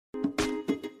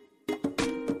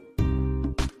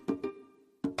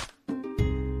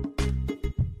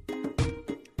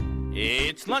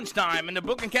It's lunchtime and the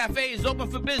Brooklyn Cafe is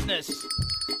open for business.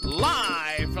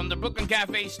 Live from the Brooklyn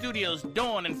Cafe studios,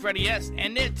 Dawn and Freddie S.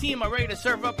 and their team are ready to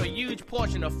serve up a huge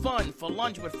portion of fun for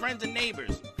lunch with friends and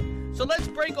neighbors. So let's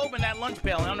break open that lunch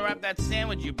pail and unwrap that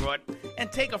sandwich you brought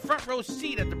and take a front row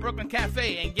seat at the Brooklyn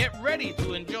Cafe and get ready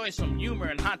to enjoy some humor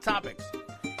and hot topics.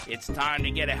 It's time to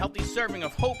get a healthy serving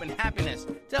of hope and happiness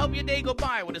to help your day go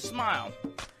by with a smile.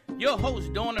 Your hosts,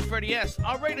 Dawn and Freddie S.,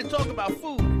 are ready to talk about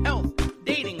food, health,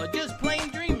 dating, or just plain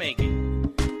dream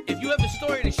making. If you have a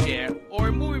story to share, or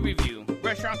a movie review,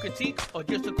 restaurant critique, or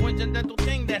just a coincidental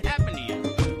thing that happened to you,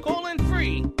 call in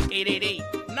free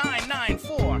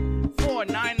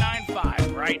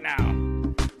 888-994-4995 right now.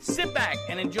 Sit back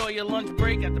and enjoy your lunch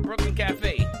break at the Brooklyn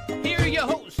Cafe. Here are your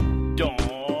hosts,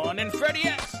 Dawn and Freddie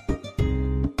S.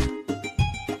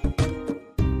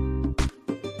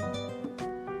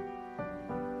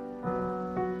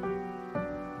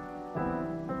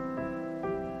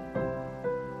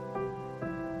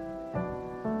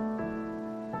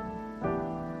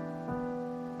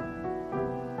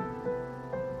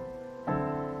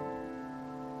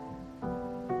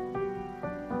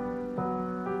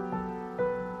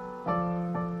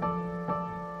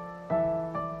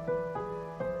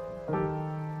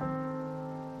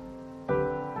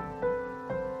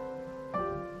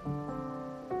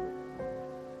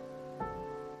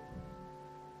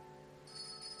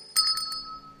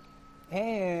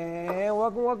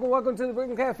 And welcome to the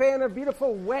Brooklyn Cafe on a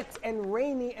beautiful, wet and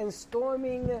rainy and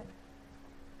storming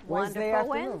Wednesday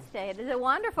afternoon. Wednesday. It is a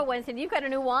wonderful Wednesday. You've got a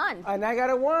new wand. And I got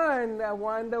a wand. A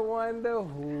Wanda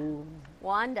who?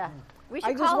 Wanda. We should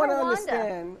I just call want her to Wanda.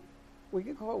 understand. We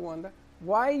could call it Wanda.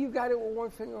 Why you got it with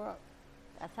one finger up?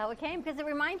 That's how it came, because it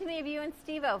reminded me of you and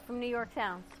Steve-O from New York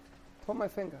Sounds. Pull my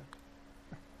finger.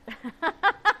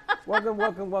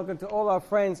 Welcome to all our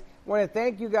friends. Want to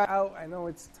thank you guys out. I know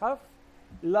it's tough.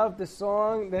 Love the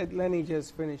song that Lenny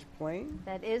just finished playing.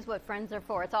 That is what friends are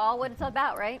for. It's all what it's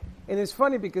about, right? And it's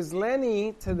funny because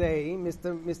Lenny today,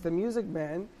 Mr. Music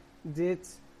Man, did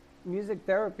music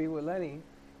therapy with Lenny,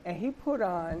 and he put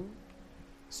on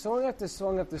song after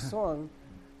song after song,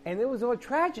 and it was all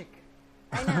tragic.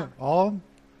 I know.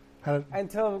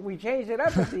 Until we changed it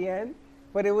up at the end.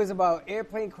 But it was about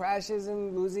airplane crashes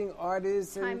and losing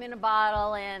artists. And Time in a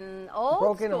Bottle and old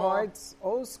broken school. hearts,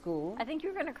 old school. I think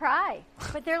you're going to cry.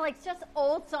 But they're like just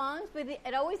old songs, but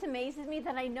it always amazes me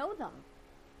that I know them.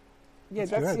 Yeah,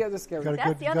 that's the other scary thing.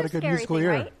 That's the other scary thing,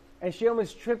 right? And she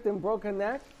almost tripped and broke her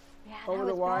neck over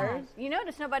the wires. You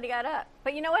notice nobody got up.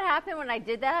 But you know what happened when I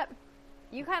did that?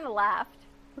 You kind of laughed.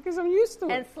 Because I'm used to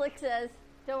it. And Slick says,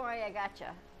 "Don't worry, I got you."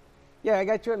 Yeah, I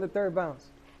got you on the third bounce.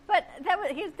 But don't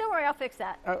worry, I'll fix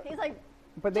that. He's like,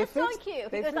 but they just on cue,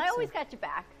 because I always got your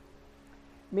back.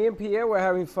 Me and Pierre were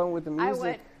having fun with the music. I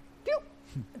went, doop.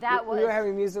 We were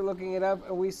having music, looking it up,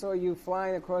 and we saw you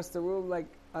flying across the room like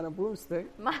on a broomstick.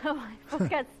 My foot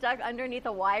got stuck underneath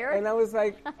a wire. And I was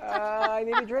like, I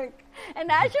need a drink. And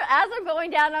as I'm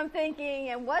going down, I'm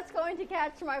thinking, and what's going to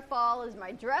catch my fall? Is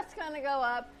my dress going to go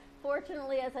up?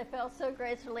 Fortunately, as I fell so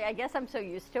gracefully, I guess I'm so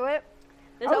used to it.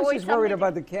 I was just worried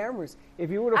about the cameras.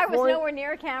 If you would have I was nowhere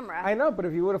near a camera. I know, but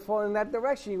if you would have fallen in that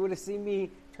direction, you would have seen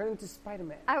me turn into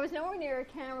Spider-Man. I was nowhere near a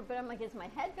camera, but I'm like, is my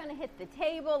head going to hit the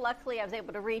table? Luckily, I was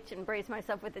able to reach and brace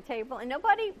myself with the table, and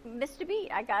nobody missed a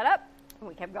beat. I got up, and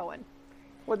we kept going.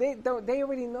 Well, they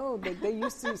already know that they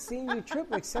used to seeing you trip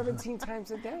like 17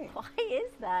 times a day. Why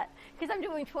is that? Because I'm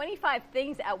doing 25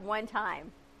 things at one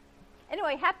time.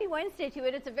 Anyway, happy Wednesday to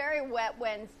it. It's a very wet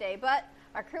Wednesday, but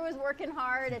our crew is working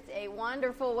hard. It's a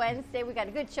wonderful Wednesday. We got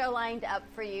a good show lined up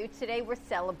for you. Today we're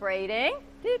celebrating.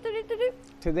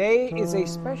 Today is a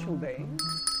special day.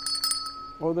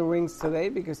 All the rings today,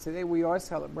 because today we are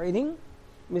celebrating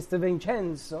Mr.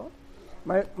 Vincenzo.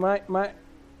 My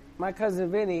cousin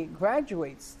Vinny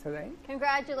graduates today.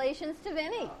 Congratulations to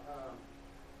Vinny.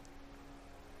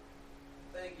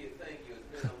 Thank you.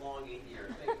 It's been a long 8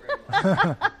 years. Thank you very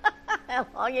much. A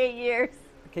long 8 years.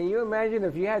 Can you imagine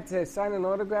if you had to sign an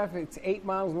autograph? It's 8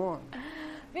 miles long.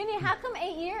 Vinny, how come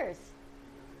 8 years?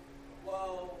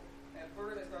 Well, at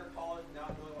first I started college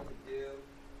not knowing what to do.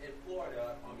 In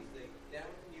Florida, Palm Beach State. Then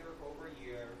went to New York for over a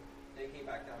year. Then came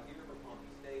back down here for Palm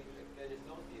Beach State, which I finished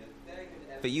associate. Then I came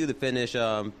to FAU to finish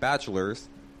bachelor's.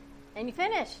 And you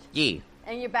finished? Yeah.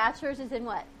 And your bachelor's is in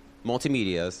what?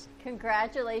 Multimedias.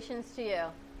 Congratulations to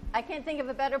you. I can't think of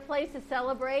a better place to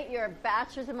celebrate your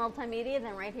bachelor's in multimedia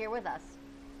than right here with us.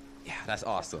 Yeah, that's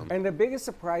awesome. And the biggest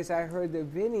surprise, I heard that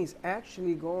Vinny's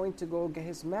actually going to go get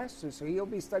his master's, so he'll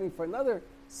be studying for another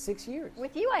 6 years.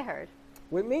 With you, I heard.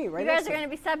 with me, right? You guys are going to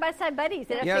be side-by-side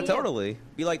buddies at Yeah, FAU. totally.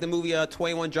 Be like the movie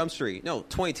 21 Jump Street. No,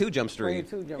 22 Jump Street.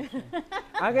 22 Jump Street.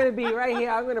 I'm going to be right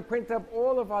here. I'm going to print up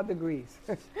all of our degrees.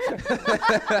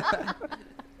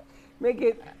 Make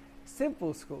it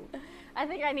simple school. I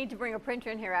think I need to bring a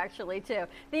printer in here, actually, too.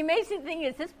 The amazing thing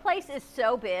is this place is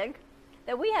so big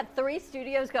that we had 3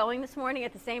 studios going this morning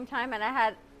at the same time, and I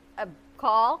had a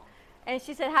call, and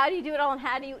she said, how do you do it all, and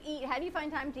how do you eat? How do you find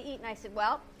time to eat? And I said,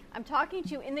 well, I'm talking to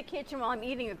you in the kitchen while I'm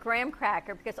eating a graham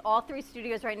cracker because all 3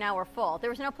 studios right now are full.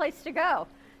 There was no place to go.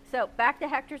 So back to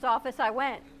Hector's office I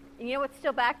went. And you know what's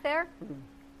still back there?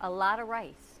 A lot of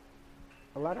rice.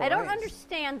 A lot of I don't rice.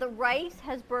 understand. The rice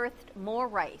has birthed more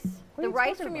rice. What are The you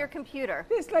rice talking from your about? computer.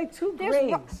 There's like 2 There's ri-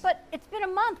 grains. but it's been a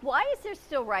month. Why is there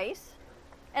still rice?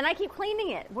 And I keep cleaning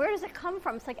it. Where does it come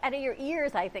from? It's like out of your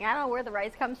ears, I think. I don't know where the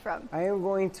rice comes from. I am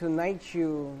going to knight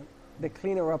you the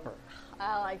cleaner-upper. Oh,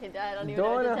 I don't even know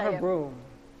Dawn what to on tell her you. broom.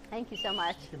 Thank you so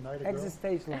much. Exit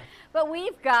stage left. But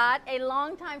we've got a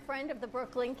longtime friend of the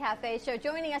Brooklyn Cafe Show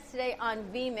joining us today on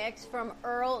VMix from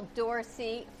Earl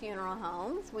Dorsey Funeral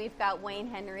Homes. We've got Wayne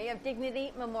Henry of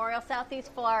Dignity Memorial,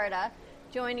 Southeast Florida,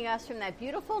 joining us from that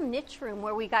beautiful niche room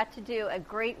where we got to do a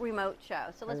great remote show.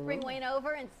 So let's bring Wayne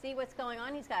over and see what's going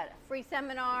on. He's got a free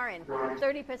seminar and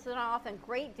 30% off and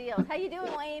great deals. How you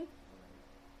doing, Wayne?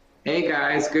 Hey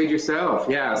guys, good yourself.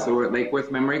 Yeah, so we're at Lake Worth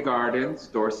Memory Gardens,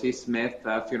 Dorsey Smith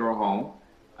Funeral Home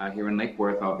here in Lake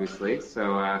Worth, obviously.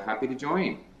 So happy to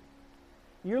join.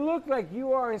 You look like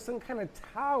you are in some kind of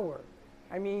tower.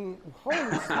 I mean, holy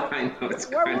I know, it's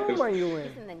What kind room of... are you in?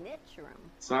 He's in the niche room.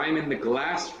 So I'm in the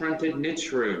glass-fronted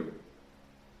niche room.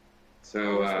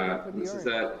 So this is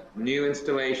a new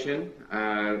installation,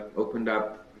 opened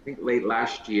up, I think, late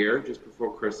last year, just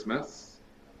before Christmas.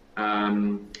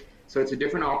 So it's a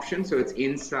different option. So it's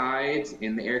inside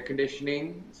in the air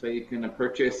conditioning. So you can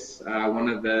purchase one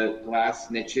of the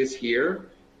glass niches here,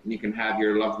 and you can have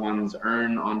your loved one's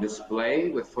urn on display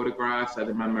with photographs,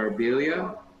 other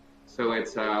memorabilia. So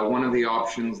it's one of the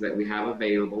options that we have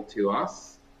available to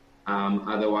us.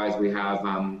 Otherwise, we have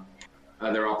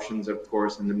other options, of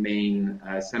course, in the main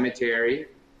cemetery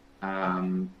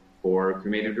for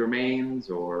cremated remains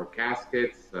or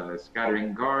caskets,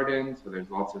 scattering gardens. So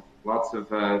there's lots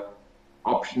of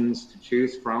options to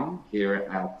choose from here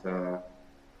at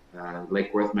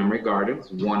Lake Worth Memory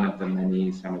Gardens, one of the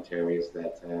many cemeteries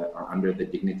that are under the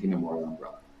Dignity Memorial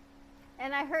umbrella.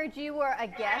 And I heard you were a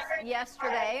guest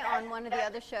yesterday on one of the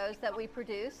other shows that we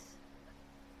produce.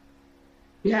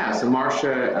 Yeah, so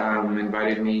Marcia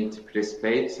invited me to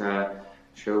participate,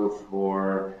 show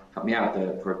for, help me out,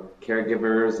 for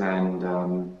caregivers and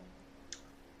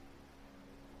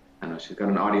I know she's got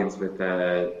an audience with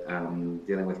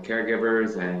dealing with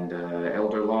caregivers and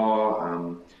elder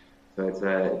law. So it's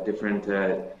a different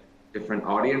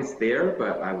audience there,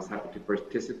 but I was happy to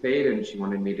participate, and she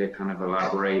wanted me to kind of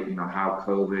elaborate, how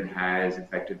COVID has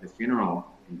affected the funeral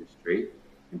industry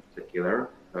in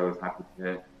particular. So I was happy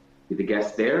to be the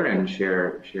guest there and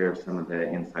share some of the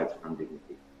insights from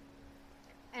Dignity.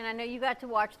 And I know you got to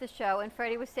watch the show, and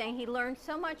Freddie was saying he learned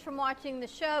so much from watching the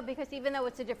show because even though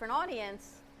it's a different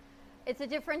audience, it's a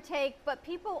different take, but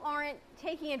people aren't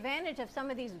taking advantage of some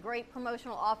of these great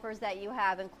promotional offers that you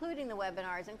have, including the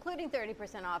webinars, including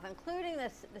 30% off, including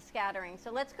the scattering. So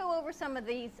let's go over some of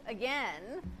these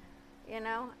again,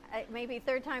 maybe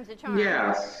third time's a charm.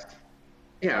 Yes.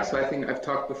 Yeah, so I think I've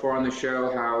talked before on the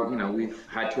show how, we've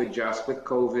had to adjust with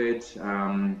COVID.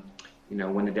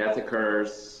 When a death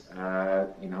occurs,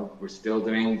 we're still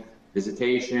doing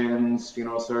visitations,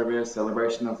 funeral service,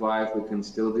 celebration of life. We can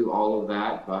still do all of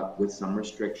that, but with some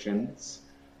restrictions.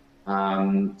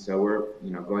 So we're,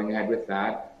 going ahead with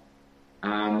that.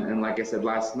 And like I said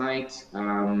last night,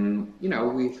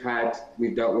 we've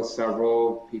dealt with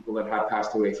several people that have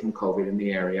passed away from COVID in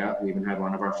the area. We even had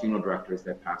one of our funeral directors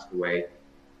that passed away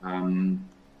from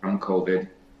COVID.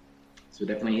 So it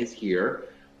definitely is here.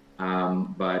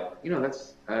 But,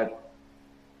 that's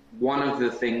one of the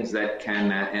things that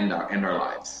can end our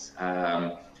lives.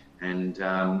 There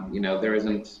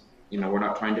isn't, we're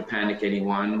not trying to panic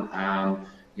anyone.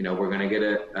 We're going to get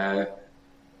a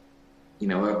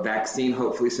vaccine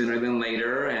hopefully sooner than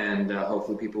later, and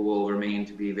hopefully people will remain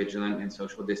to be vigilant in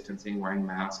social distancing, wearing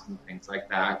masks and things like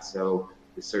that. So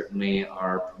we certainly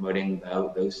are promoting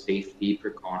those safety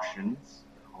precautions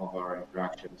in all of our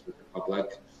interactions with the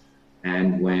public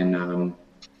and when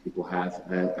people have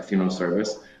a funeral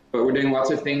service. But we're doing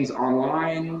lots of things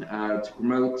online to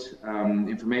promote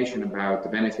information about the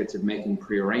benefits of making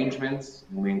pre-arrangements.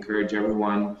 And we encourage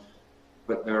everyone to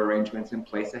put their arrangements in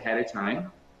place ahead of time.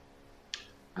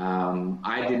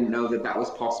 I didn't know that that was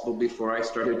possible before I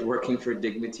started working for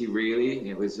Dignity, really.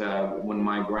 It was when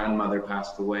my grandmother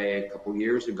passed away a couple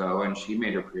years ago, and she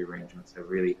made her pre-arrangements. It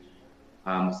really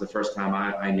was the first time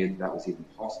I knew that that was even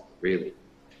possible, really.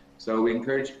 So we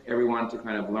encourage everyone to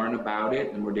kind of learn about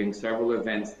it, and we're doing several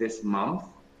events this month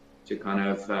to kind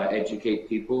of educate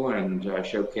people and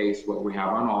showcase what we have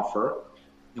on offer.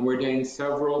 And we're doing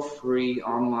several free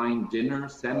online dinner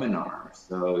seminars.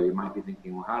 So you might be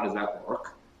thinking, well, how does that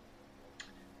work?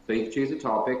 So you choose a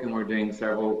topic, and we're doing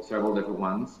several different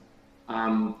ones.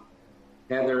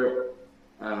 Heather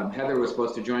was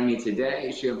supposed to join me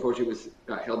today. She unfortunately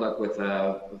got held up with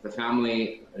the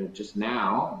family just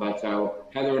now. But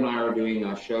Heather and I are doing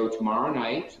a show tomorrow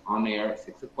night on air at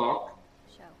 6 o'clock,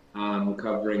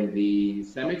 covering the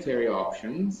cemetery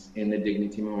options in the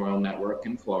Dignity Memorial Network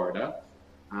in Florida.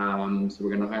 So we're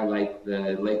going to highlight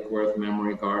the Lake Worth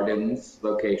Memory Gardens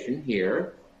location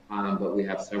here, but we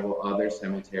have several other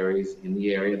cemeteries in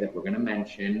the area that we're going to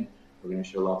mention. We're going to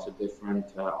show lots of different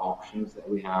options that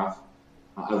we have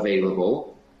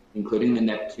available, including the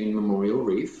Neptune Memorial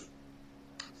Reef.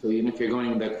 So even if you're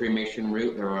going the cremation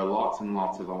route, there are lots and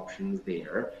lots of options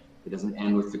there. It doesn't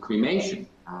end with the cremation.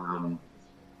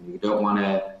 You don't want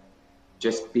to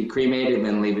just be cremated and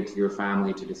then leave it to your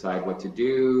family to decide what to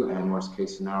do. And worst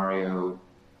case scenario,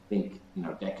 think,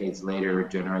 decades later,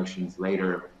 generations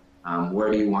later,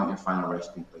 where do you want your final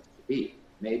resting place to be?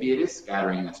 Maybe it is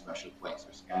scattering in a special place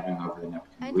or scattering over the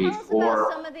Neptune Reef. And tell us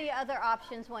about some of the other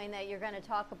options, Wayne, that you're going to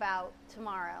talk about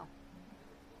tomorrow.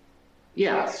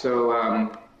 Yeah,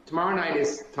 so tomorrow night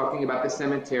is talking about the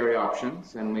cemetery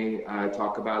options, and we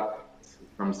talk about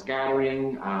from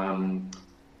scattering,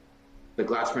 the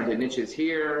glass-fronted niches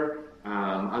here,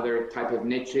 other type of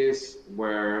niches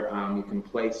where you can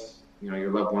place,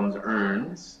 your loved one's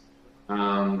urns.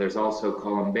 There's also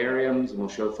columbariums, and we'll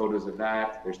show photos of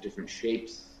that. There's different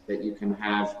shapes that you can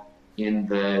have in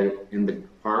the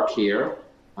park here,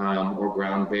 or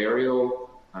ground burial.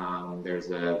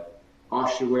 There's a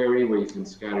ossuary where you can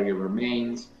scatter your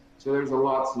remains. So there's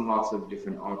lots and lots of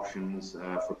different options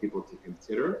for people to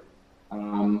consider.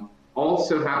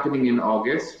 Also happening in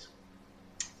August.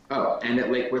 Oh, and at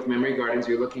Lake Worth Memory Gardens,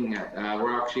 you're looking at,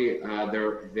 we're actually,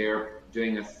 they're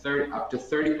doing up to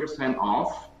 30%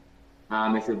 off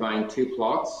if you're buying 2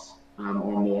 plots or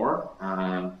more.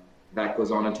 That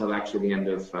goes on until actually the end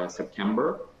of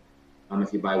September.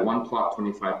 If you buy 1 plot,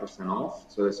 25% off.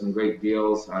 So there's some great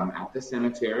deals at the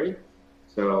cemetery.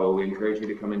 So we encourage you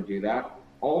to come and do that.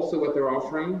 Also, what they're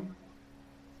offering,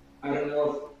 I don't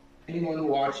know if anyone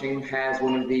watching has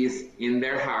one of these in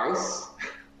their house.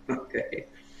 Okay.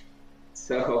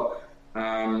 So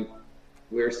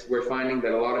we're finding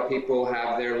that a lot of people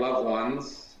have their loved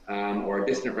ones or a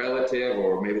distant relative,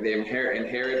 or maybe they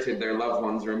inherited their loved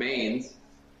one's remains,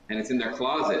 and it's in their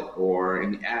closet or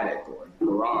in the attic or in the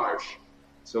garage.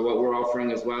 So what we're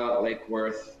offering as well at Lake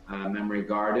Worth Memory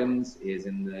Gardens is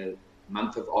in the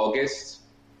month of August,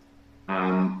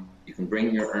 you can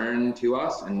bring your urn to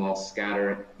us, and we'll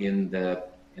scatter in the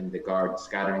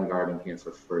scattering garden here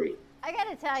for free. I got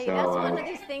to tell you, that's one of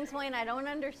these things, Wayne, I don't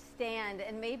understand,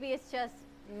 and maybe it's just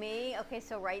me. Okay,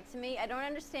 so write to me. I don't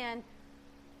understand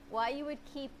why you would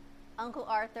keep Uncle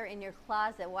Arthur in your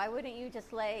closet. Why wouldn't you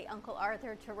just lay Uncle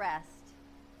Arthur to rest?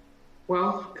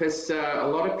 Well, because a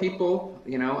lot of people,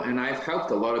 and I've helped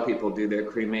a lot of people do their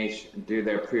cremation, do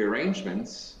their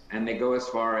pre-arrangements, and they go as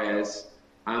far as,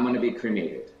 I'm going to be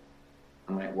cremated.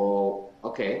 I'm like, well,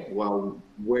 okay, well,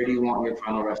 where do you want your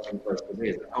final resting place to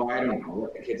be? Oh, I don't know,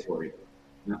 what the kid's worried about.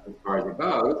 Not as far as it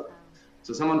goes.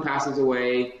 So someone passes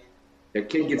away, their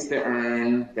kid gets their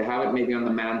urn, they have it maybe on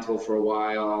the mantle for a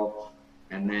while,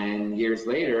 and then years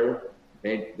later,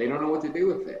 they don't know what to do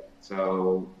with it.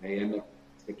 So they end up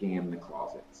sticking in the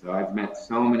closet. So I've met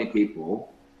so many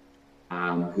people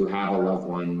who have a loved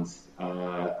one's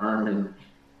urn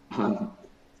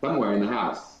somewhere in the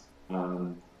house.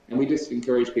 And we just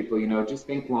encourage people, just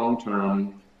think long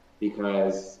term,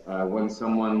 because when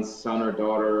someone's son or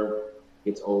daughter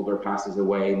gets older, passes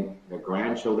away, their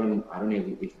grandchildren, I don't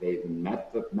know if they've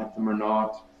met them or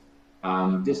not.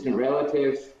 Distant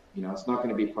relative, it's not going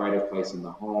to be pride of place in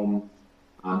the home,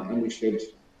 and we should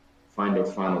find a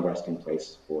final resting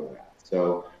place for that.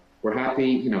 So we're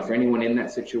happy, for anyone in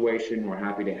that situation, we're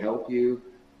happy to help you.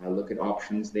 Look at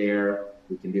options there.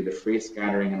 We can do the free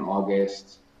scattering in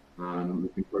August. You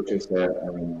can purchase a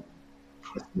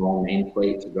small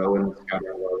nameplate to go in the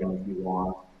scattering organ if you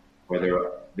want, or there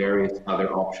are various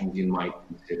other options you might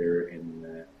consider in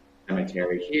the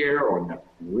cemetery here or in the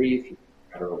reef. You can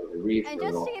scatter over the reef. And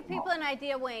just to give people an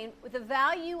idea, Wayne, with the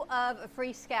value of a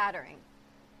free scattering,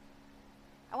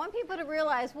 I want people to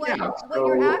realize what Yeah, what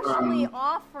you're so, actually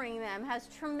offering them has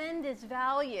tremendous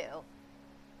value,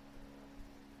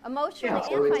 emotionally Yeah,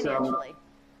 so and it's, financially.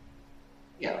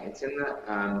 Yeah, it's in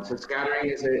the so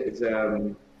scattering is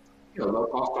low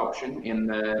cost option in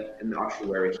the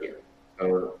ossuary here.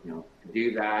 So to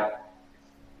do that,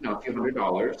 a few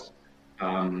 $100s.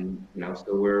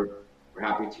 So we're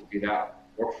happy to do that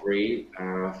for free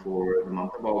for the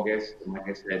month of August. And like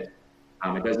I said,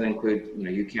 it doesn't include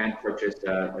you can purchase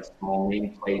a small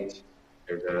nameplate.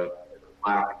 There's a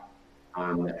plaque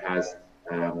that has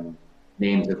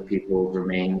names of people who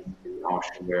remain in the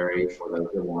ossuary for those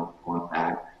that want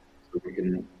that. So we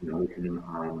can go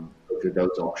through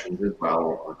those options as well,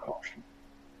 or options.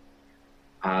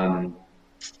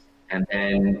 And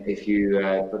then if you,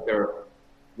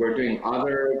 we're doing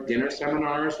other dinner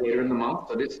seminars later in the month.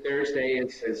 So this Thursday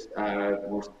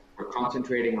we're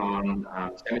concentrating on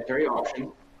cemetery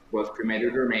options, both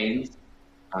cremated remains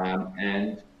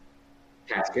and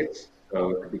caskets.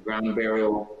 So it could be ground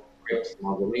burial, crypts,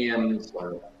 mausoleums,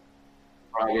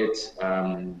 private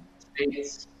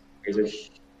estates. There's a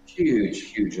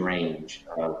huge range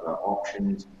of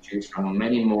options to choose from,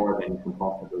 many more than you can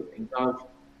possibly think of,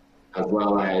 as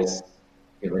well as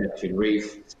Neptune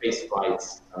Reef, space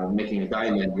flights, making a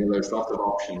diamond. There's lots of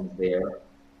options there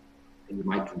that you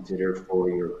might consider for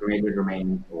your cremated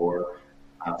remains or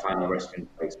final resting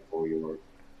place for your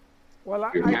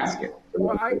casket.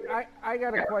 Well, I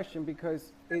got a question,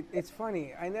 because it's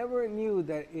funny. I never knew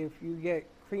that if you get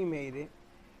cremated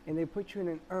and they put you in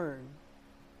an urn,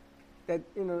 that,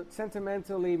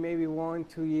 sentimentally, maybe 1,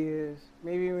 2 years,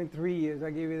 maybe even 3 years,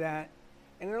 I give you that.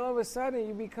 And then all of a sudden,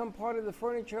 you become part of the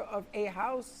furniture of a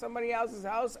house, somebody else's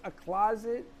house, a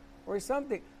closet, or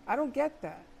something. I don't get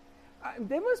that.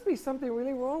 There must be something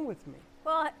really wrong with me.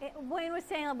 Well, Wayne was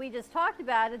saying, we just talked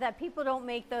about it, that people don't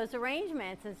make those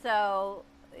arrangements. And so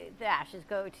the ashes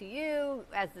go to you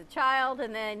as the child.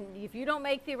 And then if you don't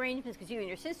make the arrangements because you and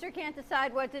your sister can't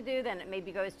decide what to do, then it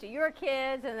maybe goes to your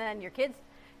kids. And then your kids,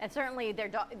 and certainly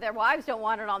their wives don't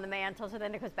want it on the mantle. So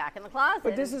then it goes back in the closet.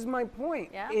 But this is my point.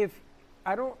 Yeah? If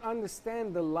I don't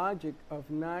understand the logic of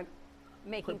not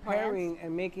making preparing plans.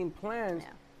 and making plans,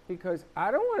 Yeah. because I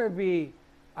don't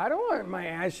want my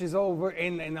ashes over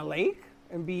in a lake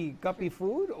and be guppy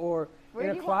food, or Where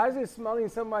in do a you closet smelling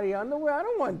somebody's underwear. I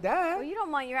don't want that. Well, you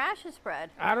don't want your ashes spread.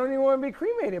 I don't even want to be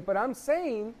cremated. But I'm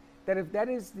saying that if that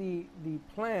is the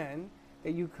plan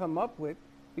that you come up with,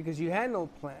 because you had no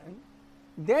plan,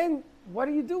 then what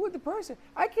do you do with the person?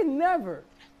 I can never,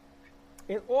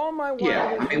 in all my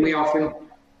wildest we often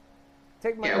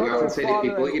take my we often say to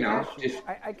people, ashes. just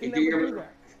I can you never do your do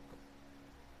that.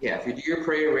 if you do your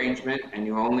pre-arrangement and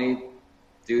you only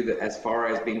do as far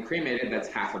as being cremated, that's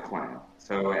half a plan.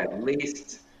 So at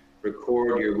least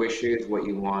record your wishes, what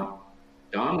you want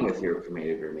done with your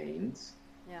cremated remains.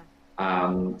 Yeah.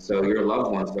 So your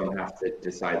loved ones don't have to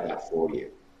decide that for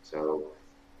you. So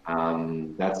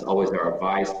that's always our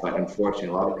advice, but unfortunately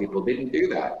a lot of people didn't do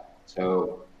that.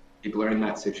 So people are in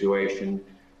that situation.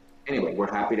 Anyway,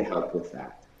 we're happy to help with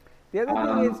that. The other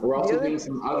thing is, we're also doing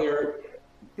some other.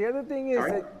 The other thing is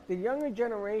Sorry? that the younger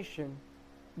generation,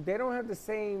 they don't have the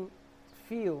same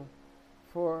feel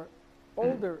for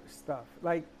older stuff.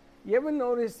 Like, you ever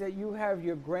notice that you have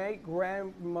your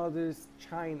great-grandmother's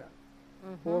china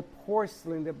or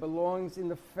porcelain that belongs in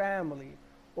the family,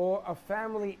 or a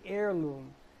family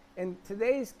heirloom? And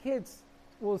today's kids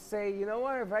will say, you know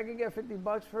what, if I could get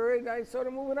 $50 for it, I sort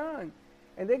of move it on.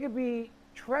 And they could be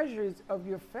treasures of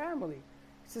your family.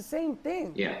 It's the same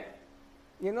thing. Yeah.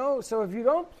 So if you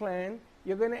don't plan,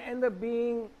 you're going to end up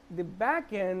being the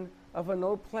back end of a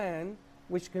no plan,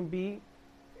 which can be,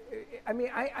 I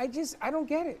don't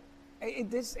get it.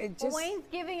 Well, Wayne's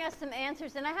giving us some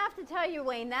answers, and I have to tell you,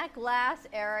 Wayne, that glass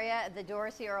area at the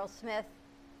Dorsey Earl Smith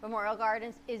Memorial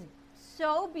Gardens is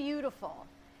so beautiful.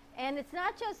 And it's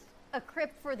not just a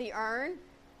crypt for the urn.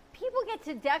 People get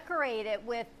to decorate it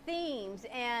with themes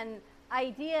and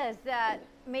ideas that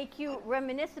make you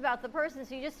reminisce about the person.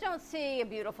 So you just don't see a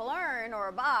beautiful urn or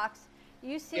a box.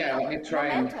 You see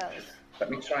mementos. Let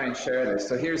me try and share this.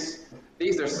 So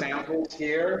these are samples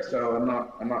here. So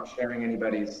I'm not sharing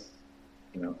anybody's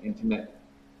intimate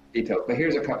details. But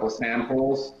here's a couple of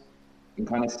samples. You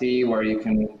can kind of see where you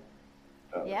can.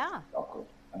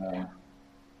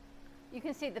 You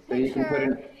can see the So picture. you can put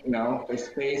in, there's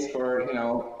space for,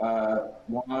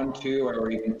 1, 2,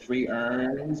 or even 3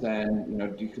 urns,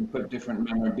 and, you can put different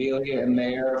memorabilia in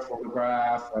there,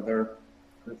 photograph, other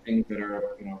things that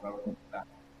are, relevant to that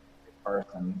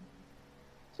person.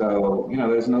 So,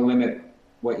 there's no limit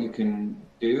what you can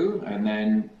do, and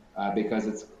then because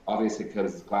it's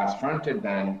glass fronted,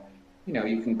 then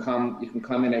you can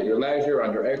come in at your leisure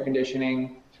under air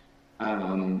conditioning,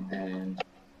 and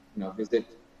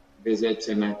visit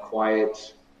in a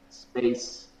quiet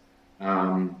space.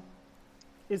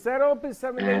 Is that open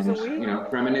 7 days a week?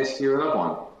 Reminisce to your loved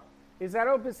one. Is that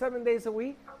open 7 days a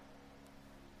week?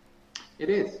 It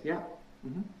is, yeah.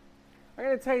 Mm-hmm. I'm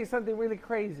going to tell you something really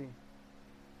crazy.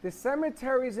 The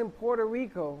cemeteries in Puerto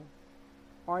Rico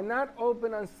are not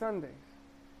open on Sundays.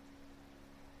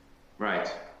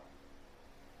 Right.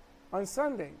 On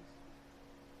Sundays,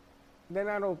 they're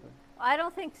not open. I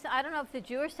don't think so. I don't know if the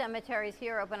Jewish cemeteries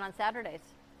here are open on Saturdays.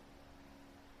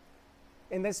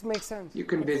 And this makes sense. You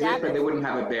can visit, but they wouldn't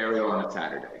have a burial on a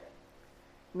Saturday.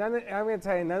 I'm going to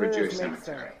tell you, none of this makes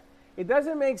sense. It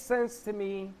doesn't make sense to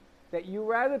me that you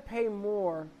rather pay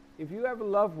more if you have a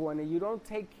loved one and you don't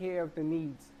take care of the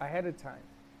needs ahead of time.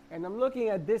 And I'm looking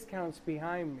at discounts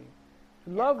behind me.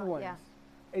 Loved ones. Yeah.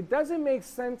 It doesn't make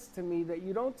sense to me that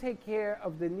you don't take care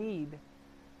of the need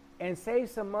and save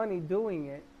some money doing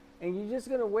it, and you're just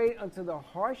going to wait until the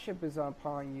hardship is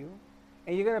upon you,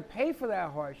 and you're going to pay for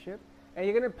that hardship, and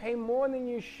you're going to pay more than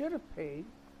you should have paid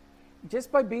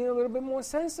just by being a little bit more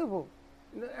sensible.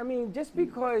 I mean, just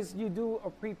because you do a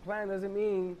pre-plan doesn't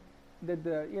mean that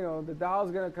the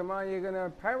doll's going to come out and you're going to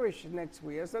perish next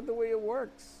week. That's not the way it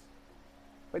works.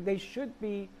 But they should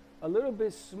be a little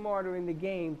bit smarter in the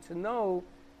game to know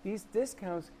these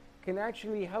discounts can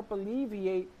actually help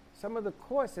alleviate some of the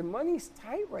costs. And money's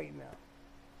tight right now.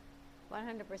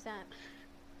 100%.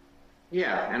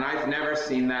 Yeah, and I've never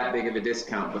seen that big of a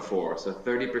discount before. So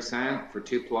 30% for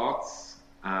 2 plots.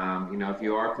 If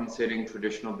you are considering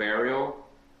traditional burial,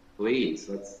 please,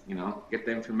 let's, get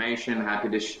the information. Happy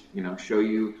to, show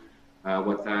you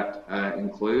what that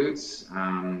includes.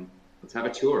 Let's have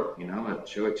a tour, let's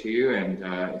show it to you. And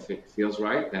if it feels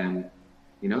right, then,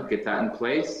 get that in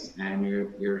place, and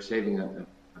you're saving a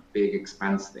big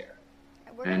expense there.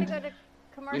 We're going to go to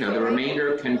commercial. The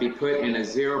remainder can be put in a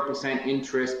 0%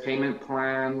 interest payment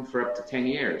plan for up to 10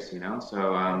 years,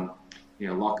 So,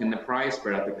 lock in the price,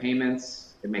 spread out the payments.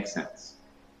 It makes sense.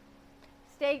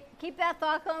 Keep that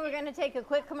thought going. We're going to take a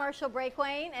quick commercial break,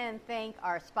 Wayne, and thank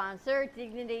our sponsor,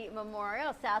 Dignity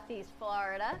Memorial, Southeast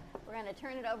Florida. We're going to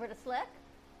turn it over to Slick.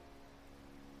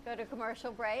 Go to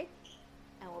commercial break,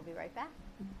 and we'll be right back.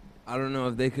 I don't know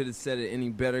if they could have said it any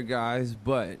better, guys,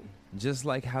 but just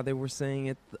like how they were saying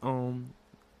it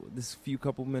this few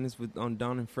couple minutes with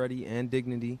Don and Freddie and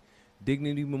Dignity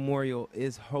Memorial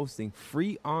is hosting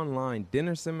free online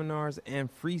dinner seminars and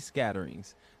free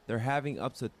scatterings. They're having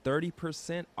up to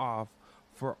 30% off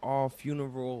for all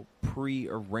funeral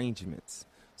pre-arrangements.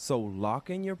 So lock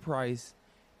in your price,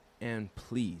 and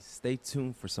please stay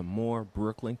tuned for some more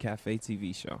Brooklyn Cafe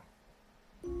TV show.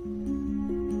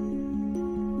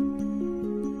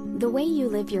 The way you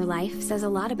live your life says a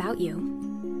lot about you.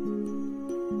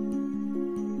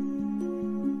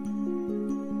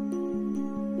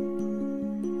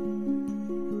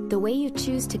 The way you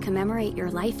choose to commemorate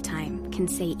your lifetime can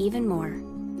say even more.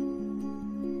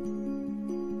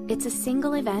 It's a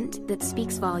single event that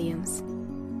speaks volumes.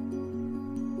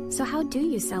 So how do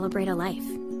you celebrate a life?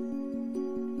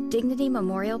 Dignity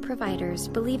Memorial providers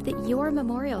believe that your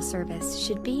memorial service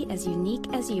should be as unique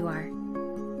as you are,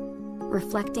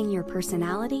 reflecting your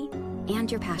personality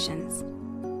and your passions.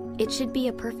 It should be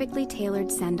a perfectly tailored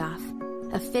send-off,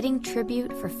 a fitting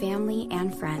tribute for family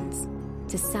and friends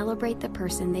to celebrate the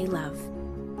person they love.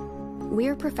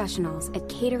 We're professionals at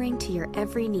catering to your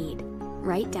every need,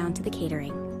 right down to the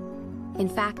catering. In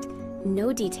fact,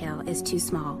 no detail is too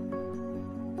small.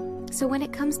 So when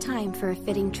it comes time for a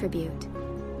fitting tribute,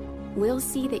 we'll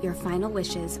see that your final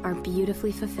wishes are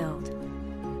beautifully fulfilled.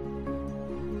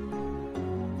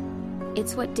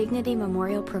 It's what Dignity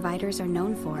Memorial providers are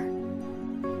known for.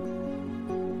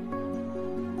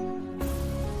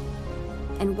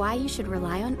 And why you should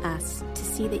rely on us to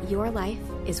see that your life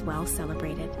is well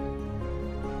celebrated.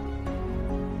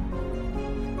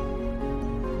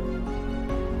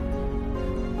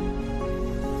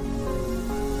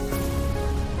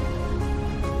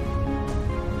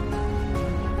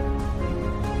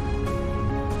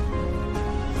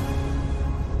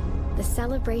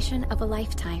 Celebration of a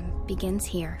lifetime begins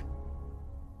here.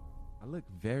 I look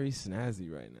very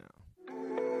snazzy right now.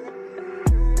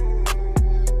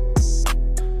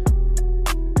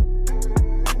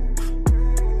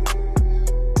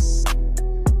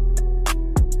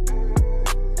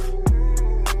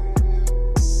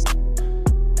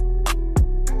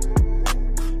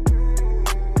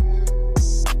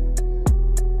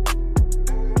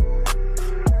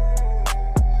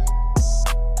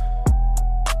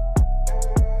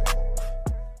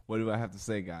 What do I have to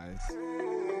say, guys?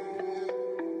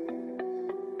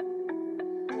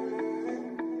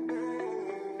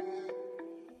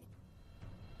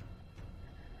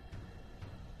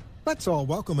 Let's all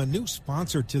welcome a new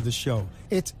sponsor to the show.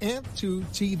 It's AMP2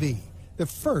 TV, the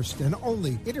first and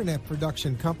only internet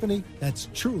production company that's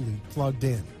truly plugged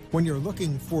in. When you're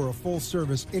looking for a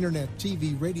full-service internet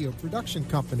TV radio production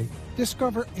company,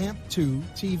 discover AMP2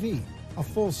 TV, a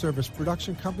full-service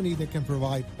production company that can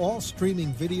provide all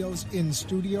streaming videos in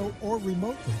studio or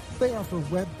remotely. They offer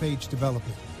web page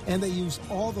development, and they use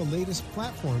all the latest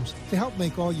platforms to help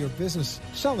make all your business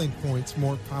selling points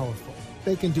more powerful.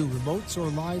 They can do remotes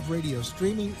or live radio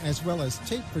streaming as well as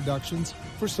tape productions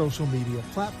for social media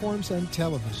platforms and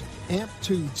television.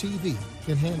 AMP2 TV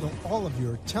can handle all of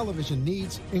your television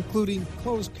needs, including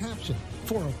closed caption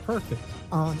for a perfect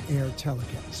on-air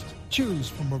telecast. Choose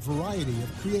from a variety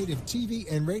of creative TV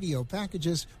and radio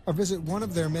packages or visit one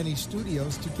of their many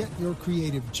studios to get your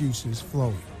creative juices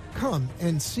flowing. Come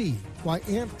and see why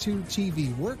AMP2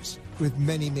 TV works with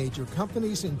many major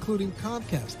companies, including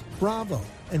Comcast, Bravo,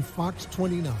 and Fox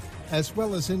 29, as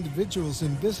well as individuals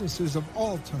and businesses of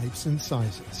all types and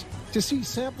sizes. To see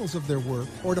samples of their work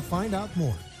or to find out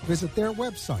more, visit their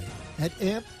website at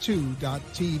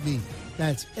amp2.tv.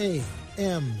 That's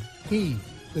A-M-P,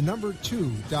 the number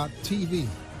 2.tv,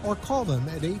 or call them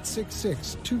at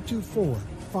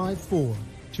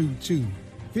 866-224-5422.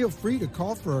 Feel free to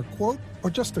call for a quote or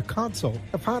just a consult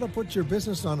of how to put your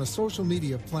business on a social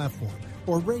media platform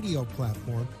or radio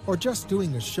platform, or just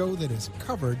doing a show that is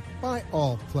covered by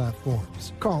all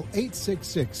platforms. Call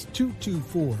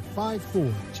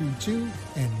 866-224-5422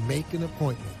 and make an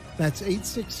appointment. That's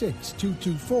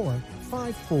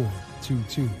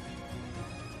 866-224-5422.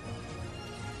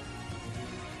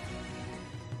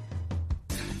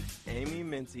 Amy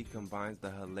Minty combines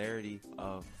the hilarity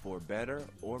of For Better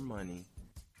or Money,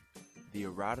 the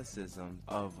eroticism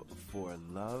of For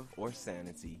Love or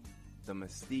Sanity, the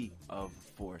mystique of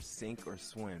For Sink or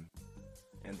Swim,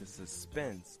 and the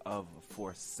suspense of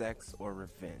For Sex or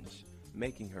Revenge,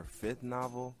 making her fifth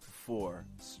novel, For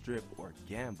Strip or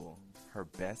Gamble, her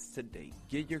best to date.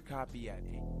 Get your copy at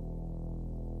 8.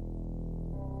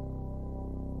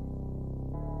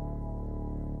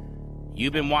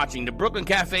 You've been watching the Brooklyn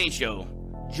Cafe Show.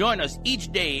 Join us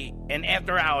each day and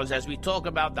after hours as we talk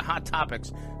about the hot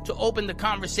topics to open the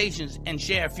conversations and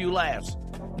share a few laughs.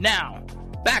 Now,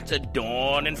 back to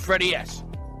Dawn and Freddie S.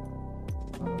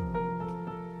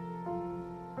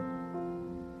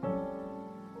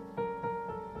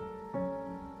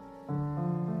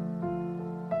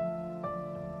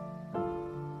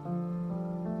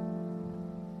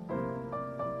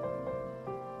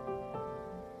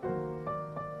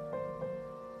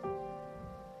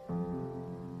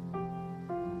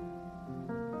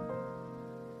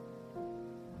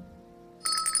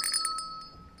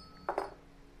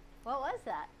 What was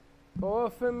that? All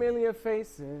familiar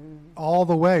faces. All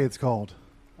the Way, it's called.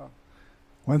 Oh.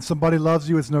 When somebody loves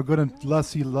you, it's no good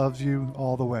unless he loves you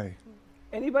all the way.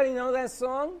 Anybody know that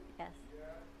song? Yes.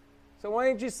 So why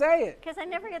didn't you say it? Because I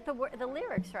never get the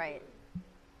lyrics right.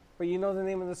 But you know the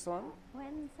name of the song?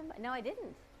 When somebody, no, I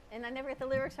didn't. And I never get the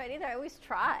lyrics right either. I always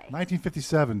try.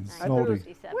 1957, it's I an thought it oldie.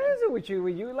 was- What is it with you? Were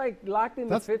you like locked in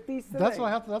the 50s today? That's what I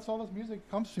have to, that's all this music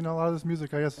comes, a lot of this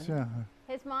music, I guess, yeah.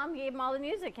 His mom gave him all the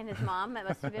music, and his mom, it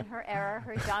must have been her era,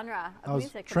 her genre of I was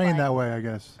music. to trained play. that way, I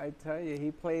guess. I tell you,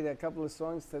 he played a couple of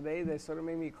songs today that sort of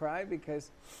made me cry because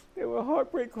they were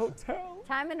Heartbreak Hotel.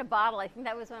 Time in a Bottle, I think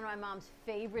that was one of my mom's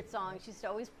favorite songs. She used to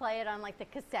always play it on like the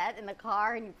cassette in the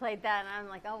car, and you played that, and I'm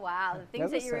like, oh wow, the things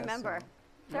Never that you sad remember. song.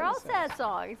 They're Never all sad sad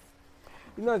songs.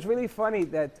 You know, it's really funny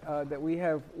that that we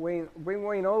have Wayne, bring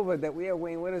Wayne over, that we have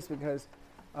Wayne with us because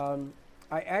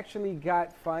I actually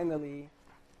got finally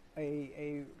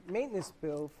a maintenance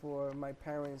bill for my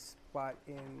parents' spot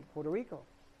in Puerto Rico.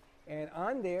 And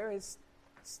on there is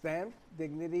stamped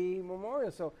Dignity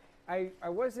Memorial. So I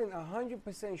wasn't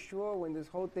 100% sure when this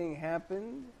whole thing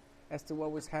happened as to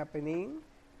what was happening,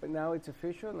 but now it's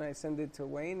official, and I sent it to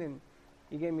Wayne, and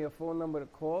he gave me a phone number to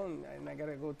call, and I got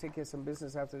to go take care of some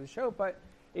business after the show. But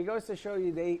it goes to show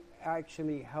you they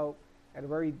actually helped at a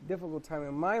very difficult time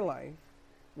in my life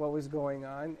what was going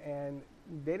on, and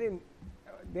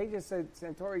they just said,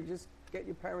 Santori, just get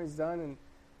your parents done, and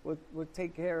we'll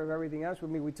take care of everything else with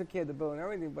me. We took care of the bill and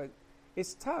everything, but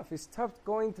it's tough. It's tough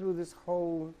going through this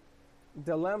whole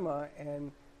dilemma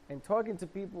and talking to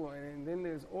people, and then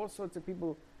there's all sorts of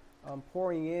people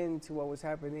pouring into what was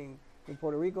happening in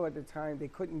Puerto Rico at the time. They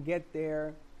couldn't get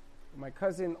there. My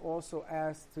cousin also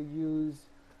asked to use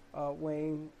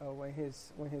Wayne when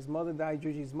his mother died,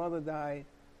 Gigi's mother died,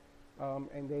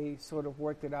 and they sort of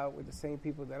worked it out with the same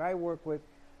people that I work with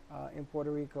in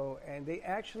Puerto Rico, and they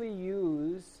actually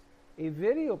used a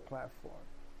video platform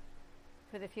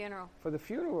For the funeral. for the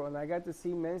funeral, and I got to see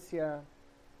Mencia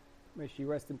may she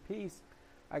rest in peace,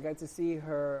 I got to see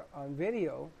her on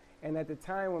video. And at the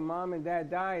time when mom and dad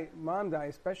died, mom died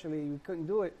especially, we couldn't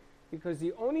do it because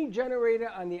the only generator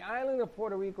on the island of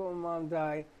Puerto Rico when mom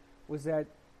died was at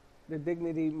the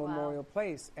Dignity Memorial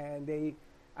Place. And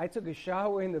I took a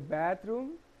shower in the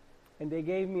bathroom, and they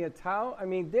gave me a towel. I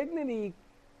mean, Dignity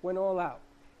went all out.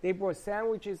 They brought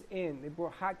sandwiches in. They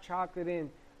brought hot chocolate in.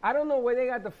 I don't know where they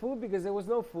got the food because there was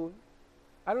no food.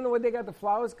 I don't know where they got the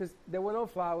flowers because there were no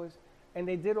flowers. And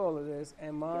they did all of this.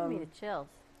 And mom... Give me the chills.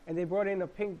 And they brought in a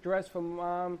pink dress for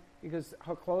mom because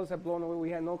her clothes had blown away. We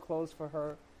had no clothes for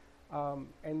her.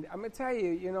 And I'm going to tell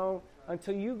you, you know,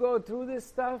 until you go through this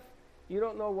stuff, you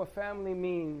don't know what family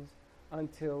means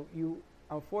until you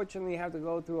unfortunately have to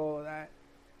go through all of that.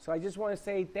 So I just want to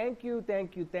say thank you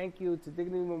to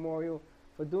Dignity Memorial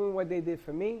for doing what they did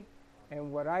for me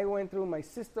and what I went through. My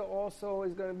sister also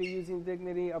is going to be using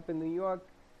Dignity up in New York.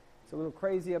 It's a little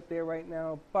crazy up there right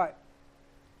now. But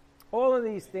all of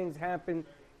these things happen,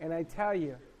 and I tell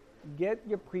you, get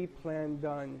your pre-plan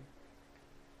done.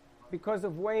 Because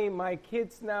of Wayne, my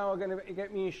kids now are going to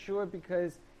get me insured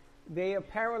because they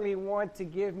apparently want to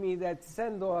give me that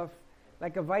send-off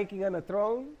like a Viking on a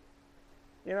throne.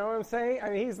 You know what I'm saying? I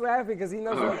mean, he's laughing because he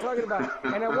knows what I'm talking about.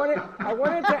 And I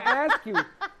wanted to ask you,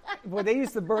 well, they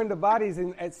used to burn the bodies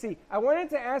at sea. I wanted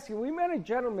to ask you, we met a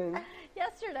gentleman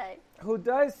yesterday who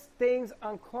does things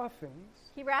on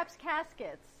coffins. He wraps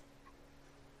caskets.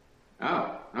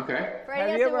 Oh, okay.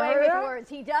 Freddie has a way with words.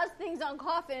 He does things on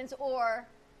coffins, or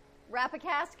wrap a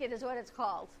casket is what it's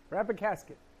called. Wrap a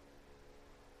casket.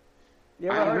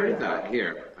 I heard that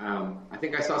here. I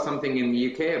think I saw something in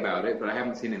the UK about it, but I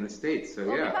haven't seen it in the States.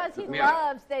 So yeah,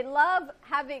 because they love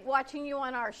watching you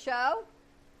on our show.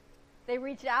 They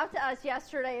reached out to us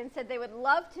yesterday and said they would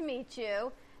love to meet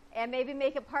you and maybe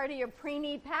make it part of your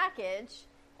pre-need package,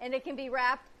 and it can be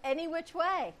wrapped any which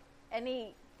way,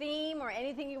 any theme or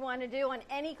anything you want to do on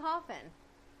any coffin.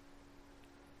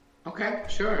 Okay,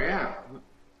 sure, yeah.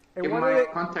 Give my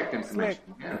contact information.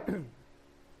 Yeah.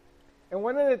 And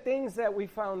one of the things that we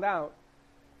found out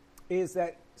is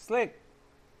that Slick,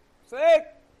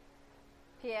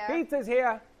 Pierre, pizza's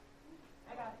here.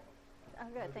 I got it. Oh,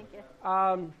 good, thank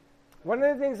you. One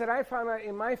of the things that I found out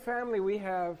in my family, we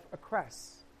have a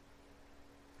crest.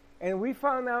 And we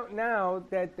found out now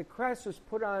that the crest was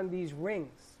put on these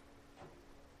rings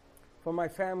for my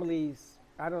family's,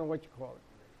 I don't know what you call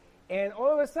it. And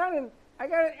all of a sudden, I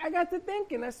got to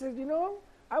thinking. I said, you know,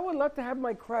 I would love to have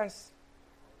my crest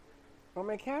on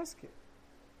my casket.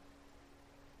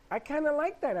 I kind of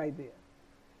like that idea.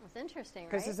 That's interesting,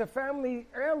 right? Because it's a family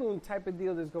heirloom type of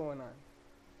deal that's going on.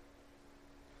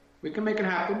 We can make it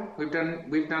happen. We've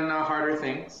done harder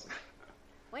things.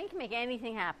 Wayne can make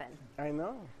anything happen. I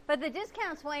know. But the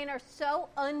discounts, Wayne, are so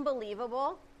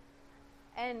unbelievable.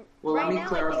 And well, right let me now,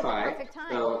 clarify. I think it's the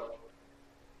perfect time. So,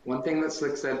 one thing that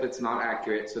Slick said that's not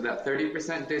accurate. So that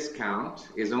 30% discount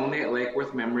is only at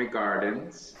Lakeworth Memory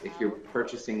Gardens if you're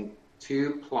purchasing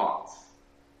 2 plots.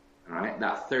 All right,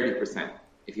 that 30%.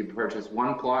 If you purchase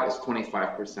 1 plot, it's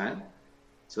 25%.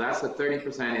 So that's the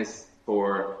 30% is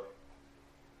for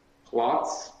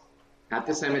plots at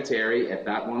the cemetery, at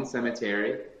that one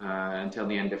cemetery, until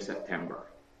the end of September.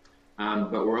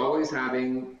 But we're always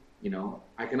having, you know,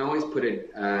 I can always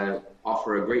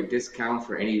offer a great discount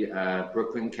for any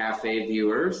Brooklyn Cafe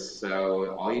viewers.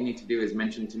 So all you need to do is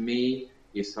mention to me,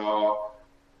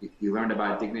 you learned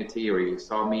about Dignity, or you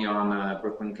saw me on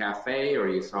Brooklyn Cafe, or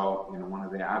you saw one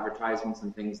of the advertisements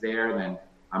and things there, then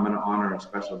I'm going to honor a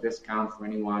special discount for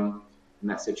anyone in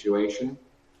that situation.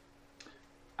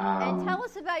 And tell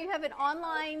us about, you have an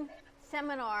online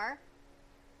seminar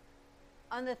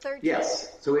on the 13th.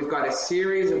 Yes, so we've got a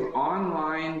series of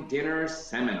online dinner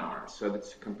seminars. So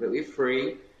it's completely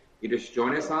free. You just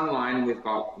join us online. We've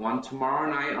got one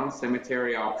tomorrow night on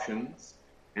cemetery options.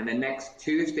 And then next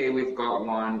Tuesday, we've got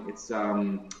one. It's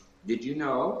Did You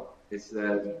Know? It's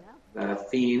the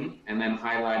theme, and then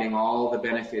highlighting all the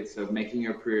benefits of making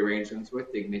your pre-arrangements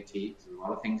with Dignity. So a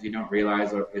lot of things you don't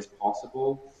realize is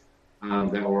possible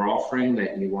that we're offering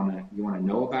that you want to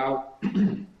know about.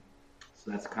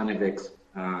 So that's kind of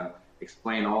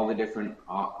explain all the different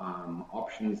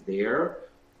options there,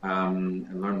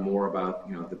 and learn more about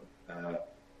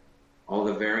all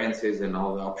the variances and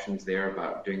all the options there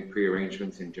about doing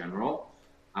pre-arrangements in general.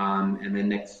 And then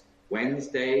next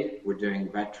Wednesday, we're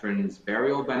doing veterans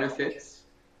burial benefits.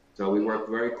 So we work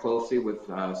very closely with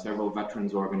several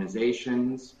veterans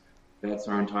organizations. Vets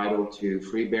are entitled to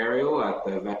free burial at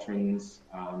the Veterans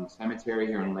Cemetery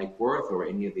here in Lake Worth, or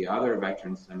any of the other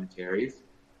veterans cemeteries.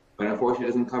 But unfortunately, it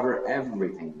doesn't cover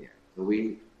everything there. So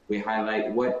we We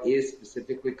highlight what is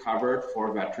specifically covered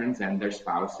for veterans and their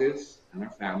spouses and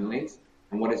their families,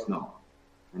 and what is not.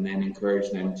 And then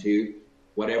encourage them to,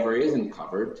 whatever isn't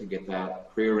covered, to get that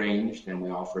prearranged, and we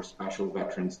offer special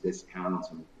veterans discounts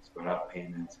and spread out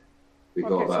payments. We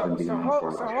go above and beyond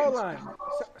for so hold on.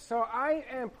 So I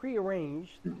am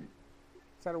prearranged. Mm-hmm.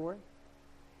 Is that a word?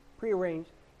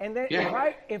 Prearranged. And then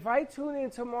if I tune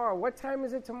in tomorrow, what time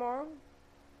is it tomorrow?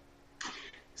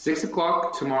 6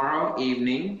 o'clock tomorrow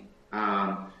evening.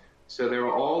 So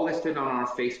they're all listed on our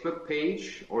Facebook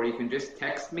page, or you can just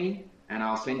text me and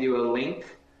I'll send you a link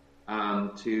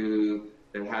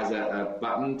that has a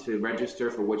button to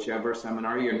register for whichever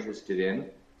seminar you're interested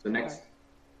in. So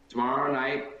tomorrow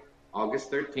night,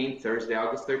 August 13th, Thursday,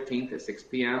 August 13th at 6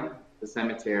 p.m., the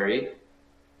cemetery.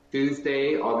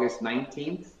 Tuesday, August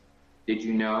 19th, Did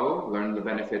You Know? Learn the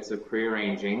benefits of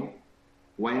prearranging.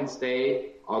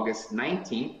 Wednesday, August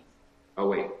 19th. Oh,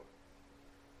 wait.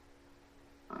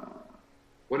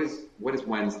 What is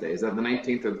Wednesday? Is that the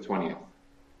 19th or the 20th?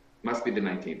 Must be the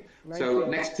 19th. So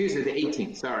next Tuesday, the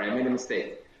 18th. Sorry, I made a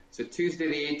mistake. So Tuesday,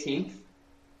 the 18th,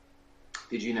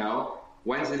 Did You Know?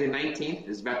 Wednesday, the 19th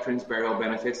is Veterans Burial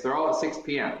Benefits. They're all at 6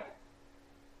 p.m.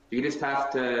 You just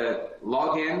have to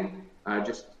log in,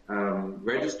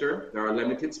 register. There are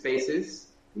limited spaces.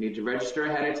 You need to register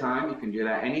ahead of time. You can do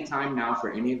that anytime now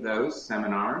for any of those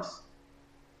seminars.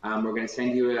 We're going to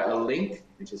send you a link,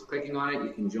 and just clicking on it,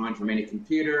 you can join from any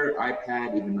computer,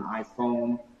 iPad, even an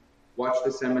iPhone. Watch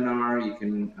the seminar. You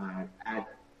can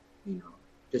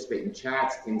participate in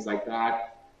chats, things like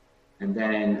that. And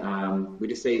then we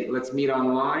just say, let's meet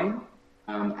online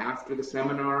after the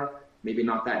seminar, maybe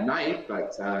not that night,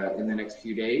 but in the next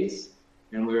few days.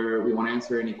 And we want to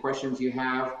answer any questions you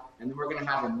have. And then we're going to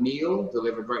have a meal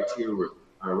delivered right to your room,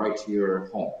 or right to your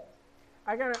home.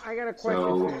 I got a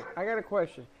question for you. I got a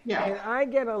question. Yeah. Can I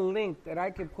get a link that I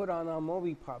can put on our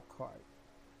MobiPop card?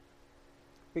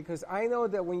 Because I know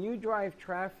that when you drive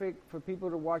traffic for people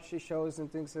to watch the shows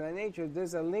and things of that nature,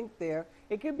 there's a link there.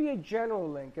 It could be a general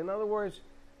link. In other words,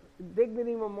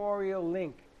 Dignity Memorial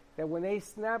link, that when they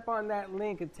snap on that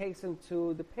link, it takes them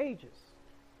to the pages.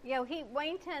 Yeah,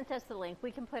 Wayne sent us the link.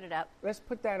 We can put it up. Let's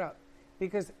put that up.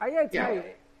 Because I got to tell you,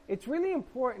 it's really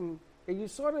important that you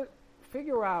sort of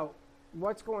figure out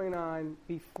what's going on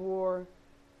before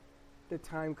the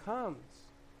time comes.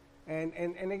 And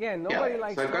again, nobody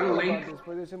likes to talk about this,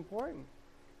 but it's important.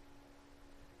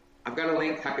 I've got a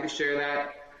link. Happy to share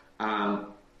that.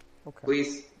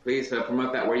 Please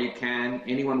promote that where you can.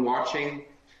 Anyone watching,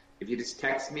 if you just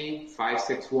text me,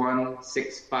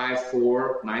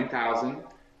 561-654-9000,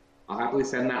 I'll happily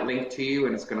send that link to you,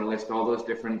 and it's going to list all those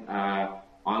different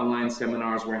online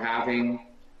seminars we're having,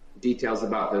 details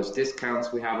about those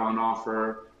discounts we have on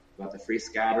offer, about the free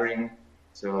scattering.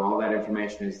 So all that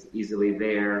information is easily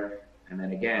there. And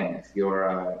then again, if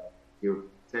you're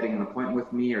setting an appointment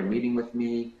with me or meeting with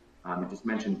me, I just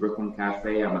mentioned Brooklyn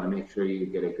Cafe. I'm going to make sure you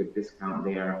get a good discount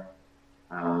there.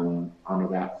 Honor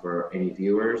that for any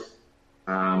viewers.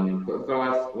 But we've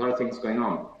got a lot of things going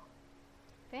on.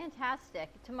 Fantastic.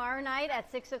 Tomorrow night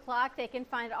at 6 o'clock, they can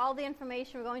find all the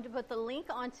information. We're going to put the link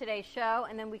on today's show,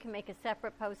 and then we can make a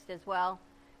separate post as well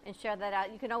and share that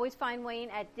out. You can always find Wayne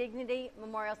at Dignity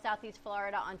Memorial Southeast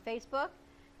Florida on Facebook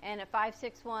and at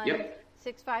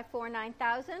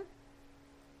 561-654-9000.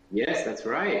 Yes, that's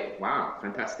right. Wow,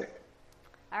 fantastic.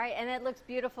 All right, and it looks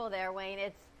beautiful there, Wayne.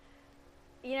 It's,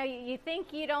 you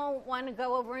think you don't want to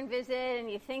go over and visit, and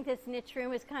you think this niche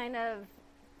room is kind of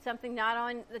something not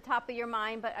on the top of your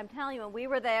mind, but I'm telling you, when we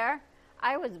were there,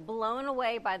 I was blown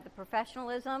away by the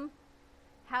professionalism,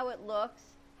 how it looks,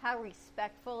 how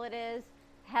respectful it is.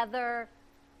 Heather,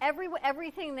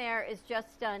 everything there is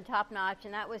just done top notch,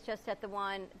 and that was just at the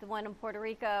one in Puerto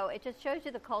Rico. It just shows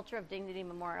you the culture of Dignity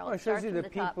Memorial. Well, it shows you the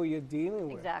people you're dealing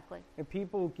with. Exactly. And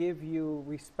people give you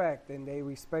respect, and they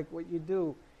respect what you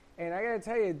do. And I got to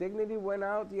tell you, Dignity went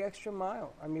out the extra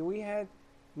mile. I mean, we had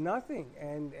nothing,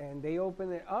 and they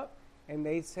opened it up, and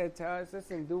they said to us,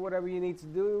 listen, do whatever you need to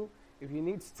do. If you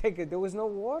need to there was no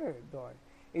water, Dawn.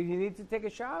 If you need to take a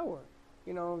shower,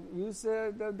 use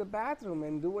the bathroom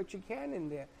and do what you can in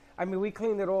there. I mean, we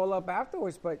cleaned it all up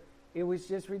afterwards, but it was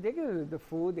just ridiculous. The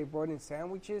food, they brought in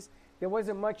sandwiches. There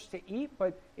wasn't much to eat,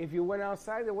 but if you went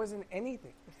outside, there wasn't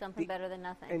anything. Something better than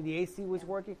nothing. And the AC was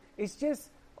working. It's just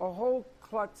a whole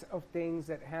clutch of things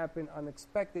that happened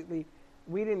unexpectedly.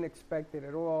 We didn't expect it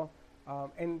at all.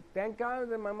 And thank God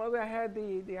that my mother had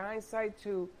the hindsight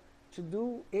to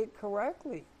do it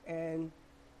correctly. And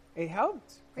it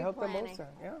helped. It helped the most time.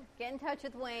 Yeah. Get in touch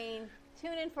with Wayne.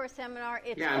 Tune in for a seminar.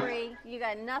 It's free. You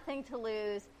got nothing to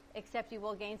lose. except you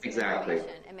will gain some Exactly.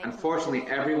 information. And make Unfortunately,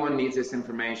 everyone needs this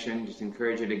information. Just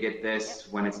encourage you to get this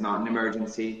when it's not an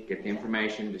emergency. Get the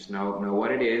information. Just know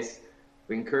what it is.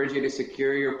 We encourage you to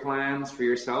secure your plans for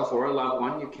yourself or a loved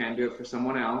one. You can do it for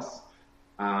someone else.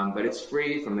 But it's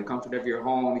free from the comfort of your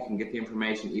home. You can get the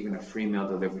information, even a free meal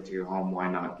delivered to your home. Why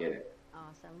not get it?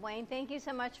 Awesome. Wayne, thank you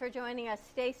so much for joining us.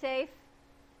 Stay safe.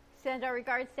 Send our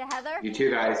regards to Heather. You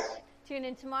too, guys. Tune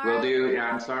in tomorrow. Will do.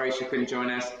 Yeah, I'm sorry she couldn't join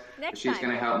us. She's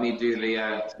going to help me do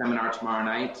the seminar tomorrow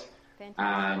night.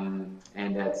 And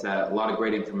it's a lot of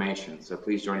great information. So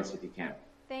please join us if you can.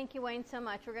 Thank you, Wayne, so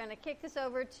much. We're going to kick this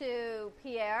over to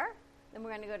Pierre. Then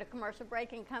we're going to go to commercial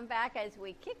break and come back as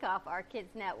we kick off our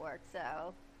Kids Network.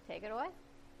 So take it away.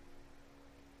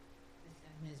 This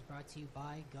segment is brought to you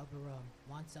by Gubba Rum.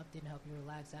 Want something to help you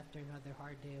relax after another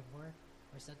hard day of work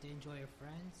or something to enjoy your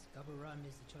friends? Gubba Rum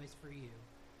is the choice for you.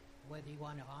 Whether you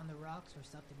want it on the rocks or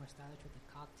something more stylish with a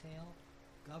cocktail,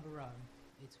 Gubba Rum,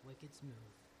 it's wicked smooth.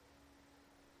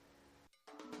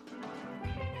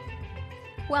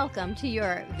 Welcome to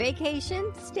your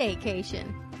vacation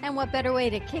staycation. And what better way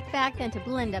to kick back than to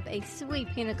blend up a sweet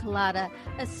pina colada,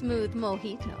 a smooth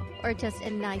mojito, or just a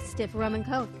nice stiff rum and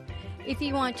coke? If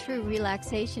you want true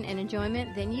relaxation and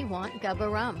enjoyment, then you want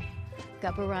Gubba Rum.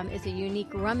 Gubba Rum is a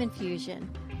unique rum infusion.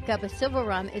 Gubba Silver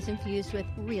Rum is infused with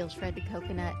real shredded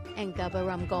coconut, and Gubba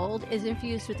Rum Gold is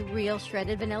infused with real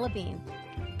shredded vanilla bean.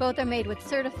 Both are made with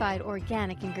certified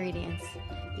organic ingredients.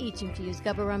 Each infused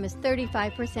Gubba Rum is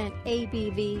 35%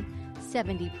 ABV,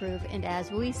 70 proof, and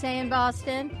as we say in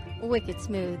Boston, wicked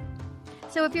smooth.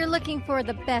 So if you're looking for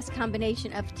the best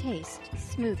combination of taste,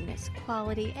 smoothness,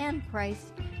 quality, and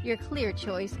price, your clear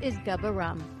choice is Gubba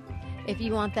Rum. If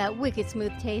you want that wicked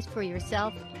smooth taste for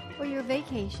yourself or your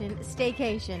vacation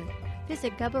staycation,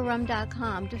 visit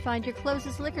GubbaRum.com to find your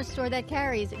closest liquor store that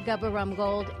carries Gubba Rum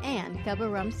Gold and Gubba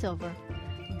Rum Silver.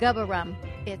 Gubba Rum,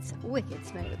 it's wicked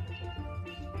smooth.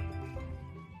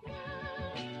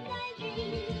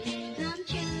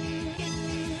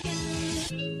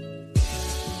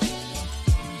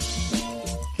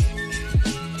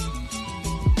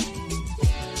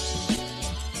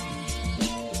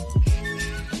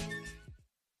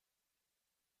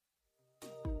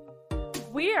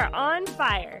 We are on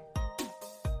fire.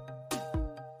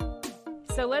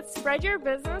 So let's spread your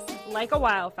business like a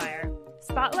wildfire.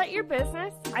 Spotlight your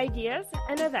business, ideas,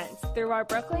 and events through our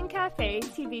Brooklyn Cafe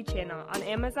TV channel on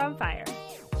Amazon Fire.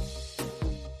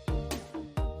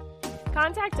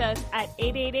 Contact us at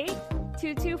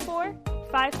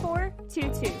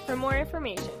 888-224-5422 for more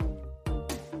information.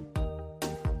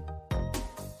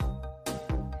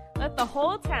 Let the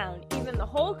whole town, even the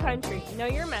whole country, know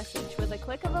your message with a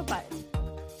click of a button.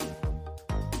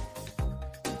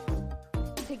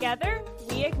 Together,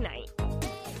 we ignite.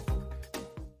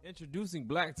 Introducing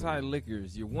Black Tie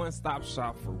Liquors, your one-stop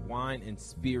shop for wine and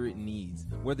spirit needs.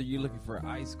 Whether you're looking for an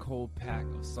ice-cold pack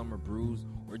of summer brews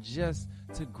or just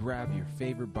to grab your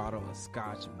favorite bottle of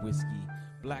Scotch whiskey,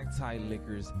 Black Tie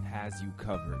Liquors has you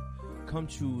covered. Come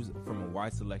choose from a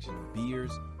wide selection of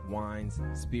beers, wines,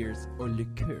 spirits, or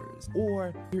liqueurs. Or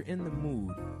if you're in the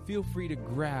mood, feel free to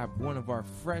grab one of our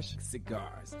fresh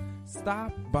cigars.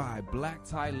 Stop by Black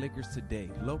Tie Liquors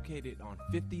today, located on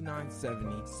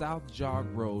 5970 South Jog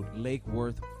Road, Lake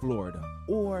Worth, Florida.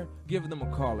 Or give them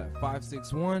a call at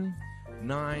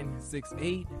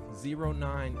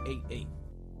 561-968-0988.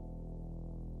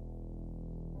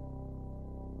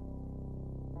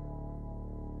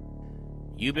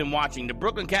 You've been watching the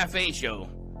Brooklyn Cafe Show.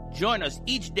 Join us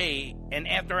each day and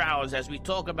after hours as we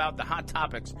talk about the hot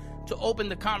topics to open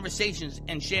the conversations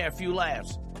and share a few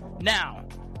laughs. Now,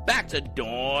 back to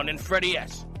Dawn and Freddie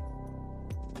S.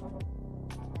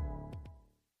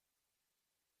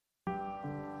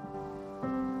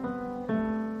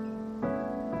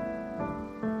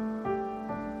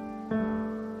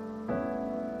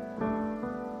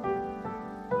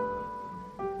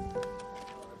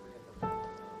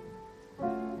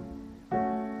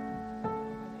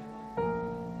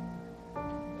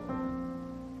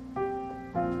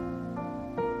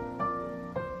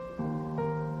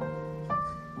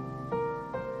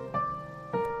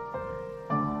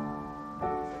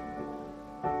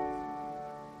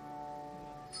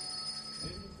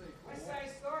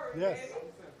 Yes.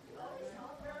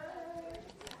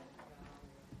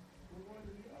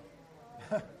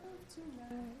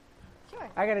 Sure.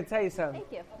 I got to tell you something.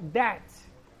 Thank you. That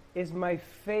is my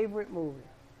favorite movie.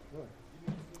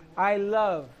 I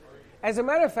love. As a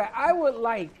matter of fact, I would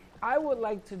like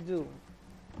to do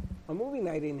a movie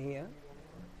night in here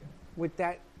with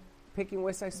that, picking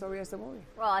West Side Story as the movie.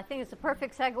 Well, I think it's a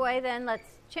perfect segue then. Let's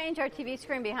change our TV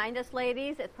screen behind us,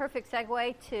 ladies. It's a perfect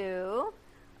segue to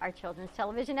our children's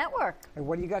television network. And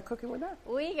what do you got cooking with that?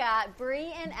 We got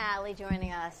Bree and Allie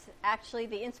joining us, actually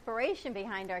the inspiration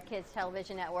behind our kids'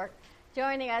 television network,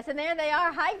 joining us. And there they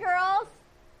are. Hi, girls.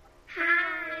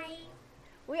 Hi.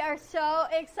 We are so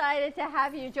excited to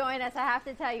have you join us. I have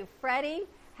to tell you, Freddie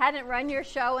hadn't run your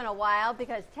show in a while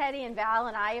because Teddy and Val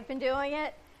and I have been doing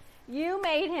it. You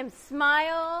made him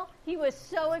smile. He was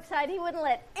so excited. He wouldn't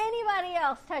let anybody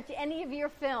else touch any of your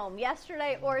film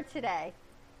yesterday or today.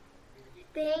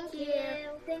 Thank you.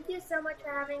 Thank you so much for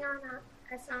having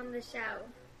us on the show.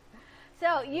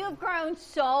 So you've grown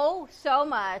so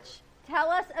much. Tell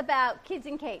us about Kids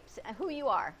in Capes and who you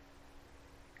are.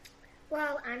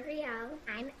 Well, I'm Brielle.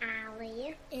 I'm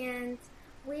Allie. And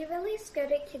we released Go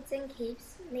to Kids in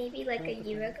Capes maybe like a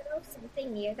year ago,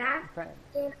 something near that. Right.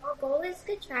 And our goal is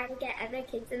to try to get other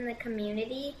kids in the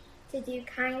community to do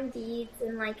kind deeds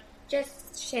and like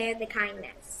just share the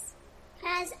kindness.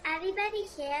 Because everybody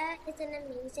here is an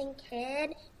amazing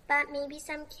kid, but maybe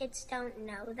some kids don't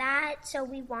know that, so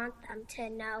we want them to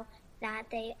know that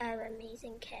they are an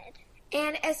amazing kid.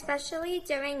 And especially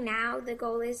during now, the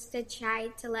goal is to try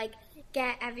to like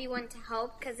get everyone to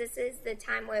help because this is the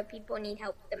time where people need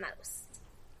help the most.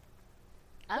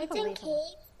 Kids in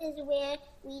Capes is where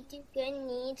we do good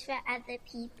needs for other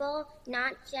people,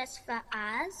 not just for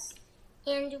us.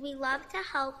 And we love to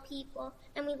help people,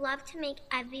 and we love to make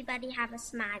everybody have a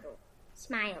smile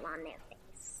on their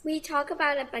face. We talk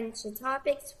about a bunch of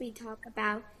topics. We talk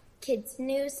about kids'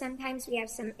 news. Sometimes we have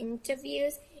some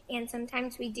interviews, and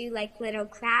sometimes we do like little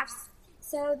crafts.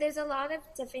 So there's a lot of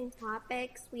different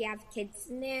topics. We have kids'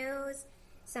 news,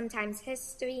 sometimes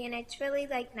history, and it's really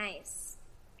like nice.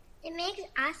 It makes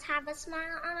us have a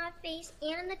smile on our face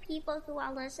and the people who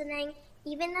are listening,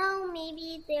 even though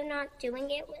maybe they're not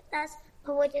doing it with us,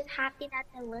 but we're just happy that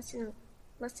they're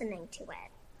listening to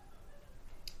it.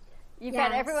 You've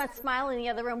got everyone smiling in the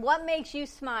other room. What makes you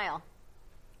smile?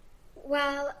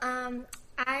 Well,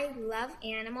 I love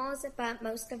animals, but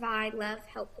most of all, I love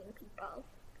helping people.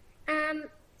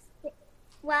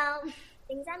 Well,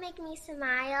 things that make me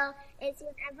smile is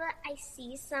whenever I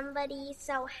see somebody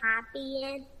so happy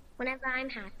and whenever I'm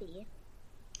happy.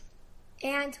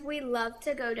 And we love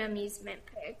to go to amusement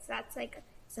parks. That's like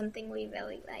something we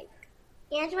really like.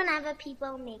 And whenever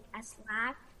people make us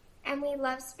laugh, and we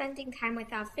love spending time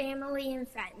with our family and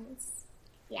friends.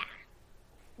 Yeah.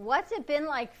 What's it been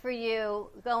like for you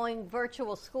going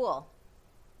virtual school?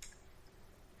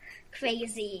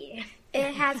 Crazy.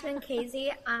 It has been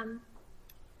crazy. I'm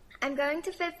going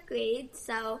to 5th grade,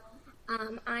 so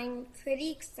I'm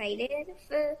pretty excited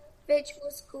for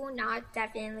virtual school. Not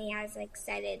definitely as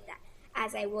excited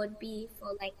as I would be for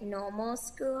like normal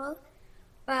school,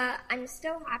 but I'm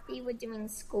still happy with doing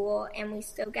school, and we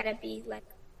still gotta be like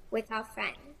with our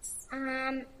friends.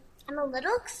 I'm a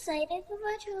little excited for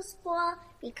virtual school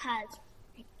because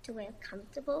I have to wear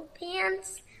comfortable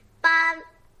pants, but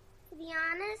to be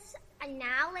honest,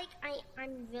 now like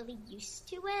I'm really used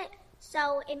to it,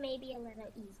 so it may be a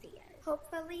little easier.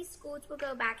 Hopefully schools will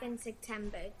go back in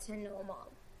September to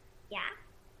normal. Yeah.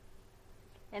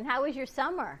 And how was your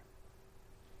summer?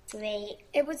 Great.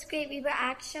 It was great. We were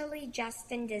actually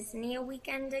just in Disney a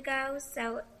weekend ago,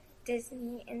 so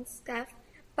Disney and stuff.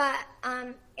 But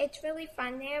it's really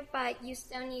fun there, but you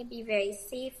still need to be very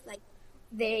safe. Like,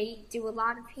 they do a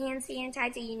lot of hand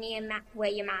sanitizer. You need to wear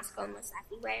your mask almost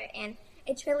everywhere, and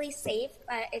it's really safe,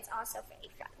 but it's also very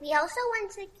fun. We also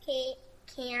went to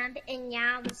camp, and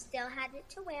yeah, we still had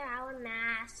to wear our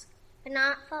mask, but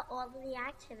not for all of the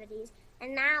activities.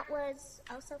 And that was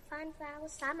also fun for our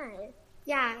summer.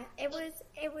 Yeah, it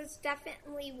was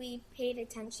definitely, we paid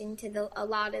attention to a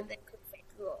lot of the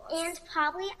COVID rules. And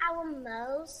probably our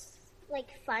most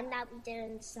fun that we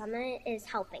did in summer is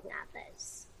helping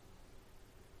others.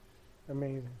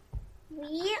 Amazing.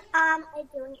 We are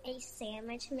doing a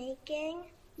sandwich making.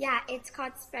 Yeah, it's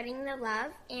called Spreading the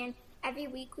Love, and every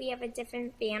week we have a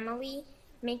different family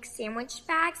make sandwich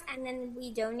bags, and then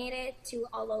we donate it to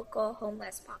a local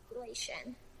homeless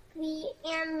population.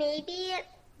 And maybe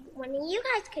one of you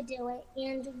guys could do it,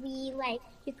 and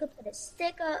you could put a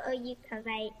sticker, or you could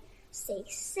stay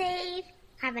safe,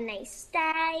 have a nice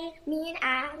day. Me and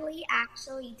Allie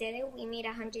actually did it. We made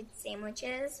 100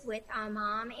 sandwiches with our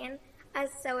mom and us,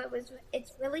 so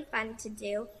it's really fun to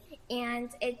do,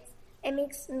 and it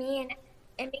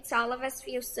makes all of us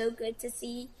feel so good to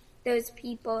see those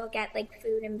people get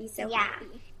food and be so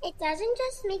happy. It doesn't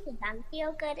just make them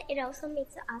feel good, it also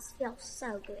makes us feel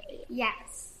so great.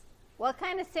 Yes. What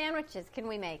kind of sandwiches can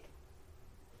we make?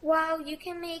 Well, you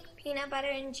can make peanut butter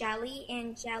and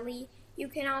jelly, you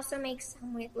can also make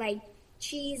some with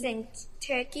cheese and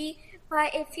turkey,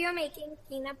 But if you're making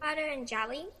peanut butter and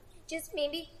jelly, just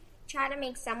maybe try to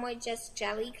make some with just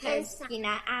jelly because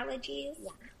peanut allergies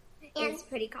is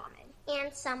pretty common.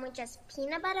 And some with just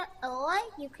peanut butter, or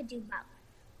you could do both.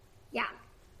 Yeah.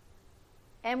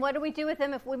 And what do we do with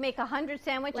them if we make 100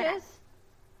 sandwiches?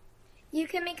 You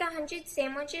can make 100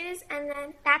 sandwiches, and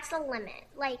then that's the limit.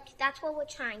 Like, that's what we're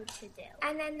trying to do.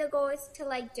 And then the goal is to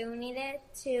like donate it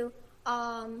to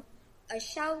a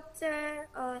shelter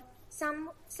or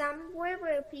somewhere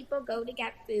where people go to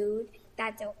get food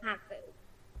that don't have food.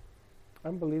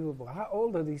 Unbelievable. How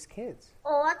old are these kids?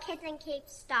 Or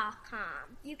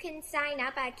kidsandcapes.com. You can sign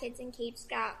up at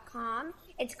kidsandcapes.com.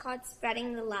 It's called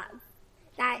Spreading the Love.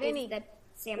 That Vinny, is the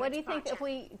sandwich what do you think project. if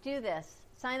we do this?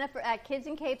 Sign up at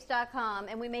kidsandcapes.com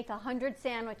and we make 100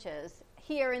 sandwiches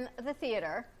here in the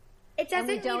theater. It doesn't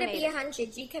need to donate be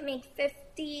 100. You can make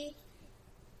 50.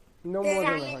 No more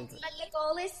than 100. But the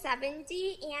goal is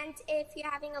 70, and if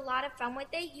you're having a lot of fun with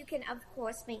it, you can, of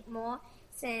course, make more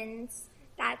since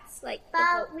that's like the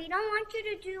goal. But we don't want you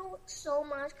to do so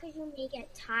much because you may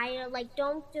get tired. Like,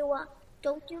 don't do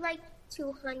like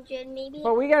 200, maybe.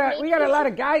 But we got a lot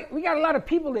of guys. We got a lot of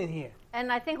people in here.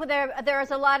 And I think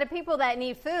there's a lot of people that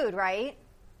need food, right?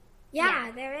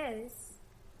 Yeah, there is.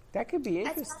 That could be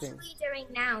interesting. Especially during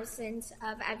now, since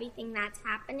of everything that's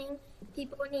happening,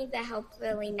 people need the help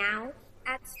really now.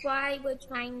 That's why we're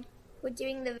doing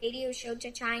the radio show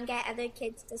to try and get other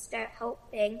kids to start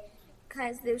helping,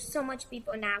 because there's so much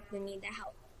people now who need the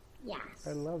help. Yes.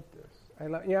 I love this.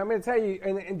 Yeah, I'm going to tell you.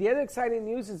 And the other exciting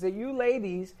news is that you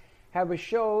ladies have a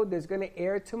show that's going to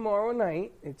air tomorrow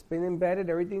night. It's been embedded.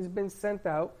 Everything's been sent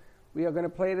out. We are going to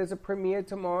play it as a premiere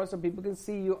tomorrow so people can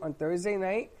see you on Thursday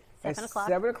night. 7 o'clock.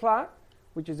 7 o'clock,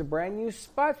 which is a brand new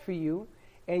spot for you.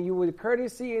 And you were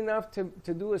courtesy enough to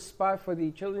do a spot for the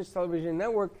Children's Television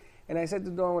Network. And I said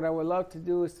to Dawn, what I would love to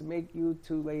do is to make you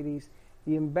two ladies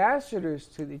the ambassadors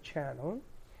to the channel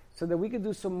so that we could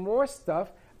do some more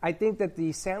stuff. I think that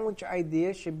the sandwich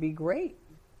idea should be great.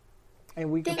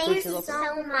 And we can Thank you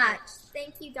so much.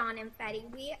 Thank you, Dawn and Freddie.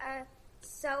 We are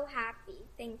so happy.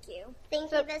 Thank you.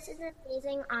 Thank you. This is an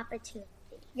amazing opportunity.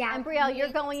 Yeah. And Brielle,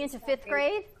 you're going into 5th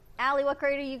grade? Allie, what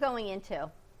grade are you going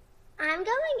into? I'm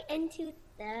going into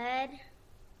 3rd.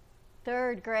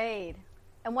 3rd grade.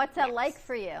 And what's that like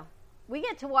for you? We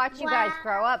get to watch you guys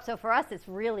grow up, so for us it's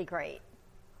really great.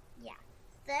 Yeah.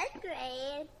 3rd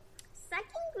grade.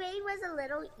 2nd grade was a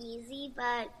little easy,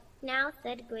 but now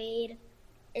 3rd grade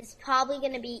is probably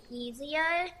going to be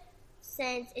easier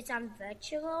since it's on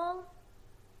virtual.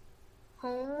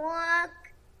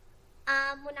 Homework.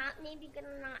 We're not maybe going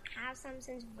to not have some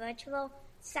since virtual.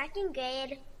 2nd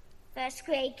grade, 1st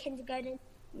grade, kindergarten,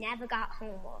 never got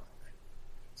homework.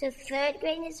 So 3rd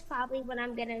grade is probably when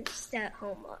I'm going to start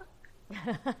homework.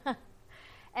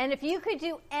 And if you could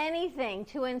do anything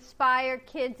to inspire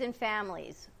kids and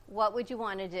families, what would you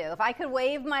want to do? If I could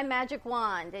wave my magic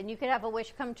wand and you could have a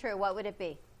wish come true, what would it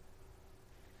be?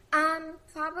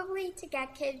 Probably to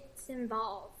get kids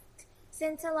involved.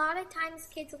 Since a lot of times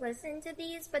kids listen to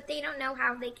these, but they don't know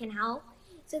how they can help.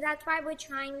 So that's why we're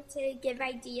trying to give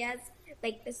ideas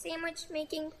like the sandwich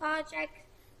making project,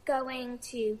 going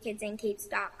to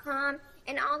kidsandcapes.com,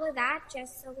 and all of that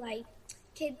just so like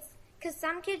kids, because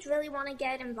some kids really want to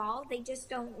get involved, they just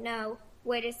don't know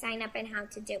where to sign up and how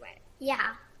to do it.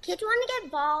 Yeah, kids want to get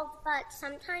involved, but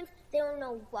sometimes they don't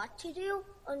know what to do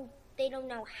or they don't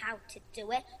know how to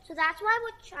do it. So that's why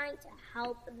we're trying to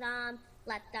help them,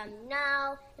 let them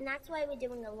know, and that's why we're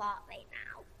doing a lot right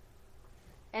now.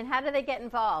 And how do they get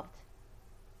involved?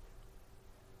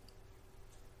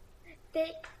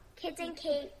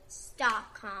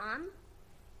 Kidsandcapes.com.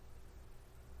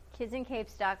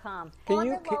 Kidsandcapes.com. Or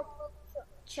the local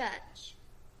church.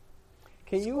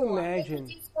 Can you imagine?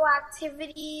 They can do school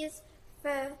activities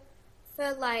for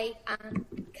like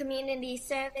community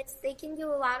service. They can do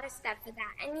a lot of stuff for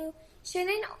that. And you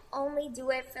shouldn't only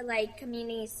do it for like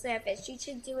community service. You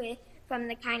should do it from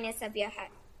the kindness of your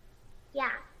heart.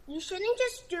 Yeah. You shouldn't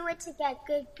just do it to get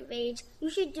good grades.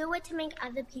 You should do it to make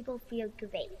other people feel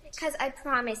great. Because I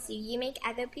promise you, you make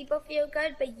other people feel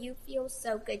good, but you feel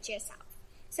so good yourself.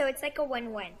 So it's like a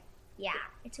win-win. Yeah,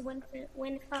 it's a win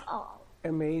for all.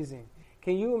 Amazing.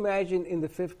 Can you imagine in the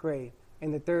 5th grade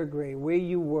and the 3rd grade where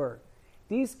you were?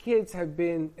 These kids they've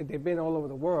been all over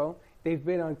the world. They've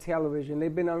been on television.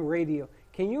 They've been on radio.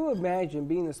 Can you imagine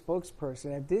being a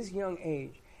spokesperson at this young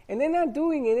age? And they're not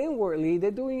doing it inwardly,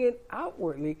 they're doing it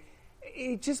outwardly.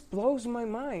 It just blows my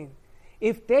mind.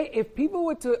 If people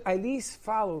were to at least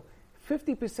follow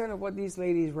 50% of what these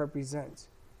ladies represent,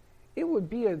 it would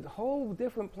be a whole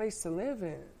different place to live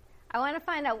in. I want to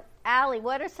find out, Allie,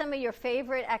 what are some of your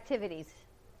favorite activities?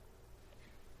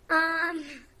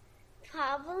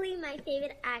 Probably my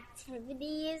favorite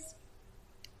activities.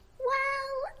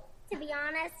 Well, to be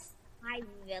honest, I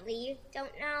really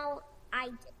don't know.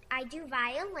 I do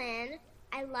violin.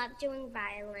 I love doing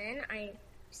violin. I'm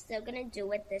still gonna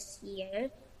do it this year.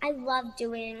 I love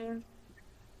doing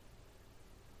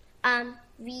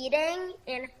reading,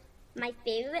 and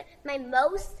my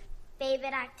most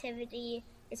favorite activity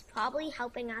is probably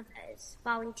helping others,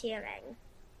 volunteering.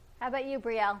 How about you,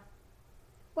 Brielle?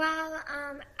 Well,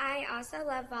 I also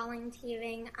love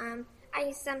volunteering.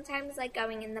 I sometimes like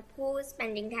going in the pool,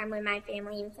 spending time with my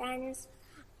family and friends,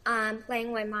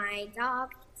 playing with my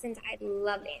dog, since I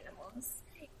love animals.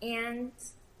 And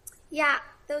yeah,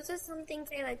 those are some things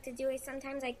I like to do. I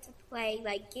sometimes like to play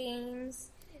like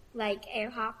games, like air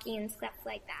hockey and stuff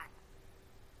like that.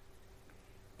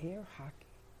 Air hockey.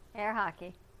 Air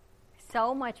hockey.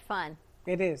 So much fun.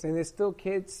 It is, and they're still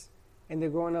kids, and they're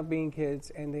growing up being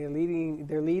kids, and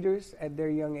they're leaders at their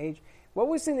young age. What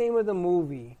was the name of the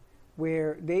movie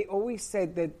where they always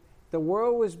said that the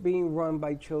world was being run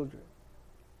by children?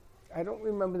 I don't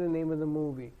remember the name of the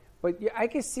movie, but I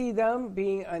could see them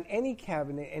being on any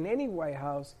cabinet in any White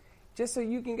House, just so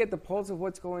you can get the pulse of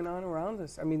what's going on around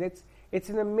us. I mean, it's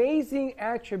an amazing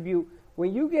attribute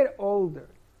when you get older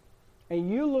and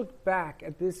you look back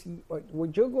at this,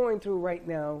 what you're going through right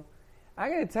now. I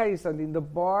got to tell you something. The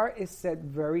bar is set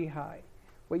very high.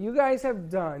 What you guys have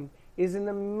done is an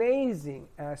amazing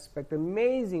aspect,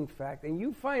 amazing fact. And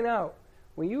you find out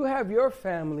when you have your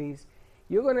families,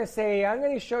 you're going to say, I'm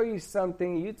going to show you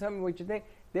something. You tell me what you think.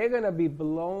 They're going to be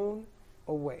blown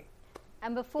away.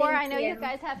 And before, Thank I know you. you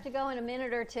guys have to go in a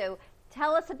minute or two.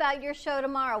 Tell us about your show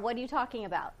tomorrow. What are you talking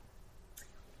about?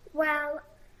 Well,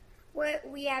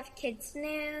 we have kids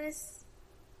news,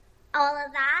 all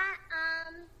of that.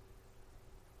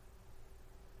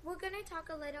 We're going to talk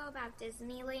a little about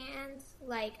Disneyland,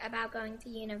 like about going to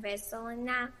Universal and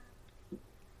that.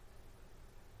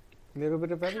 A little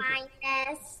bit of everything.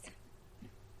 Kindness.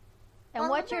 And All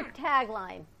what's of your that.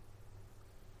 tagline?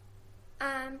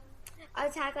 Our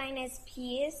tagline is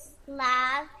peace,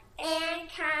 love, and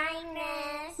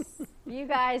kindness. You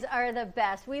guys are the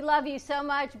best. We love you so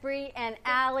much, Bree and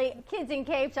Allie. Kids in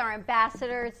Capes are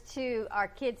ambassadors to our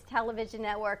kids' television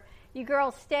network. You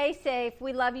girls stay safe.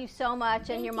 We love you so much,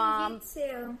 and your mom. You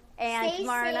too. And Stay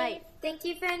tomorrow safe. night. Thank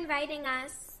you for inviting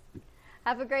us.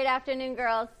 Have a great afternoon,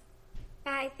 girls.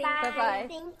 Bye. Bye-bye.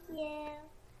 Thank you.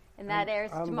 And that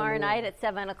airs tomorrow unbelievable. night at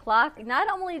 7 o'clock. Not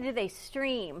only do they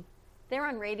stream, they're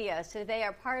on radio, so they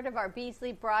are part of our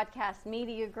Beasley Broadcast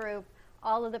Media Group.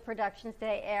 All of the productions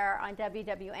today air on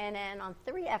WWNN on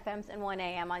 3 FMs and 1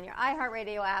 AM on your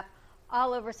iHeartRadio app,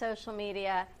 all over social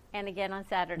media, and again on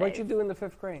Saturdays. What'd you do in the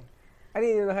 5th grade? I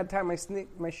didn't even know how to tie my shoes.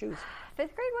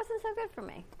 5th grade wasn't so good for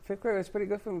me. 5th grade was pretty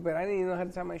good for me, but I didn't even know how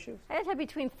to tie my shoes. I had to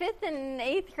between 5th and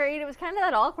 8th grade. It was kind of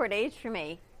that awkward age for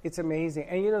me. It's amazing.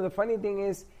 And you know, the funny thing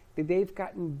is that they've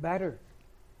gotten better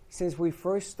since we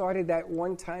first started that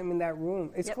one time in that room.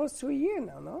 It's close to a year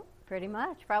now, no? Pretty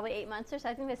much. Probably 8 months or so.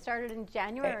 I think they started in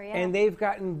January. Yeah. And they've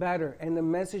gotten better, and the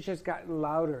message has gotten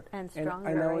louder. And stronger,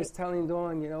 And I right? was telling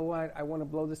Dawn, you know what, I want to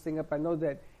blow this thing up. I know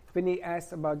that Vinny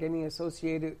asked about getting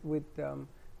associated with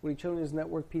Children's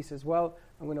Network piece as well.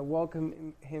 I'm going to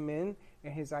welcome him in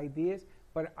and his ideas.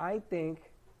 But I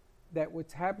think that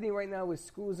what's happening right now with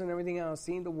schools and everything else,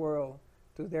 seeing the world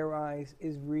through their eyes,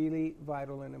 is really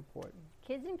vital and important.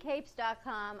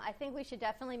 KidsInCapes.com. I think we should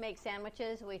definitely make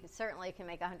sandwiches. We certainly can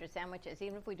make 100 sandwiches,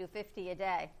 even if we do 50 a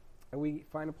day. And we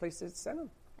find a place to send them.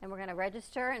 And we're going to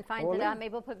register and find All it out. in.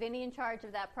 Maybe we'll put Vinny in charge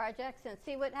of that project and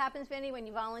see what happens, Vinny, when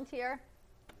you volunteer.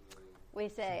 We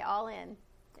say all in.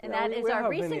 And Yeah, that is we'll our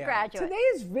help recent Vinny out. graduate. Today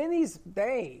is Vinny's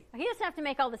day. He doesn't have to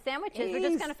make all the sandwiches. We're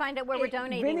just going to find out where we're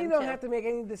donating Vinny them don't to. have to make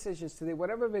any decisions today.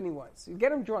 Whatever Vinny wants. You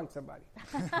get him drunk, somebody.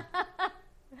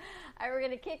 All right, we're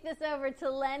going to kick this over to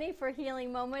Lenny for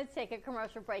Healing Moments, take a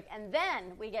commercial break, and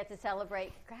then we get to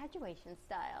celebrate graduation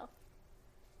style.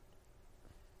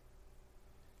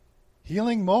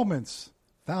 Healing Moments,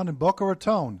 found in Boca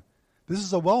Raton. This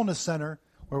is a wellness center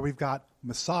where we've got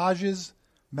massages,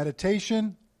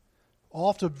 meditation,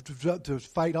 all to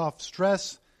fight off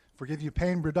stress, forgive you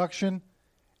pain reduction,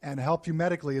 and help you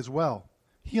medically as well.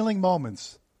 Healing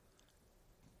Moments.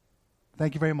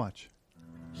 Thank you very much.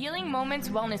 Healing Moments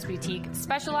Wellness Boutique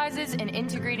specializes in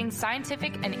integrating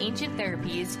scientific and ancient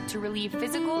therapies to relieve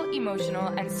physical, emotional,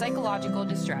 and psychological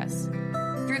distress.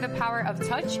 Through the power of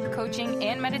touch, coaching,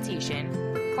 and meditation,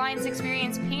 clients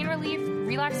experience pain relief,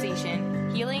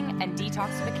 relaxation, healing, and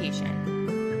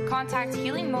detoxification. Contact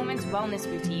Healing Moments Wellness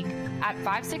Boutique at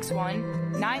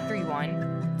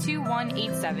 561-931-27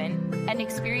 2187 and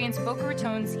experience Boca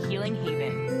Raton's Healing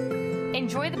Haven.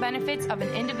 Enjoy the benefits of an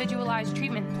individualized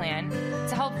treatment plan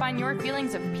to help find your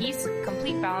feelings of peace,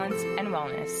 complete balance, and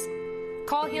wellness.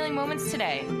 Call Healing Moments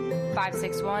today,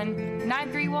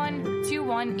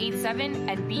 561-931-2187,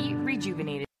 and be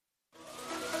rejuvenated.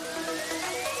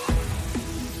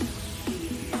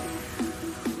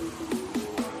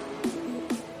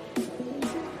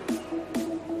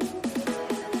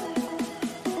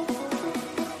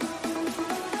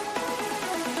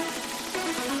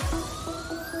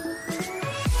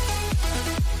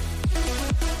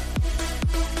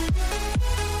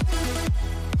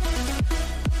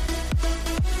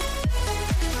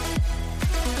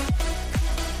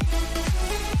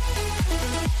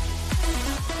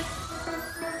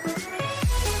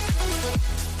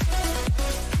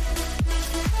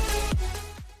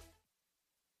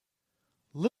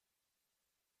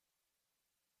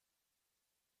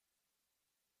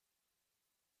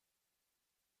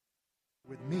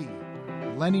 With me,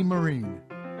 Lenny Marine.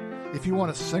 If you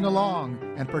want to sing along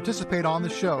and participate on the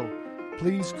show,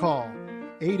 please call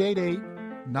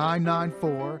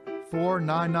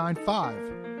 888-994-4995.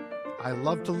 I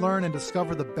love to learn and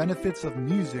discover the benefits of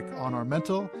music on our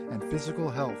mental and physical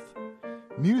health.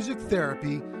 Music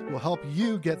therapy will help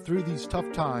you get through these tough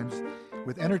times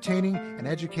with entertaining and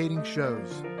educating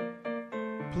shows.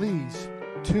 Please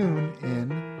tune in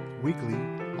weekly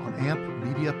on AMP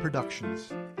Media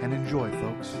Productions. And enjoy,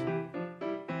 folks.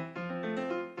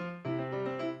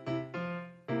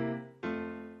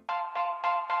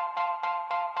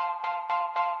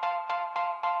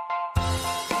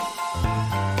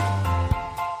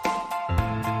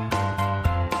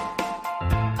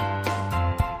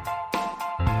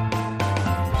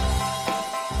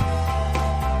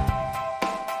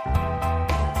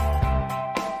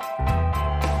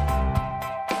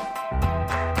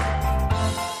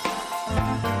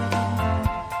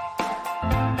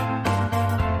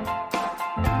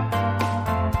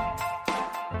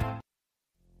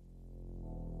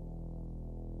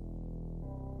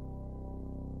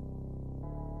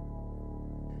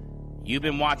 You've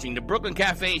been watching the Brooklyn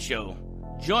Cafe Show.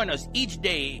 Join us each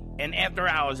day and after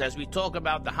hours as we talk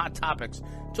about the hot topics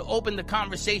to open the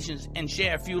conversations and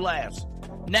share a few laughs.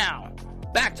 Now,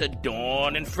 back to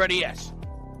Dawn and Freddie S.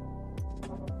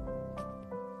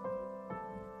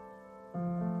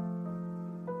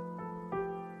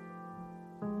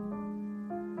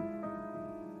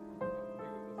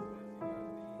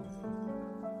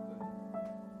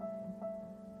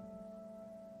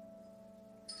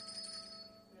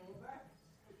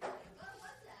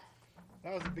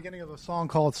 That was the beginning of a song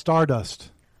called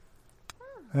Stardust.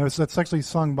 That's actually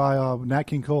sung by Nat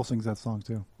King Cole sings that song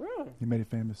too. Really? He made it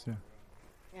famous, yeah.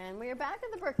 And we are back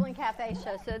at the Brooklyn Cafe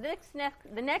Show. So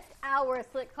the next hour, as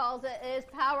Slick calls it, is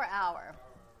Power Hour.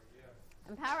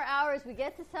 And Power Hour is we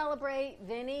get to celebrate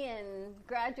Vinny and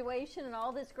graduation and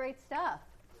all this great stuff.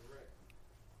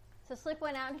 So Slick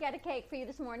went out and got a cake for you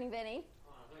this morning, Vinny.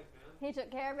 He took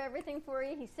care of everything for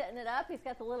you. He's setting it up. He's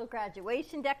got the little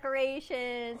graduation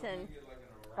decorations and.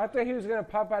 I thought he was going to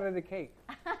pop out of the cake.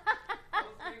 I was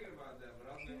thinking about that,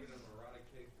 but I was thinking of an erotic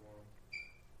cake for him.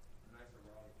 A nice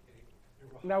erotic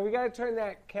cake. Now we got to turn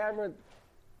that camera,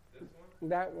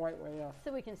 that white way off.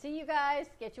 So we can see you guys,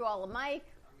 get you all a mic. I mean,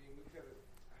 we could have.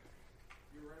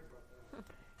 You're right about that.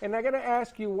 And I got to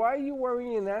ask you, why are you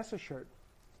wearing an NASA shirt?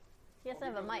 Yes, I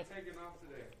have a mic. We're taking off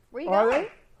today. Where you Are going? they?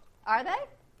 Are they?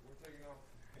 We're taking off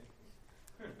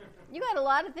today. You got a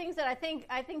lot of things that I think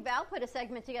Val put a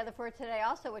segment together for today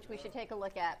also, which we should take a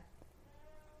look at.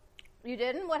 You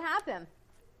didn't? What happened?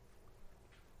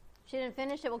 She didn't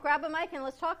finish it. Well, grab a mic and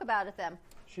let's talk about it then.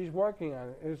 She's working on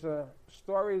it. It's a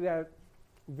story that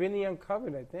Vinny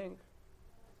uncovered, I think.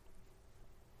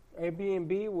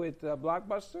 Airbnb with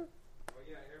Blockbuster. Oh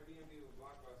yeah, Airbnb with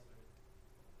Blockbuster.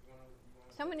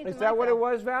 Someone needs Is a that mic, what though. it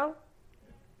was, Val?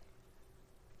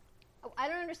 Oh, I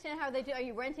don't understand how they do. Are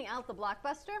you renting out the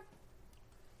Blockbuster?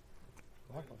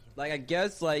 Like, I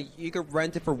guess, like, you could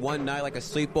rent it for one night, like a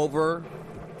sleepover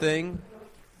thing.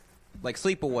 Like,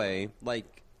 sleepaway.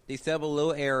 Like, they set up a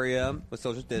little area with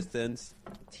social distance,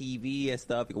 TV and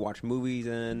stuff. You can watch movies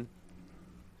in.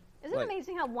 Isn't it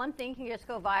amazing how one thing can just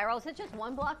go viral? Is it just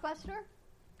one Blockbuster?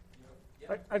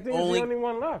 I think it's the only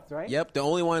one left, right? Yep, the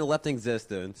only one left in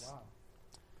existence. Wow.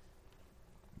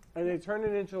 And they turned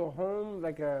it into a home,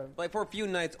 like for a few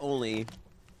nights only.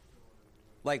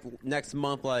 Like next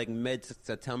month, like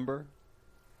mid-September.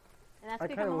 And that's I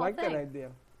become kind a of whole like thing. that idea.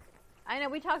 I know,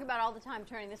 we talk about all the time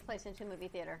turning this place into a movie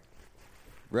theater.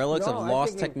 Relics No, of I'm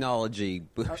lost thinking- technology.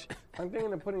 I'm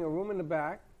thinking of putting a room in the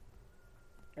back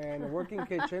and a working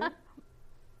kitchen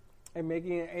And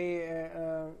making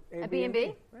a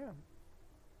B&B? Yeah.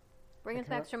 Bring in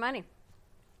some extra money.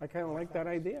 I kind of like that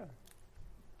idea.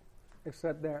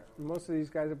 Except that most of these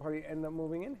guys will probably end up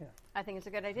moving in here. I think it's a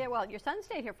good idea. Well, your son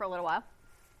stayed here for a little while.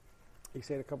 He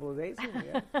stayed a couple of days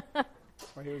here, yeah.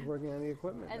 While he was working on the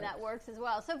equipment. And that works as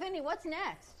well. So, Vinny, what's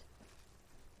next?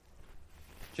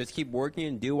 Just keep working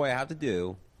and do what I have to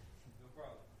do.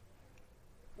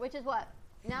 Which is what?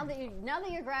 Now that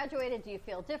you're graduated, do you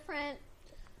feel different?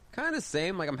 Kind of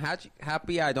same. Like, I'm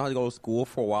happy I don't have to go to school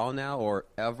for a while now or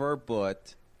ever,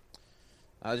 but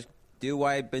I just do what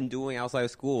I've been doing outside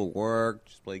of school. Work,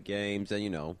 just play games,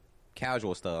 and,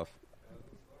 casual stuff.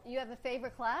 You have a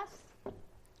favorite class?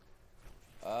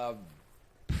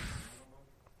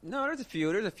 No, there's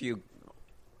a few.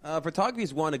 Photography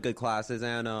is one of the good classes,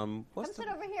 and Come sit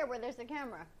over here where there's a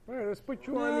camera. All right, let's put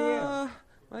you on the air.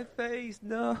 My face,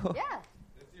 no. Yeah.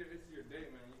 It's your day,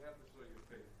 man. You have to show your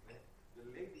face. The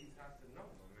ladies have to know,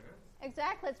 man.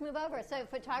 Exactly. Let's move over. So,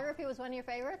 photography was one of your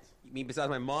favorites? You mean besides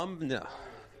my mom? No.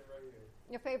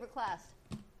 Your favorite class?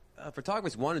 Photography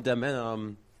is one of them,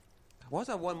 and what was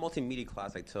that one multimedia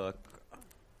class I took?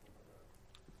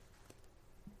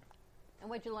 And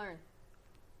what'd you learn?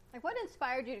 Like, what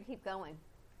inspired you to keep going?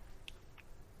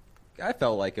 I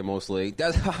felt like it mostly.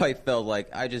 That's how I felt like.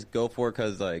 I just go for it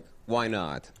because, why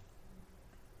not?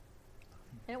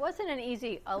 And it wasn't an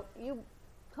easy,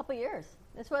 couple years.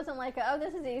 This wasn't like,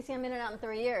 this is easy, I'm in and out in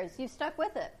 3 years. You stuck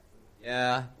with it.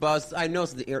 Yeah, but I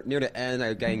noticed near the end I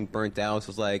was getting burnt out, so it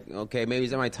was like, okay, maybe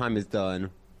my time is done.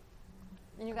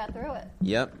 And you got through it.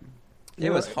 Yep.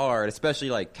 It was hard,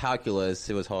 especially, calculus.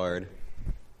 It was hard.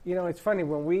 It's funny.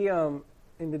 When we,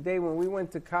 in the day when we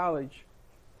went to college,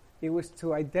 it was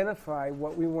to identify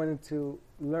what we wanted to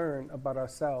learn about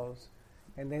ourselves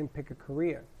and then pick a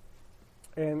career.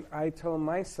 And I told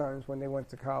my sons when they went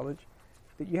to college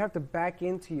that you have to back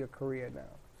into your career now.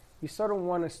 You sort of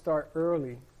want to start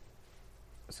early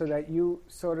so that you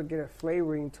sort of get a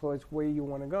flavoring towards where you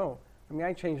want to go. I mean,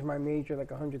 I changed my major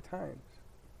 100 times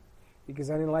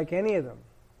because I didn't like any of them.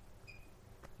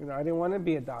 I didn't want to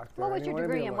be a doctor. What was your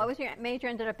degree in? What was your major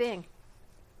ended up being?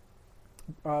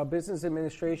 Business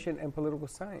administration and political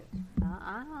science.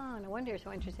 No wonder you're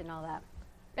so interested in all that.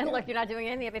 And look, you're not doing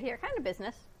any of it here. Kind of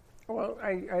business. Well,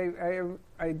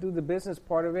 I do the business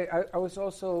part of it. I was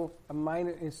also a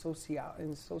minor in sociology.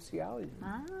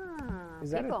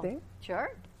 Is that a thing?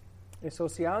 Sure. In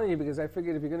sociology, because I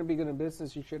figured if you're going to be good in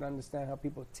business, you should understand how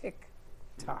people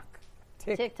tick-tock.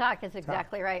 Tick-tock is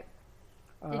exactly right.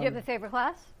 Did you have a favorite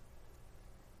class?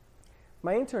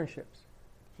 My internships.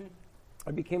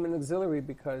 I became an auxiliary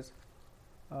because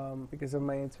of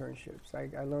my internships.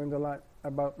 I learned a lot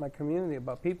about my community,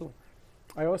 about people.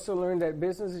 I also learned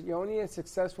that you're only as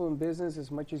successful in business as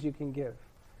much as you can give.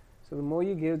 So the more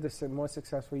you give, the more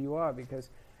successful you are. Because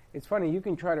it's funny, you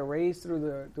can try to raise through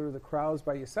the crowds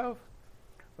by yourself,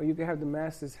 or you can have the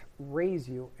masses raise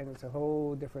you, and it's a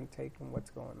whole different take on what's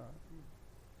going on.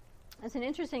 That's an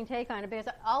interesting take on it, because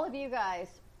all of you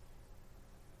guys,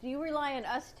 do you rely on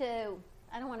us to,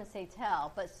 I don't want to say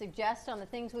tell, but suggest on the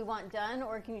things we want done,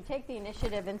 or can you take the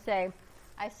initiative and say,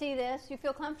 I see this, you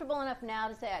feel comfortable enough now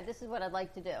to say, this is what I'd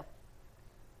like to do?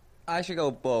 I should go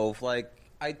both. I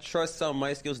trust some of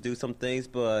my skills to do some things,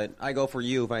 but I go for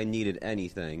you if I needed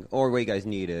anything, or what you guys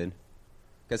needed.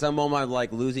 Because some moment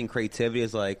I'm losing creativity.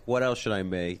 It's what else should I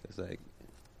make? It's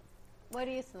what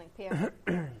do you think, Pierre?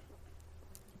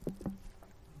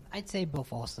 I'd say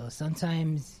both also.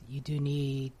 Sometimes you do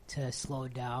need to slow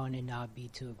down and not be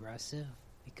too aggressive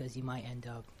because you might end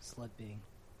up slipping.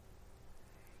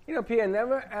 Pierre,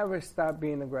 never ever stop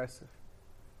being aggressive.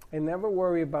 And never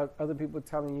worry about other people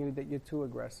telling you that you're too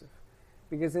aggressive.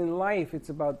 Because in life, it's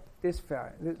about this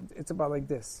it's about like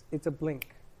this. It's a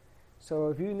blink. So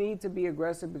if you need to be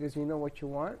aggressive because you know what you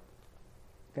want,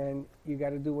 then you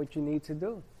got to do what you need to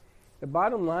do. The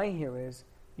bottom line here is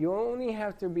you only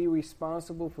have to be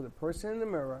responsible for the person in the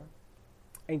mirror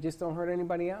and just don't hurt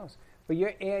anybody else. But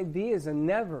your ideas are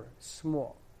never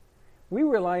small. We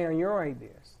rely on your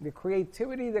ideas. The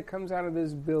creativity that comes out of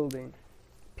this building.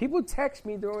 People text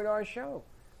me during our show.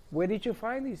 Where did you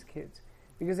find these kids?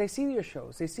 Because they see your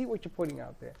shows. They see what you're putting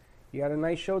out there. You had a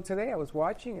nice show today. I was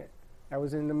watching it. I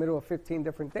was in the middle of 15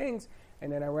 different things,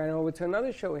 and then I ran over to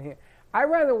another show in here. I'd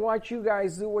rather watch you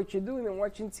guys do what you're doing than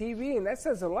watching TV, and that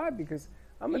says a lot because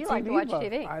I'm a TV like to watch buff.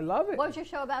 TV. I love it. What was your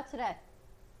show about today?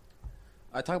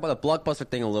 I talk about the blockbuster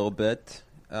thing a little bit.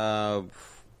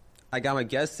 I got my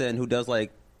guest in who does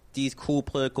these cool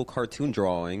political cartoon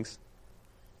drawings.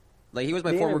 He was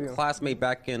my former classmate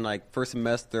back in first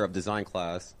semester of design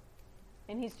class.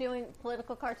 And he's doing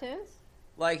political cartoons?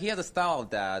 Like, he has a style of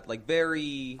that. Like,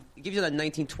 it gives you that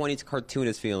 1920s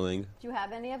cartoonist feeling. Do you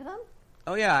have any of them?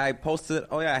 Oh, yeah, I posted.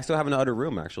 Oh, yeah, I still have in the other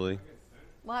room, actually.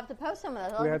 We'll have to post some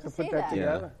of those. We have to put that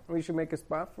together. Yeah. We should make a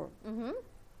spot for him. Mm-hmm.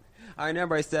 I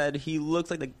remember I said he looks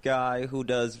like the guy who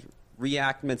does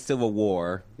reenactment Civil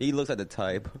War. He looks like the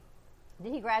type.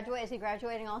 Did he graduate? Is he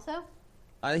graduating also?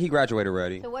 I think he graduated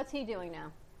already. So what's he doing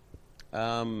now?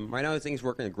 Right now, I think he's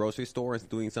working at a grocery store and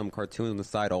doing some cartoons on the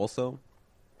side also.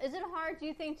 Is it hard, do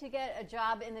you think, to get a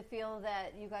job in the field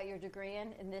that you got your degree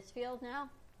in this field now?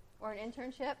 Or an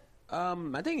internship?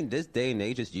 I think in this day and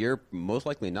age, this year, most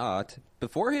likely not.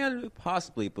 Beforehand,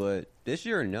 possibly, but this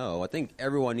year, no. I think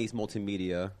everyone needs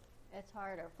multimedia. It's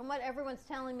harder. From what everyone's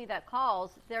telling me that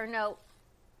calls, there are no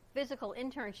physical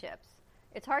internships.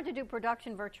 It's hard to do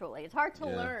production virtually. It's hard to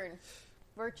learn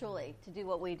virtually to do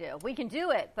what we do. We can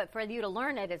do it, but for you to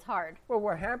learn it, it's hard. Well,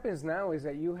 what happens now is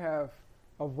that you have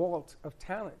a vault of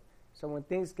talent. So when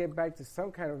things get back to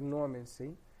some kind of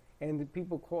normalcy, and the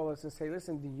people call us and say,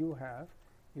 listen, do you have?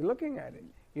 You're looking at it.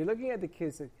 You're looking at the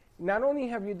kids. That not only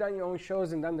have you done your own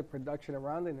shows and done the production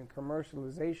around it and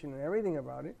commercialization and everything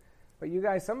about it, but you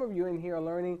guys, some of you in here are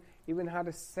learning even how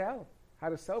to sell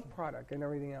product and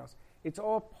everything else. It's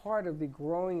all part of the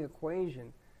growing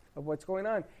equation of what's going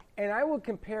on. And I will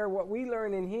compare what we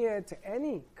learn in here to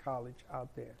any college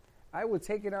out there. I would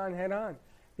take it on head on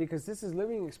because this is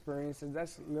living experience and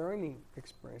that's learning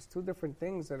experience. Two different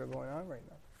things that are going on right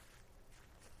now.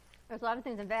 There's a lot of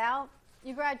things. And Val,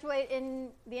 you graduate in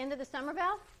the end of the summer,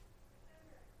 Val?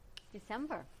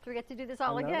 December. So we get to do this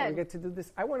all again. We get to do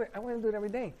this. I want to do it every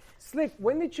day. Slick,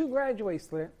 when did you graduate,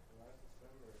 Slick?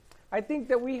 I think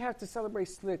that we have to celebrate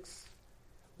Slick's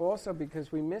also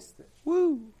because we missed it.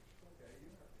 Woo!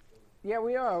 Yeah,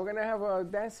 we are. We're going to have a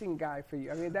dancing guy for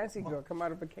you. I mean, a dancing girl come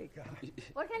out of a cake.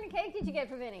 What kind of cake did you get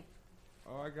for Vinny?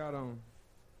 Oh, I got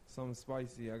something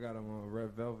spicy. I got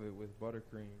red velvet with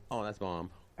buttercream. Oh, that's bomb.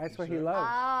 That's what he loves.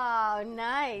 Oh,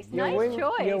 nice. Nice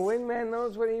choice. Your wingman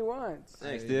knows what he wants.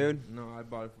 Thanks, dude. No, I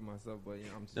bought it for myself, but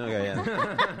I'm okay,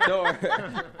 yeah. Don't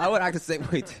worry. I would act the same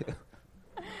way, too.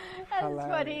 That's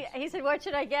funny. He said, what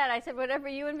should I get? I said, whatever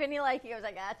you and Vinny like. He goes,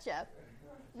 I gotcha.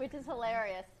 Which is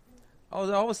hilarious. I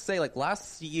always say, like,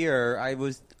 last year,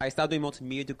 I stopped doing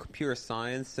multimedia to computer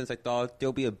science since I thought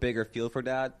there'll be a bigger field for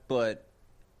that, but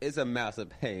it's a massive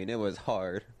pain. It was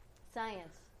hard.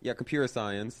 Science. Yeah, computer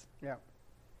science. Yeah.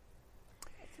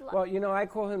 Well, you know, I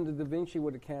call him the Da Vinci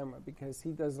with a camera because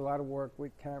he does a lot of work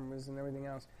with cameras and everything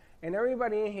else. And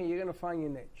everybody in here, you're going to find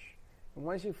your niche. And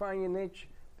once you find your niche,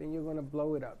 then you're going to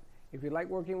blow it up. If you like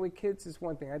working with kids, it's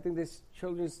one thing. I think this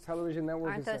children's television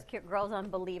network Aren't those girls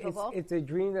unbelievable? It's a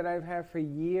dream that I've had for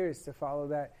years to follow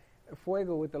that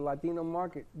fuego with the Latino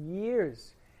market.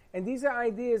 Years. And these are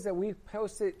ideas that we've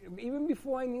posted even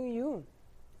before I knew you.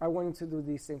 I wanted to do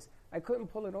these things. I couldn't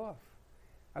pull it off.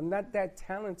 I'm not that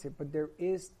talented, but there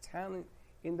is talent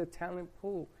in the talent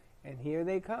pool. And here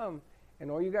they come. And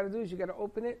all you got to do is you got to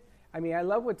open it. I mean, I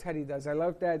love what Teddy does. I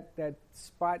love that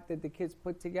spot that the kids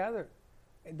put together.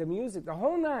 The music, the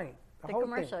whole nine. The whole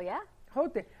commercial, thing. The whole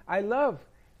thing. I love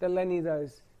that Lenny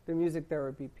does the music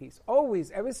therapy piece. Always,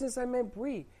 ever since I met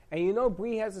Bree. And you know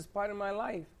Bree has a spot in my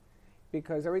life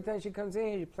because every time she comes in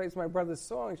here, she plays my brother's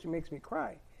song and she makes me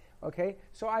cry. Okay?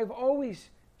 So I've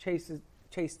always chased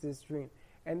this dream.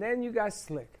 And then you got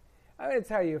Slick. I'm going to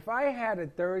tell you, if I had a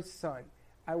third son,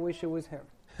 I wish it was him.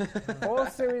 All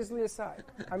seriously aside.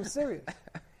 I'm serious.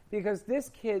 Because this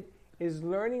kid is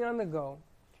learning on the go.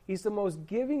 He's the most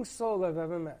giving soul I've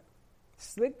ever met.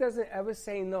 Slick doesn't ever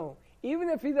say no. Even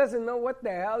if he doesn't know what the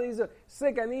hell he's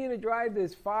Slick, I need you to drive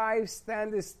this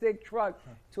 5-standard stick truck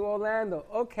to Orlando.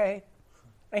 Okay.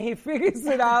 And he figures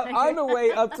it out on the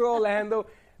way up to Orlando.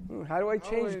 How do I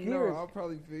change gears? No, I'll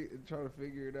probably try to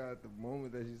figure it out at the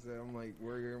moment that you said, I'm like,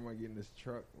 where am I getting this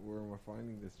truck? Where am I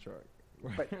finding this truck?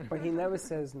 But he never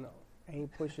says no. And he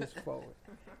pushes forward.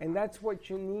 And that's what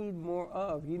you need more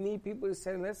of. You need people to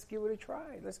say, let's give it a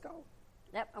try. Let's go.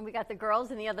 Yep, and we got the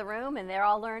girls in the other room, and they're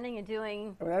all learning and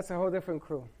doing... Oh, that's a whole different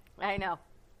crew. I know.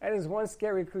 That is one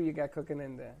scary crew you got cooking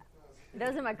in there.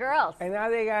 Those are my girls. And now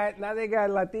they got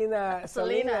Latina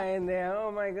Selena in there. Oh,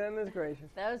 my goodness gracious.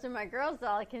 Those are my girls,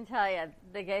 all I can tell you.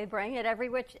 They bring it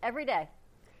every day.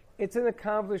 It's an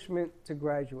accomplishment to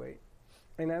graduate.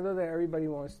 And I know that everybody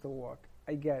wants to walk.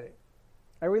 I get it.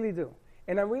 I really do.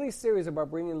 And I'm really serious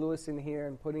about bringing Lewis in here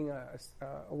and putting a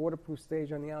waterproof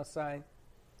stage on the outside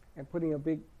and putting a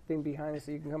big thing behind it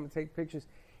so you can come and take pictures.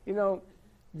 You know,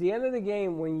 the end of the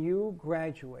game, when you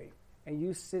graduate and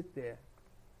you sit there,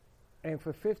 and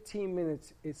for 15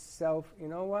 minutes it's you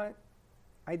know what?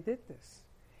 I did this.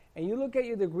 and you look at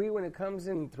your degree when it comes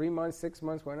in 3 months, 6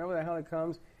 months, whenever the hell it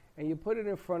comes, and you put it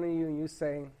in front of you and you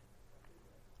say,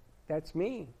 that's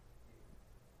me.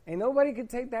 And nobody can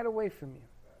take that away from you.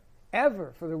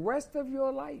 Ever. For the rest of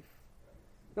your life.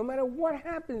 No matter what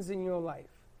happens in your life.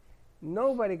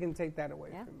 Nobody can take that away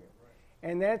from you.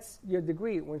 And that's your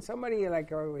degree. When somebody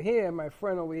like over here, my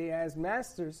friend over here, has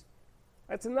masters,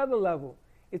 that's another level.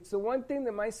 It's the one thing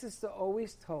that my sister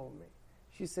always told me.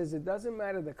 She says, it doesn't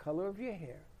matter the color of your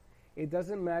hair. It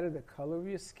doesn't matter the color of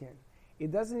your skin.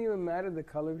 It doesn't even matter the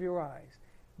color of your eyes.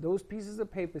 Those pieces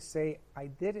of paper say, I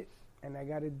did it, and I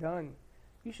got it done.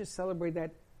 You should celebrate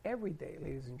that every day,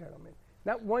 ladies and gentlemen.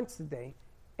 Not once a day,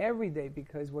 every day,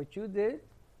 because what you did,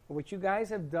 what you guys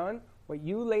have done, what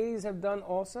you ladies have done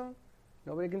also,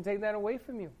 nobody can take that away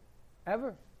from you.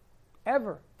 Ever.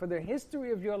 Ever. For the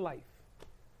history of your life,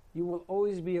 you will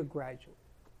always be a graduate.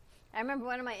 I remember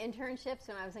one of my internships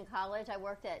when I was in college. I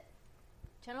worked at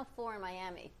Channel 4 in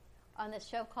Miami on this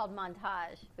show called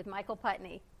Montage with Michael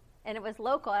Putney. And it was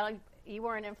local. You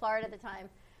weren't in Florida at the time.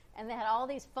 And they had all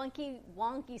these funky,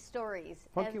 wonky stories.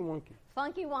 Funky, wonky.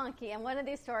 Funky, wonky. And one of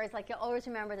these stories, like you'll always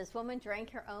remember, this woman drank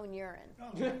her own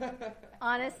urine.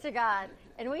 Honest to God.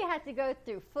 And we had to go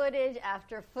through footage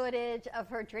after footage of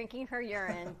her drinking her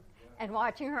urine and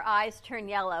watching her eyes turn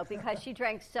yellow because she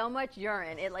drank so much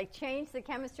urine. It like changed the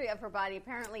chemistry of her body.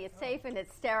 Apparently it's safe and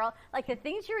it's sterile. Like the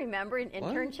things you remember in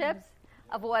internships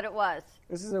of what it was.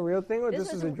 This is a real thing, or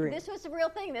this was a dream? This was a real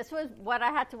thing. This was what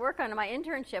I had to work on in my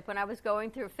internship when I was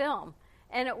going through film.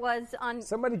 And it was on...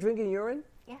 Somebody drinking urine?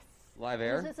 Yes. Live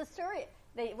air? This is a story.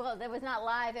 Well, it was not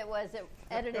live. It was an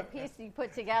edited piece you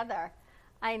put together.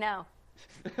 I know.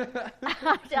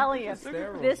 I'm telling you.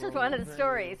 This was one of the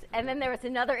stories. And then there was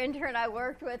another intern I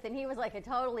worked with, and he was like a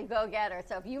totally go-getter.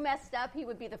 So if you messed up, he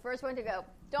would be the first one to go,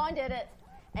 Dawn did it.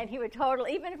 And he would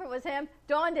totally, even if it was him,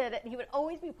 Dawn did it. He would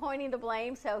always be pointing the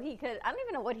blame so he could, I don't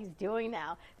even know what he's doing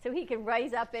now, so he could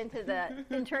rise up into the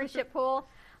internship pool.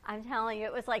 I'm telling you,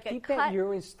 it was like Keep that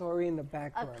urine story in the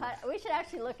background. We should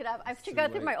actually look it up. I should go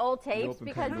through my old tapes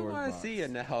because I want to see it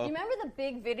now. You remember the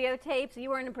big videotapes? You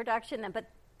weren't in production then, but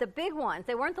the big ones.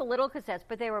 They weren't the little cassettes,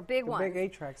 but they were big ones.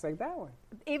 Big 8-tracks like that one.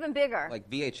 Even bigger. Like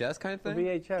VHS kind of thing? The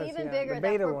VHS, Even bigger. The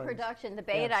beta for ones. production. The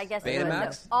beta, I guess.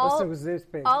 Betamax? All, was this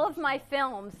big. all of my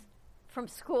films from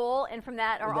school and from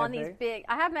that are on these big.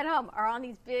 I have them at home. Are on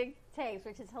these big tapes,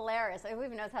 which is hilarious. Who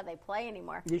even knows how they play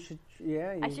anymore? You should,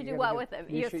 I should do what with them?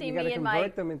 You'll see me in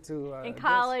in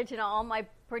college and all my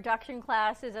production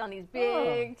classes on these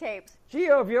big tapes.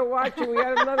 Gio, if you're watching, we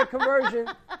got another conversion.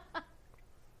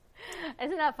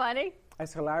 Isn't that funny?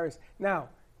 That's hilarious. Now,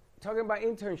 talking about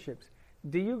internships,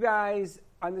 do you guys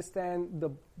understand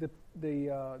the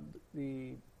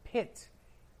pit?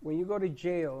 When you go to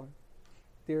jail,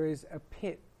 there is a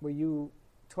pit where you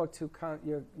talk to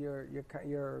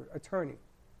your attorney,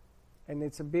 and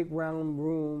it's a big round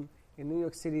room. In New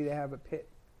York City, they have a pit.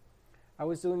 I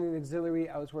was doing an auxiliary.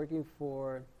 I was working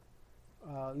for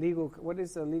legal. What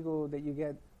is the legal that you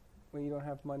get when you don't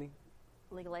have money?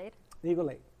 Legal aid.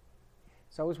 Legal aid.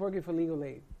 So I was working for legal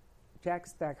aid, Jack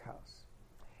Stackhouse.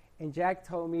 And Jack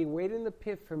told me, wait in the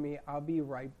pit for me, I'll be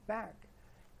right back.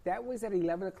 That was at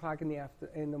 11 o'clock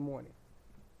in the morning.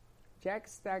 Jack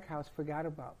Stackhouse forgot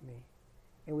about me.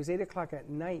 It was 8 o'clock at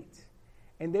night.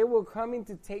 And they were coming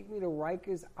to take me to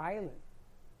Rikers Island.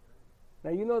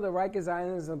 Now, you know the Rikers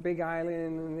Island is a big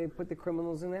island, and they put the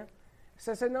criminals in there.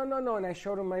 So I said, no. And I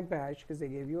showed them my badge, because they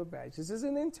gave you a badge. This is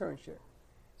an internship.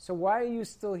 So why are you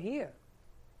still here?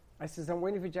 I says, I'm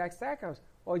waiting for Jack Stackhouse.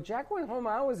 Oh, Jack went home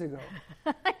hours ago.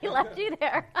 He left you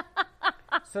there.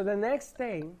 So the next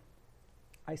day,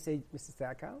 I say, Mr.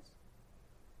 Stackhouse,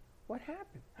 what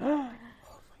happened? Oh,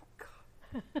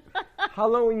 my God. How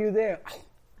long were you there?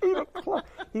 8 o'clock.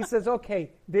 He says, okay,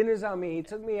 dinner's on me. He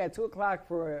took me at 2 o'clock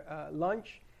for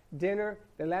lunch, dinner,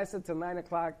 that lasted till 9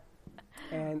 o'clock.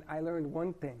 And I learned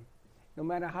one thing. No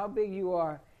matter how big you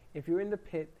are, if you're in the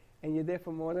pit and you're there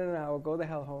for more than an hour, go the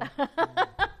hell home.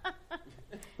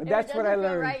 But that's what I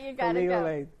learned from legal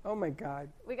aid. Oh, my God.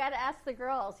 We got to ask the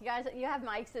girls. You guys, you have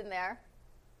mics in there.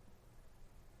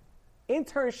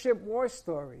 Internship war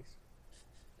stories.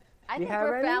 I think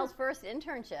we're Val's first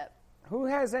internship. Who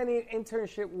has any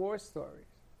internship war stories?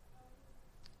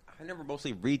 I never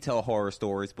mostly retail horror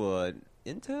stories, but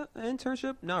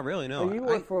internship? Not really, no. So you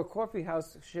work for a coffee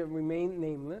house, should remain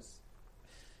nameless.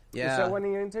 Yeah. Is that one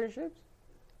of your internships?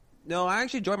 No, I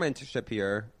actually enjoyed my internship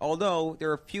here. Although there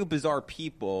are a few bizarre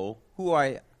people who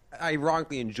I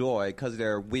ironically enjoy because of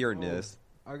their weirdness.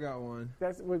 I got one.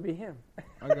 That would be him.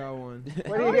 I got one.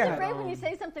 What do you got? I was got? afraid when you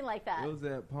say something like that. It was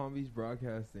at Palm Beach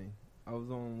Broadcasting. I was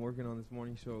working on this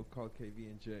morning show called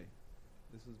KV&J.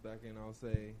 This was back in, I'll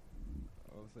say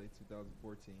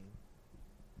 2014,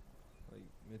 like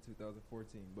mid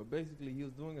 2014. But basically, he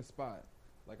was doing a spot,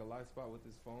 like a live spot with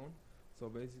his phone. So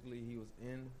basically, he was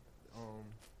in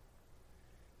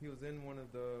one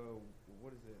of the,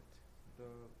 what is it,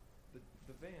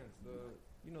 the vans,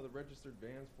 the registered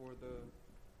vans for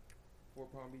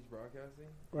Palm Beach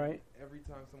Broadcasting. Right. Every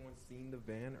time someone's seen the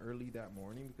van early that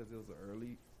morning, because it was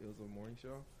a morning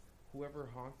show, whoever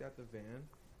honked at the van,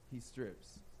 he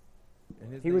strips.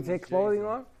 And his He name would was take clothing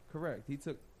Jason. off? Correct. He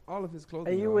took all of his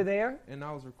clothing And you off, were there? And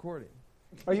I was recording.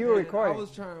 Oh, you were And recording. I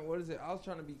was trying, I was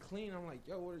trying to be clean. I'm like,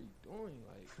 yo, what are you doing?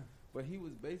 Like, but he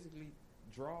was basically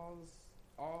drawers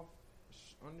off,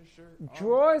 undershirt off.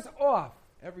 Drawers off.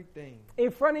 Everything.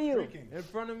 In front of you. In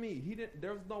front of me.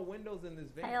 There was no windows in this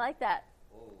van. I like that.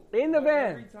 In the But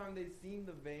van. Every time they seen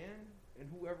the van and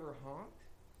whoever honked,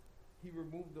 he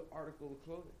removed the article of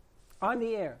clothing. On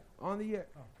the air. On the air.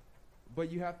 Oh. But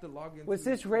you have to log in. Was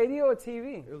this radio or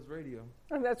TV? It was radio.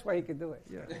 And that's why he could do it.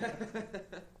 Yeah.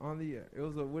 On the air. It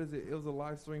was It was a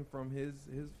live stream from his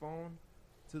phone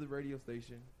to the radio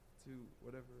station to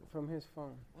whatever. From his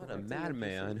phone. What a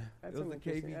madman. It was a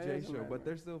KVJ show, but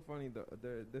they're still funny though.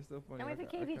 They're still funny. Can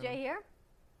we have a KVJ here?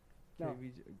 No.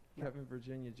 KVJ, Kevin,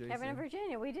 Virginia, Jason. Kevin and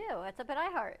Virginia, we do. That's up at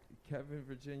iHeart. Kevin,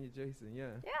 Virginia, Jason, yeah.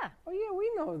 Yeah. Oh, yeah,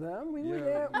 we know them. We were Yeah,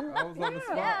 there. I was on the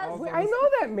spot. Yes. I know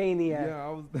that maniac. Yeah, I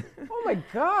was there. Oh, my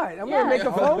God. I'm Yes. going to make a I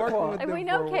was phone working call. with And them we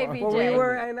know for a while. KVJ. When we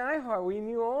were in iHeart, we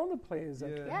knew all the players up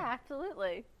Yeah. there. Yeah,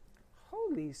 absolutely.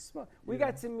 Holy smoke. We Yeah.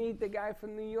 got to meet the guy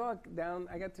from New York down.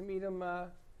 I got to meet him,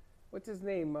 what's his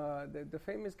name? The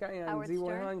famous guy on Howard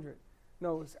Z100.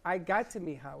 No, I got to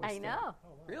meet Howard I Stern. know.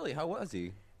 Really? How was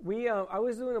he? I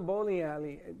was doing a bowling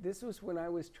alley. This was when I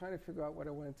was trying to figure out what I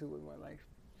wanted to do with my life.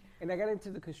 And I got into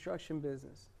the construction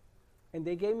business. And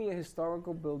they gave me a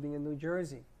historical building in New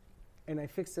Jersey. And I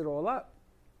fixed it all up.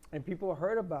 And people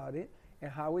heard about it. And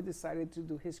Howard decided to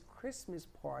do his Christmas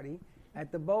party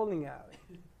at the bowling alley.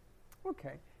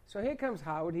 Okay. So here comes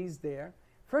Howard. He's there.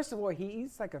 First of all, he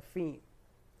eats like a fiend.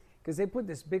 Because they put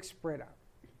this big spread out.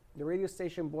 The radio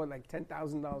station bought like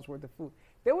 $10,000 worth of food.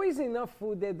 There was enough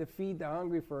food there to feed the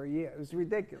hungry for a year. It was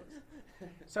ridiculous.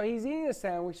 So he's eating a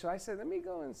sandwich. So I said, let me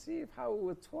go and see if Howard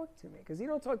would talk to me. Because he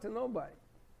don't talk to nobody.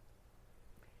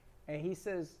 And he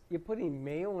says, you're putting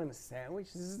mayo in a sandwich?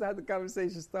 This is how the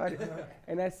conversation started.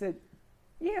 And I said,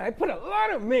 yeah, I put a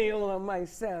lot of mayo on my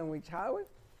sandwich, Howard.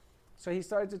 So he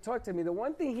started to talk to me. The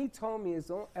one thing he told me is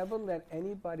don't ever let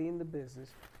anybody in the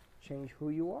business change who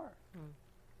you are.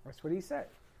 That's what he said.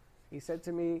 He said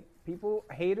to me,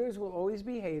 haters will always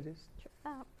be haters.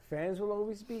 Fans will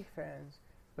always be fans.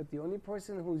 But the only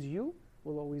person who's you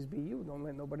will always be you. Don't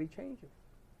let nobody change you.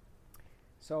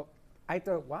 So I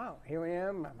thought, wow, here I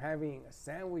am. I'm having a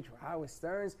sandwich with Howard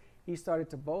Stearns. He started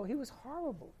to bowl. He was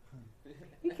horrible.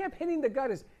 He kept hitting the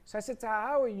gutters. So I said to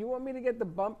Howard, you want me to get the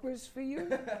bumpers for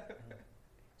you?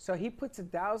 So he puts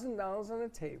 $1,000 on the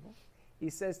table. He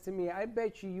says to me, I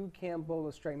bet you can't bowl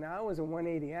a strike. Now I was a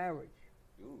 180 average.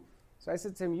 Ooh. So I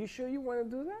said to him, you sure you want to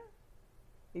do that?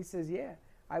 He says, yeah.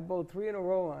 I bowled 3 in a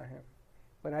row on him,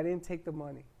 but I didn't take the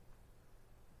money.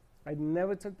 I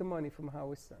never took the money from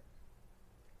Howard Stern.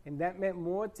 And that meant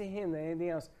more to him than anything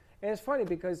else. And it's funny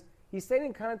because he stayed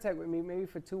in contact with me maybe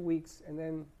for 2 weeks, and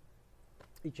then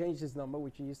he changed his number,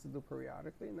 which he used to do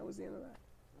periodically, and that was the end of that.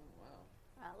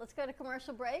 Let's go to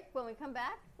commercial break. When we come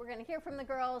back, we're going to hear from the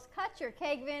girls. Cut your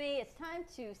cake, Vinny. It's time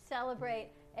to celebrate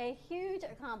a huge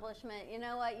accomplishment. You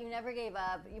know what? You never gave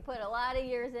up. You put a lot of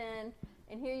years in,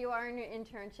 and here you are in your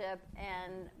internship,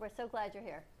 and we're so glad you're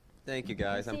here. Thank you,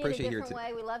 guys. I We see appreciate it you a here different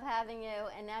too. way. We love having you,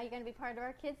 and now you're going to be part of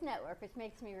our Kids Network, which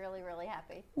makes me really, really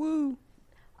happy. Woo!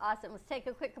 Awesome. Let's take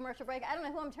a quick commercial break. I don't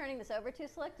know who I'm turning this over to,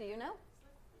 Slick. Do you know?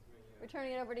 We're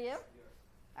turning it over to you?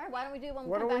 All right, why don't we do when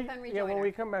we come back on Rejoiner? Yeah, when we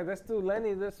come back, let's do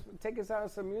Lenny. Let's take us out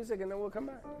with some music, and then we'll come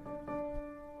back.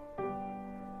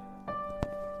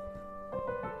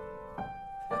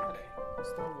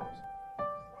 Star Wars.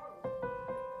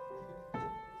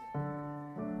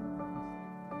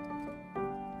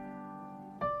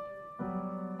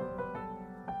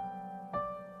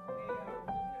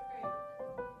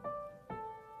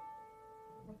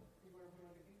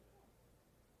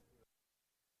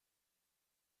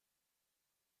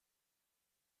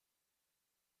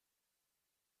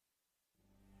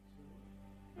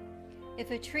 If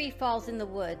a tree falls in the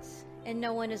woods and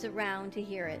no one is around to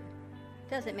hear it,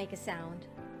 does it make a sound?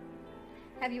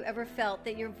 Have you ever felt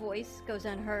that your voice goes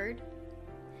unheard?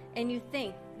 And you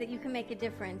think that you can make a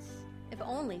difference if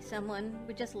only someone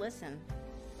would just listen?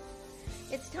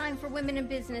 It's time for women in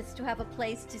business to have a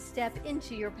place to step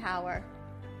into your power.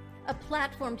 A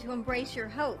platform to embrace your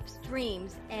hopes,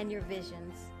 dreams, and your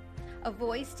visions. A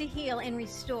voice to heal and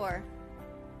restore.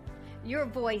 Your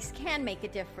voice can make a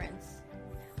difference.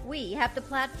 We have the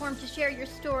platform to share your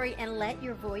story and let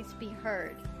your voice be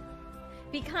heard.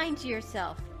 Be kind to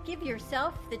yourself. Give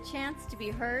yourself the chance to be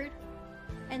heard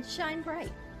and shine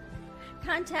bright.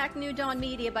 Contact New Dawn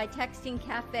Media by texting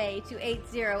CAFE to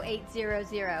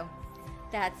 80800.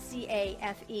 That's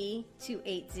CAFE to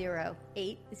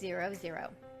 80800.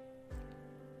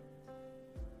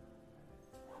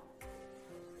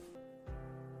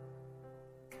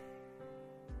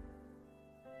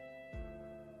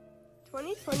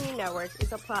 2020 Network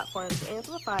is a platform to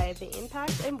amplify the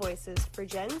impact and voices for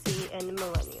Gen Z and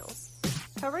millennials,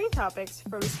 covering topics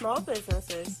from small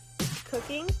businesses,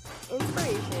 cooking,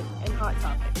 inspiration, and hot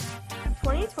topics.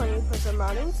 2020 puts a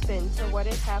modern spin to what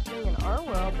is happening in our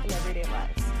world and everyday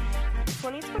lives.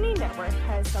 2020 Network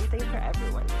has something for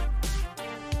everyone.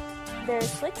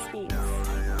 There's Slick Speaks,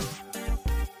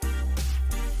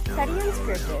 Petty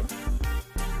Unscripted,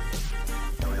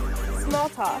 Small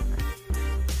Talk,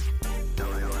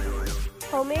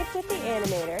 Homemade with the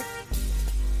Animator,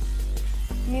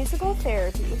 Musical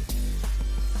Therapy,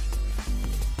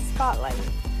 Spotlight,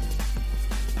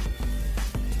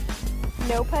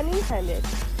 No Pun Intended,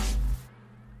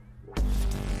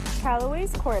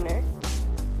 Callaway's Corner,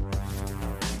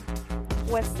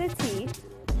 What's the Tea?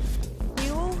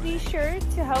 We will be sure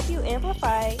to help you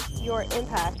amplify your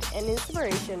impact and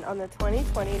inspiration on the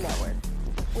 2020 Network.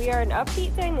 We are an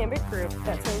upbeat, dynamic group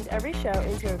that turns every show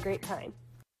into a great time.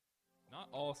 Not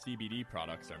all CBD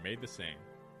products are made the same.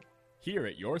 Here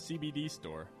at your CBD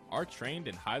store, our trained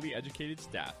and highly educated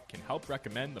staff can help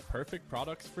recommend the perfect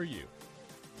products for you.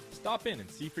 Stop in and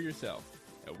see for yourself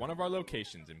at one of our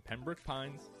locations in Pembroke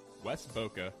Pines, West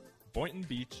Boca, Boynton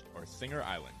Beach, or Singer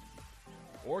Island.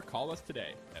 Or call us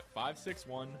today at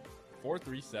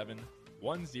 561-437-1080.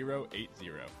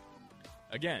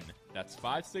 Again, that's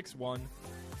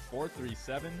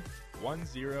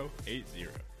 561-437-1080.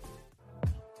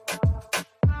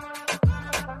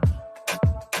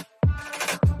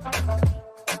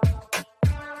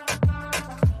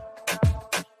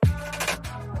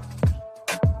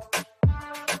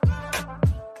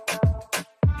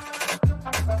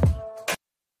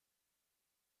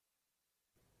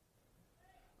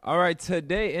 All right,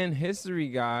 today in history,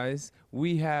 guys,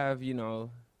 we have,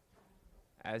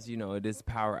 as you know, it is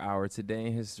Power Hour. Today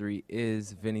in history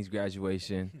is Vinny's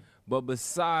graduation. But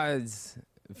besides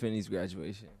Vinny's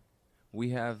graduation,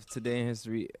 we have today in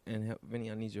history, and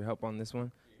Vinny, I need your help on this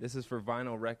one. This is for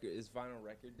Vinyl Record. It's Vinyl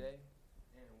Record Day,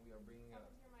 and we are bringing up.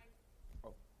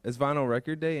 It's Vinyl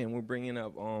Record Day, and we're bringing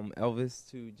up Elvis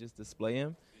to just display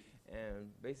him,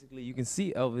 and basically you can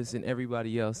see Elvis and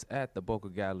everybody else at the Boca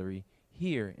Gallery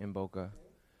here in Boca.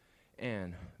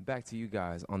 And back to you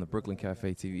guys on the Brooklyn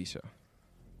Cafe TV show.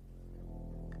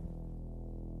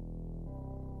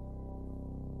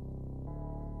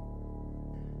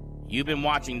 You've been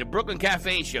watching the Brooklyn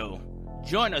Cafe Show.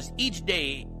 Join us each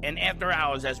day and after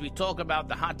hours as we talk about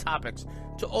the hot topics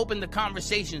to open the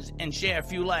conversations and share a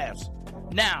few laughs.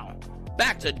 Now,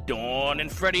 back to Dawn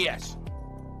and Freddie S.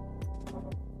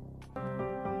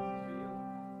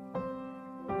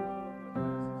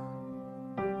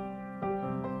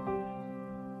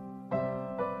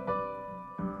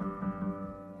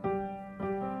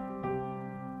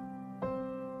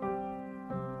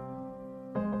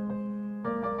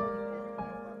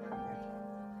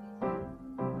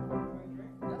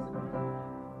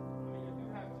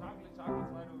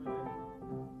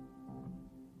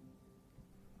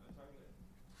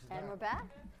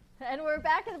 And we're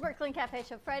back at the Brooklyn Cafe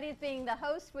Show. Freddie's being the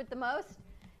host with the most.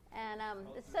 And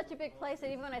it's such a big place that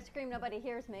even when I scream, nobody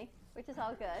hears me, which is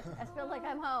all good. I feel like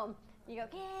I'm home. You go,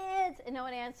 kids, and no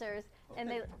one answers. And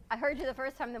I heard you the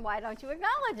first time, then why don't you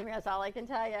acknowledge me? That's all I can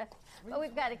tell you. But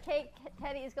we've got a cake.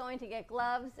 Teddy is going to get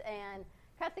gloves and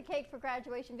cut the cake for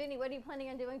graduation. Vinny, what are you planning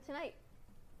on doing tonight?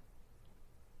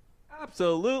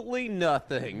 Absolutely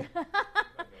nothing.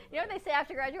 You know what they say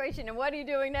after graduation, and what are you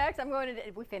doing next? I'm going to,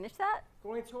 did we finish that?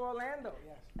 Going to Orlando,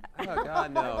 yes. Oh,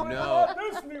 God, no.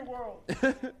 Disney World.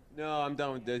 No, I'm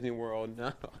done with Disney World,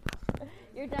 no.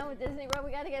 You're done with Disney World.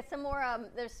 We got to get some more,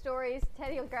 there's stories.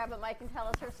 Teddy will grab a mic and tell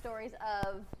us her stories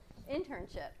of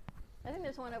internship. I think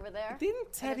there's one over there.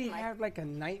 Didn't Teddy have like a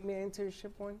nightmare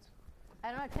internship once? I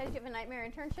don't know. Teddy, did you have a nightmare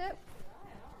internship? I don't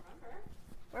remember.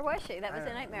 Where was she? That was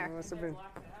a nightmare. Must have been.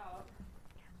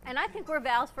 And I think we're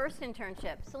Val's first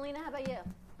internship. Selena, how about you?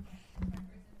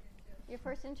 Your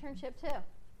first internship, too.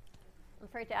 I'm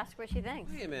afraid to ask what she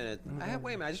thinks. Wait a minute. I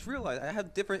just realized I had a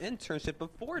different internship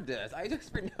before this. I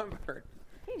just remembered.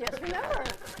 He just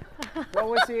remembered. What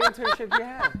was the internship you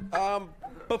had?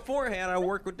 Beforehand, I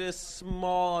worked with this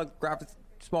small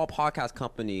podcast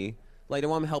company. Like, they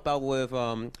want me to help out with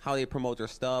how they promote their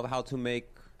stuff, how to make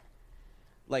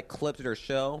like clips of their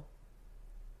show.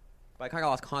 Like, I kind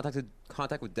of lost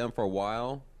contact with them for a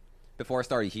while before I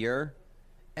started here.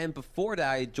 And before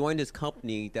that, I joined this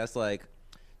company that's like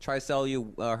try to sell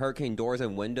you hurricane doors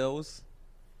and windows.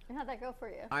 And how'd that go for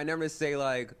you? I never say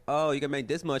like, oh, you can make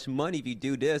this much money if you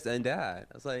do this and that.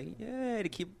 I was like, yeah. To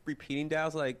keep repeating that, I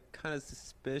was like kind of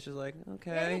suspicious. Like,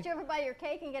 okay. Yeah, did you ever buy your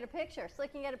cake and get a picture?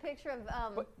 Slick can get a picture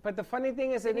of. But the funny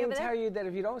thing is, they Vinny didn't over tell there? you that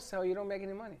if you don't sell, you don't make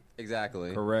any money.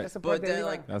 Exactly. Correct. That's the point But that then, you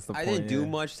like, That's the I point, didn't do yeah.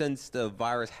 much since the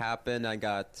virus happened. I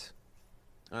got,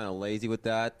 I don't know, lazy with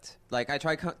that. Like, I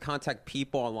try to contact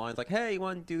people online. It's like, hey, you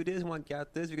want to do this? You want to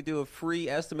get this? You could do a free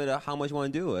estimate of how much you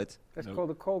want to do it. That's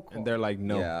called a cold call. And they're like,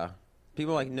 no. Yeah.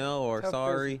 People are like, no, or Tough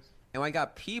sorry. business. And when I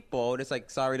got people, it's like,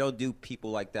 sorry, don't do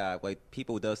people like that. Like,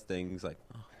 people does things like,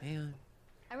 oh, man.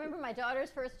 I remember my daughter's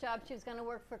first job. She was going to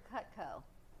work for Cutco.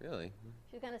 Really?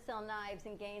 She was going to sell knives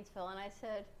in Gainesville. And I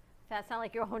said, that sound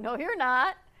like you're, oh, no, you're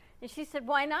not. And she said,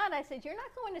 why not? I said, you're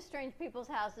not going to strange people's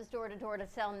houses door to door to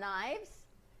sell knives.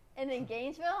 And in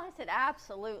Gainesville? I said,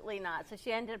 absolutely not. So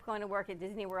she ended up going to work at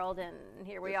Disney World, and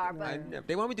here we are. But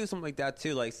They want me to do something like that,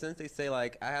 too. Like, since they say,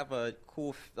 like, I have a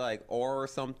cool, like, aura or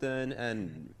something,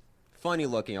 and funny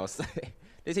looking, I'll say.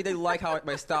 They say they like how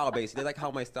my style, basically. They like how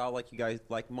my style, like you guys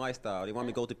like my style. They want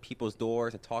me to go to people's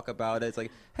doors and talk about it. It's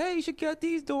like, hey, you should get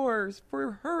these doors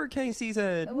for hurricane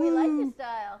season. But we like your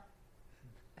style.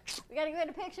 We got to get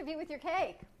a picture of you with your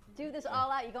cake. Do this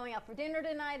all out. You going out for dinner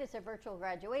tonight? It's a virtual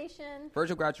graduation.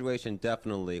 Virtual graduation,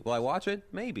 definitely. Will I watch it?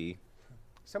 Maybe.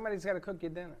 Somebody's got to cook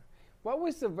your dinner. What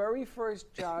was the very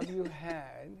first job you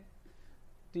had?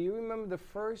 Do you remember the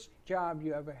first job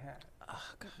you ever had?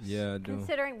 Yeah, I do.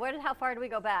 Considering, how far do we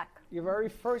go back? Your very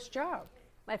first job.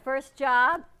 My first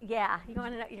job? Yeah. You're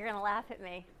going to laugh at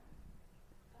me.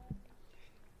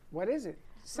 What is it?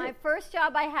 My first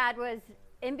job I had was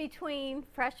in between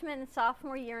freshman and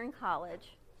sophomore year in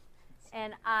college.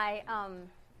 And I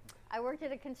worked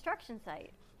at a construction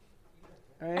site.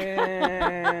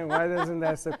 And why doesn't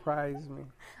that surprise me?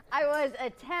 I was a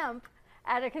temp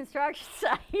at a construction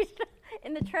site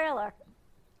in the trailer.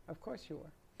 Of course you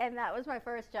were. And that was my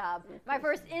first job. My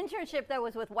first internship, though,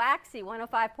 was with Waxy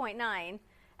 105.9.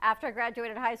 After I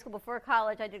graduated high school, before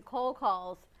college, I did cold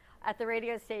calls at the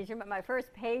radio station. But my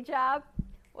first paid job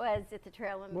was at the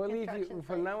trailer in the construction site.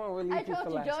 From now on, we'll leave I you for told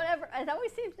you, last. don't ever. There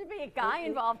always seems to be a guy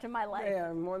involved in my life.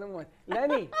 Yeah, more than one.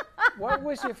 Lenny, what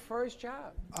was your first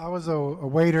job? I was a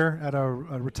waiter at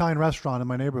a Italian restaurant in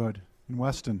my neighborhood in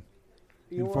Weston.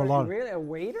 You for a were lot really a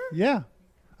waiter? Yeah.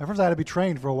 At first I had to be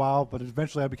trained for a while, but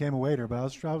eventually I became a waiter. But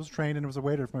I was trained and was a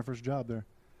waiter for my first job there.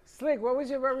 Slick, what was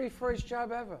your very first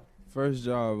job ever? First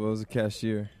job, I was a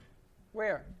cashier.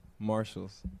 Where?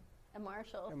 Marshall's. A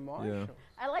Marshall. A Marshall. Yeah.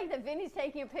 I like that Vinny's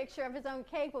taking a picture of his own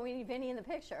cake, but we need Vinny in the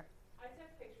picture. I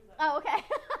took pictures of it. Oh, okay.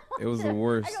 It was the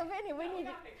worst. I go, Vinny, we need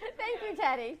you. Thank you,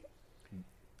 Teddy.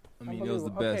 I mean, it was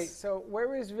the best. Okay, so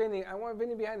where is Vinny? I want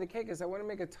Vinny behind the cake because I want to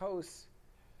make a toast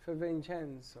for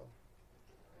Vincenzo.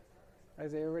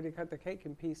 As they already cut the cake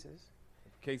in pieces.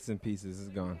 Cakes in pieces is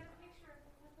gone.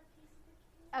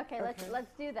 Okay, let's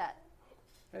do that.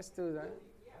 Let's do that.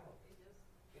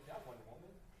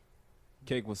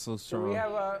 Cake was so Do strong.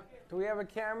 we have a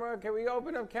camera? Can we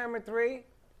open up camera 3?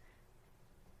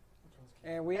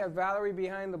 And we have Valerie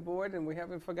behind the board, and we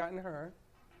haven't forgotten her.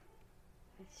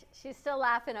 She's still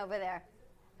laughing over there.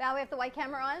 Val, we have the white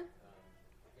camera on?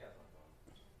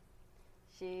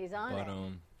 She's on it.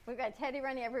 We've got Teddy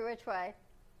running every which way.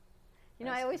 You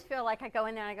know, I always feel like I go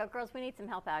in there and I go, girls, we need some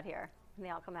help out here. And they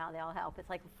all come out, they all help. It's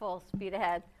like full speed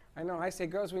ahead. I know. I say,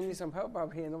 girls, we need some help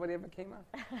out here. Nobody ever came out.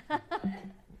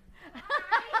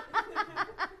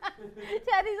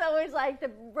 Teddy's always like, the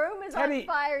room is on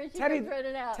fire and she comes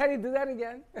running out. Teddy, do that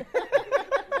again.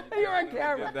 You're on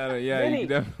camera. Yeah, Vinny, you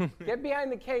definitely. get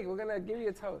behind the cake. We're going to give you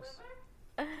a toast.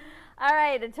 All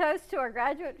right, a toast to our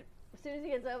graduate as soon as he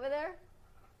gets over there.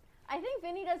 I think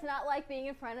Vinny does not like being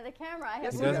in front of the camera. He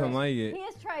doesn't like it. He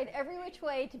has tried every which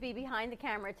way to be behind the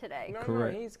camera today. No,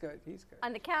 he's good. He's good.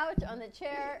 On the couch, on the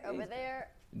chair, over there.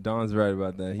 Don's right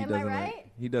about that. Am I right?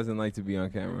 He doesn't like to be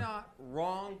on You're camera. not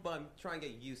wrong, but I'm trying to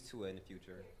get used to it in the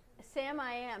future. Sam,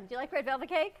 I am. Do you like red velvet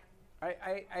cake?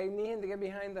 I need him to get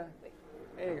behind the.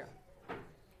 There you go.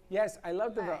 Yes, I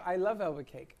love I love velvet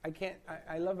cake.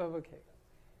 I love velvet cake.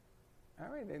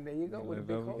 All right, then there you go. You with like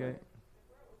big velvet hole. cake?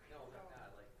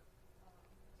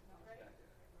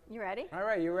 You ready? All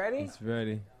right, you ready? He's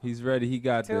ready. He's ready. He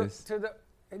got this.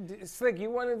 Slick, you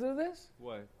want to do this?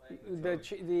 What?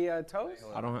 The toast?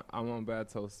 I'm on bad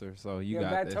toaster, so You're got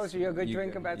a bad this. toaster. You're a good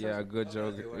drinker, bad toaster. Yeah, good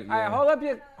joke. All right,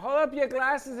 hold up your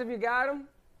glasses if you got them.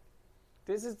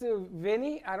 This is to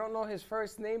Vinny. I don't know his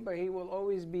first name, but he will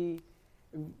always be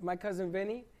my cousin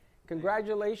Vinny.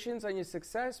 Congratulations on your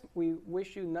success. We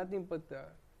wish you nothing but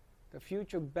the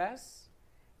future best.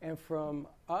 And from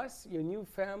us, your new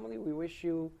family, we wish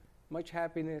you much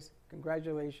happiness.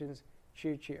 Congratulations.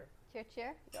 Cheer, cheer. Cheer,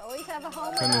 cheer. You always have a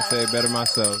home with Couldn't us. say it better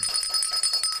myself.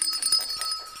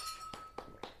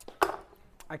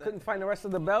 I couldn't find the rest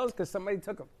of the bells because somebody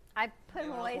took them. I put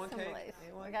them away someplace.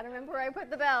 I got to remember where I put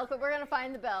the bells, but we're going to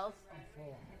find the bells.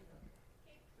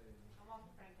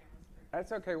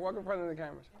 That's okay. Walk in front of the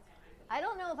cameras. I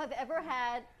don't know if I've ever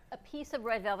had a piece of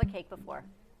red velvet cake before.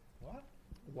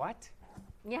 What?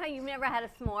 You know how you've never had a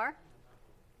s'more?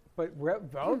 But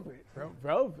red velvet. Red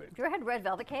velvet. Have you ever had red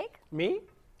velvet cake? Me?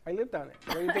 I lived on it.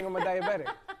 What do you think I'm a diabetic?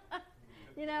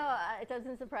 You know, it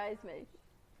doesn't surprise me.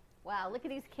 Wow, look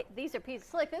at these are pieces.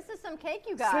 Slick, this is some cake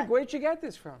you got. Slick, where'd you get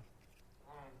this from?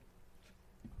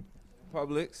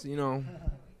 Publix, you know,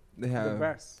 they have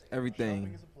best.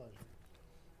 everything.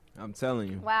 I'm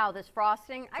telling you. Wow, this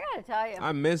frosting. I got to tell you.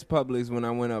 I miss Publix when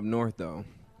I went up north, though.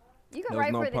 You go There was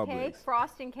right no for the Publix. cake,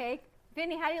 frosting cake.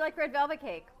 Vinny, how do you like red velvet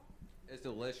cake? It's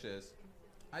delicious.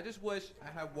 I just wish I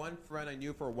had one friend I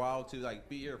knew for a while to like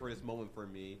be here for this moment for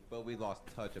me, but we lost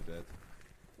touch a bit.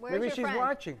 Where's Maybe your she's friend?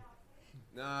 watching.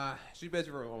 Nah, she's busy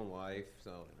for her own life,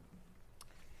 so.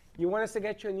 You want us to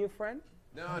get you a new friend?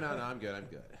 No, I'm good.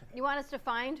 You want us to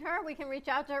find her? We can reach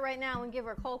out to her right now and give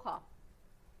her a cold call.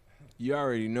 You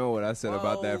already know what I said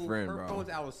about that friend, her bro. phone's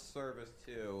out of service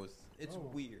too. It's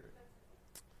weird.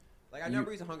 Like I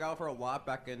never used to hung out with her a lot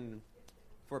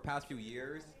for the past few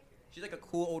years. She's like a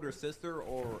cool older sister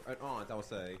or an aunt, I would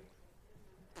say.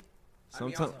 I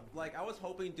mean, I was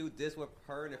hoping to do this with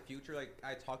her in the future. Like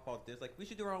I talked about this, like we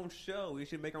should do our own show. We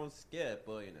should make our own skit,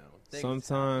 but you know.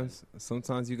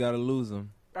 Sometimes you gotta lose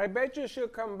them. I bet you she'll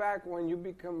come back when you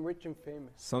become rich and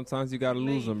famous. Sometimes you gotta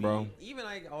lose them, bro.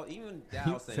 Even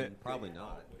Dow saying probably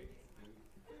not.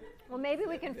 Well, maybe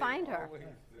we can find her.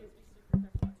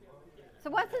 So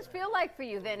what's this feel like for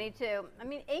you, Vinny, too? I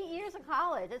mean, 8 years of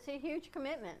college. That's a huge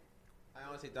commitment. I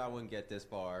honestly thought I wouldn't get this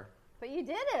far. But you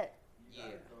did it. Yeah.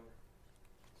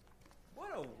 What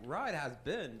a ride has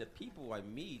been. The people I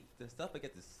meet, the stuff I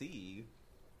get to see,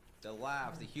 the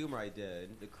laughs, the humor I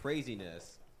did, the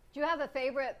craziness. Do you have a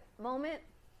favorite moment?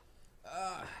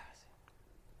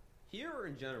 Here or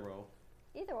in general?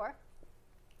 Either or.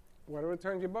 Whatever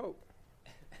turns your boat.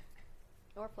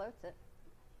 Or floats it.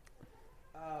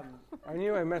 I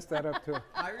knew I messed that up too.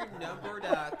 I remember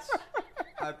that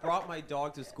I brought my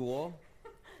dog to school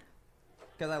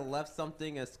because I left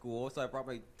something at school, so I brought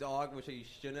my dog, which I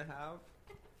shouldn't have.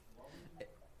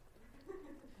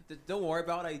 Don't worry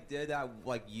about it. I did that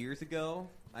like years ago.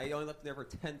 I only left there for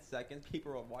 10 seconds.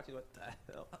 People were watching. What the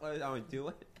hell? I don't do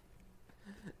it.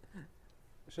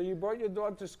 So you brought your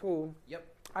dog to school. Yep.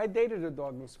 I dated a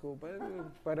dog in school, but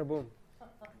bada boom.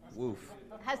 Woof.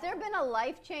 Has there been a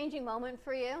life-changing moment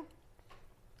for you?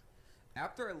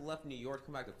 After I left New York,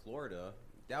 come back to Florida,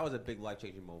 that was a big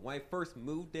life-changing moment. When I first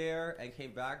moved there and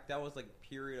came back, that was like a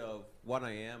period of what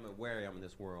I am and where I am in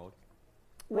this world.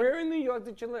 Where in New York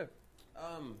did you live?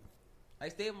 I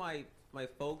stayed with my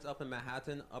folks up in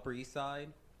Manhattan, Upper East Side.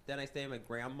 Then I stayed with my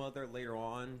grandmother later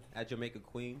on at Jamaica,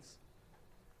 Queens.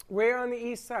 Where on the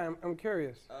east side? I'm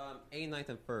curious. 8th, 9th,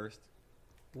 and 1st.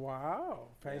 Wow.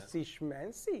 Fancy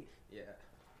schmancy. Yeah.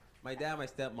 My dad and my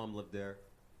stepmom lived there.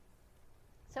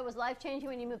 So was life-changing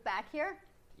when you moved back here?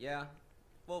 Yeah.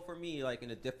 Well, for me, like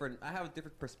I have a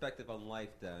different perspective on life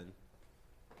then.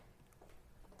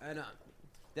 And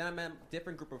then I met a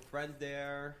different group of friends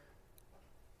there.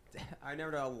 I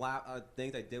never know a lot of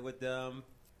things I did with them.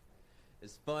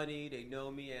 It's funny, they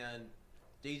know me, and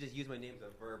they just use my name as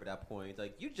a verb at that point. It's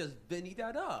like, you just Vinny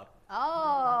that up.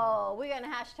 Oh, we're going to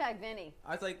hashtag Vinny.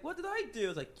 I was like, what did I do? I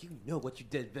was like, you know what you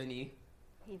did, Vinny.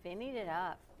 He Vinny'd it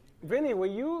up. Vinny, were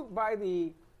you by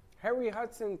the Harry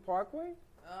Hudson Parkway?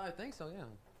 I think so, yeah.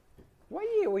 What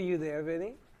year were you there,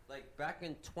 Vinny? Like back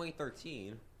in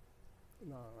 2013.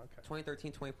 No, okay.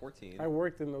 2013, 2014. I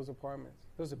worked in those apartments.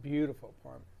 Those are beautiful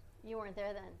apartments. You weren't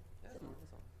there then. That's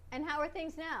awesome. And how are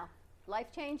things now?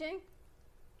 Life-changing?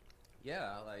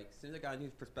 Yeah, like, as soon as I got a new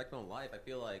perspective on life, I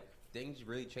feel like things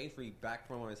really changed for me back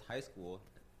from when I was high school.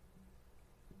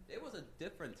 It was a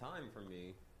different time for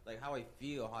me. Like, how I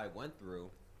feel, how I went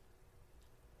through.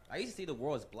 I used to see the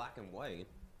world as black and white.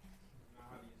 Now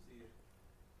how do you see it?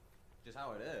 Just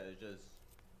how it is, just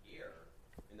here,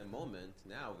 in the moment,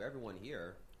 now, with everyone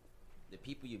here, the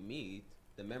people you meet,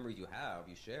 the memories you have,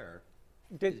 you share.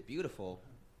 Did- It's beautiful.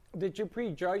 Did you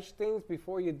prejudge things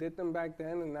before you did them back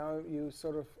then, and now you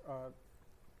sort of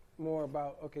more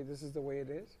about, okay, this is the way it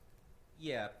is?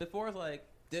 Yeah, before it's like,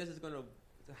 this is going to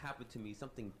happen to me,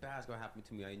 something bad's going to happen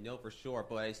to me, I know for sure,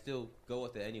 but I still go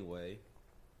with it anyway.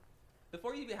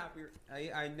 Before you get happier,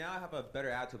 I now have a better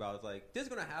attitude about it. It's like, this is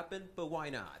going to happen, but why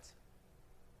not?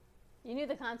 You knew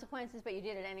the consequences, but you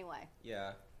did it anyway.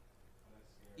 Yeah.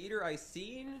 Either I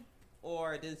seen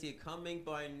or I didn't see it coming,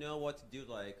 but I know what to do,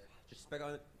 like, just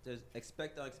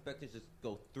expect the unexpected, just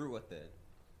go through with it.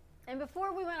 And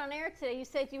before we went on air today, you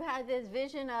said you had this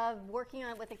vision of working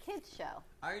on it with a kids show.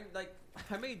 I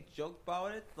made a joke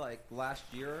about it like last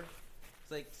year.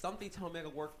 It's like something told me I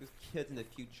could work with kids in the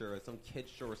future, some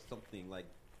kids show or something like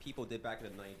people did back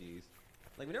in the 90s.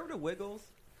 Like remember the Wiggles?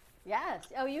 Yes.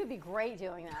 Oh, you would be great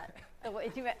doing that.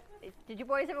 Did you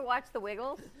boys ever watch the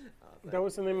Wiggles? That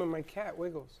was the name of my cat,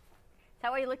 Wiggles. Is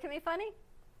that why you looked at me funny?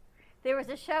 There was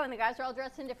a show and the guys were all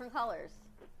dressed in different colors.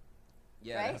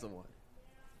 Yeah, right? that's the one.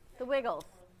 The Wiggles.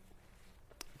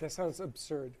 That sounds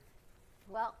absurd.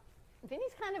 Well,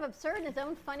 Vinny's kind of absurd in his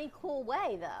own funny, cool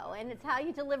way, though, and it's how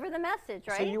you deliver the message,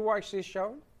 right? So you watched this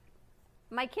show?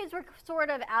 My kids were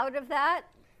sort of out of that.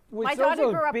 Was My those daughter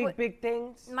those grew up big, with big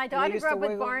things? My and they daughter used grew to up with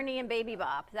wiggle? Barney and Baby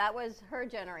Bop. That was her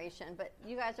generation, but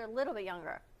you guys are a little bit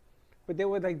younger. But they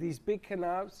were like these big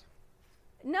canobs?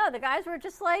 No, the guys were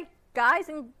just like guys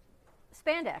in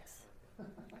spandex.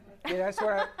 Yeah, that's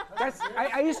where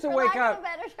I used to For wake lack of up. a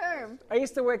better term. I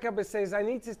used to wake up and says, I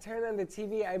need to turn on the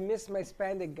TV. I miss my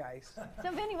spandex guys.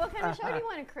 So, Vinny, what kind of show do you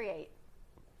want to create?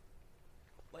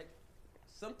 Like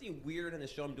something weird in the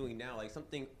show I'm doing now, like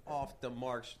something off the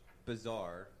mark,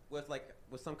 bizarre, with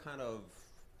some kind of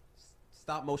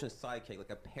stop motion sidekick, like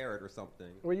a parrot or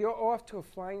something. Well, you're off to a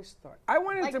flying start. I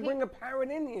wanted Like to he- bring a parrot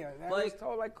in here, and I was Like-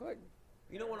 told I could.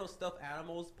 You know one of those stuffed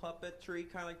animals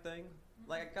puppetry kind of thing?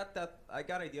 Like I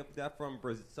got an idea for that from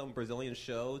some Brazilian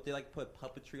show. They like put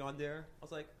puppetry on there. I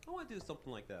was like, I want to do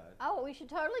something like that. Oh, we should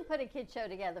totally put a kid show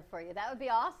together for you. That would be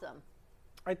awesome.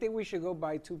 I think we should go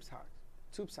buy tube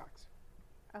socks.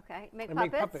 Okay, make And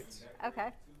puppets. make puppets. Okay,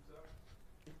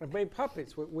 I've made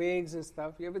puppets with wigs and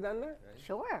stuff. You ever done that?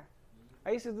 sure.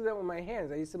 I used to do that with my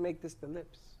hands. I used to make this the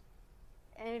lips.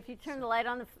 And if you turn the light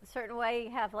on a certain way,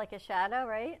 you have like a shadow,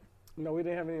 right? No, we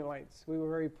didn't have any lights. We were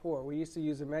very poor. We used to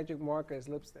use a magic marker as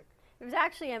lipstick. It was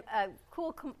actually a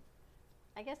cool,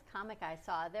 comic I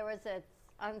saw. There was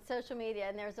on social media,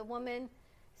 and there was a woman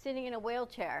sitting in a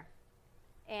wheelchair,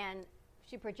 and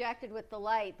she projected with the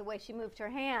light, the way she moved her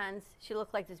hands, she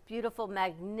looked like this beautiful,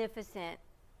 magnificent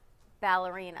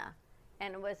ballerina.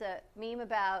 And it was a meme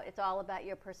about, it's all about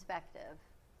your perspective.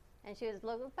 And she was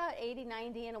about 80,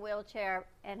 90 in a wheelchair,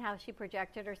 and how she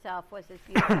projected herself was this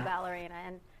beautiful ballerina.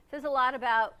 And it says a lot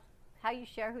about how you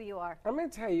share who you are. I'm going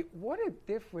to tell you what a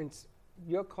difference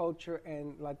your culture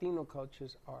and Latino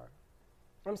cultures are.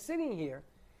 I'm sitting here.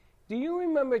 Do you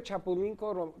remember Chapulín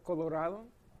Colorado?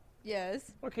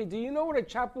 Yes. Okay, do you know what a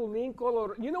Chapulín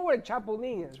Colorado? You know what a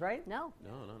Chapulín is, right? No.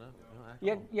 No.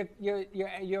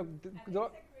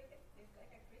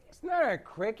 It's not a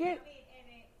cricket.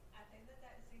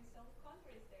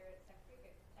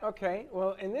 Okay,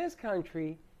 well, in this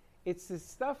country, it's the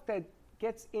stuff that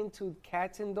gets into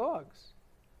cats and dogs.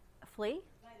 A flea?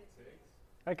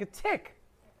 Like a tick.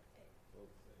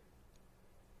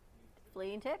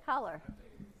 Flea and tick? Holler.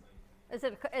 Is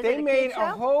it a They made kid show? a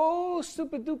whole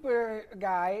super duper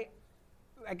guy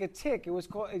like a tick. It was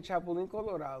called a Chapulín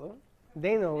Colorado.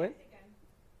 They know it.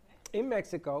 In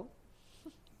Mexico.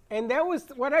 And that was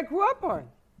what I grew up on.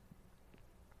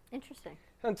 Interesting.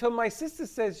 Until my sister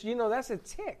says, you know, that's a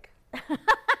tick.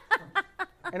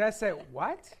 And I said,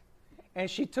 what? And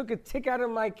she took a tick out of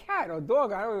my cat or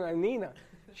dog, I don't know, Nina.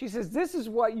 She says, this is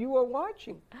what you were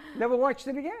watching. Never watched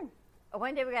it again.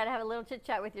 One day we got to have a little chit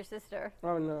chat with your sister.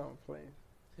 Oh, no,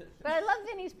 please. But I love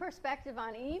Vinny's perspective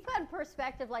on it. You've got a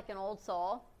perspective like an old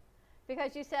soul,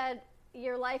 because you said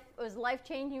your life was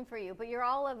life-changing for you, but you're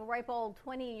all of a ripe old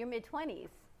 20, your mid-20s.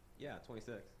 Yeah,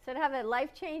 26. So to have a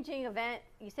life-changing event,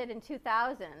 you said in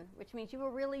 2000, which means you were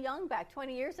really young back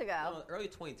 20 years ago. No, early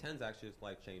 2010s actually was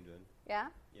life-changing. Yeah?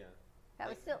 Yeah. That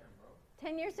was still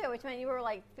 10 years ago, which meant you were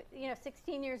like,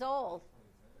 16 years old.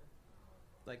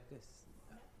 Like this.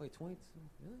 Wait, 20,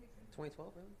 really?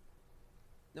 2012, really?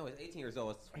 No, it's 18 years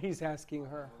old. He's asking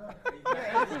her.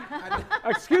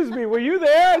 Excuse me, were you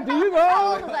there? Do you know?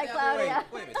 How old was I, Claudia?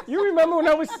 Wait a minute. You remember when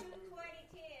I was...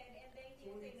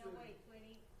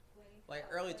 Like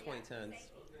early 2010s.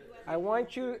 I want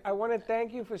to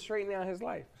thank you for straightening out his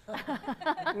life.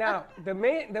 Now, the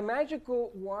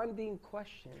magical wanding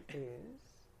question is,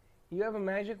 you have a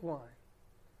magic wand.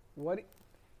 What,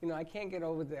 I can't get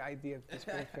over the idea of this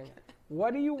whole thing.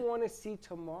 What do you want to see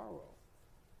tomorrow?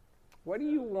 What do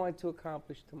you want to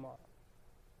accomplish tomorrow?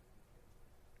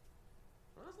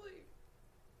 Honestly,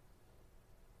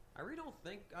 I really don't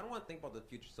want to think about the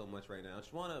future so much right now. I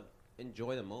just want to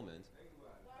enjoy the moment.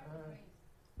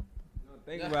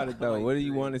 Think about it, though. What do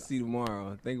you want to see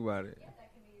tomorrow? Think about it.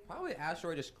 Probably an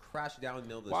asteroid just crashed down in the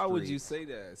middle of the Why street. would you say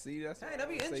that? See, that's Hey, that'd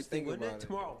be interesting, wouldn't it?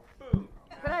 Tomorrow, boom.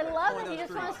 But I love that he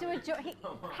just wants to enjoy.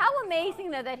 How amazing,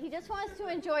 though, that he just wants to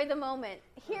enjoy the moment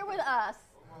here with us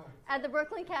at the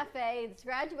Brooklyn Cafe. This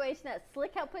graduation that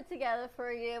Slick helped put together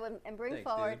for you and bring Thanks,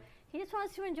 forward. dude. He just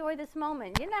wants to enjoy this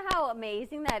moment. You know how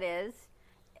amazing that is?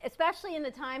 Especially in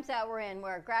the times that we're in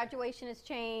where graduation has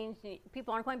changed.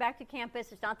 People aren't going back to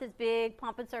campus. It's not this big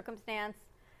pomp and circumstance.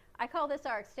 I call this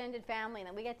our extended family, and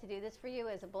that we get to do this for you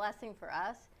is a blessing for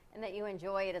us, and that you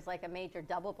enjoy it is like a major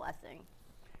double blessing.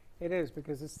 It is,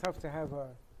 because it's tough to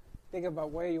think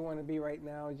about where you want to be right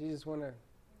now. You just want to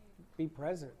be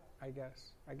present, I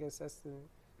guess. I guess that's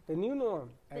the new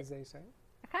norm, as they say.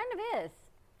 It kind of is.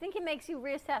 I think it makes you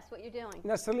reassess what you're doing.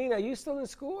 Now, Selena, are you still in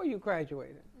school or you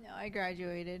graduated? No, I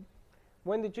graduated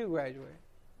When did you graduate?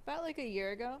 about like a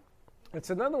year ago. It's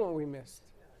another one we missed.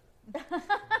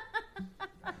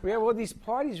 We have all these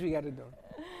parties we got to do.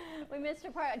 We missed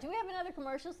a part. Do we have another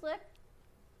commercial, Slick?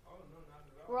 Oh, no, not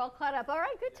at all. We're all caught up. All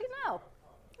right, good to know.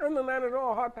 Oh, no, not at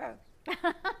all. Hard pass.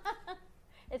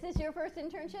 Is this your first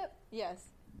internship? Yes.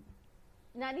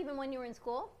 Not even when you were in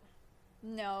school?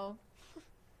 No.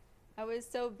 I was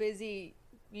so busy,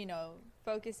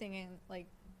 focusing in like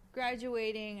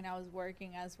graduating, and I was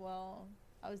working as well.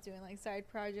 I was doing like side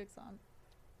projects on,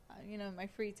 my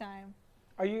free time.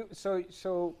 Are you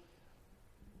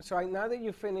now that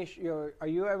you finish are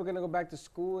you ever going to go back to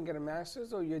school and get a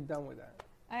master's, or you're done with that?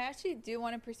 I actually do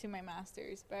want to pursue my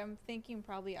master's, but I'm thinking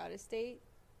probably out of state.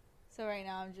 So right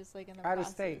now I'm just like in the Out of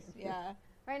process. state? Yeah.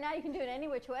 Right now you can do it any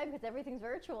which way because everything's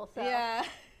virtual. So Yeah.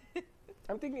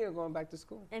 I'm thinking of going back to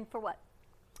school. And for what?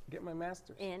 Get my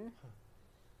master's. In?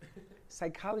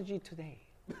 Psychology today.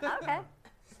 Okay.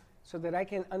 So that I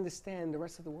can understand the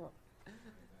rest of the world.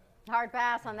 Hard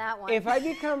pass on that one. If I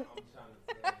become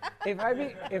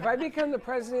the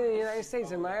president of the United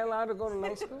States, am I allowed to go to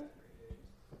night school?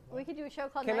 We could do a show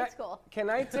called Night School.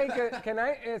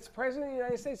 It's president of the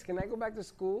United States, can I go back to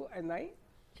school at night?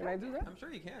 Can I do that? I'm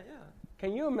sure you can, yeah.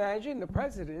 Can you imagine the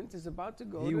president is about to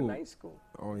go to night school?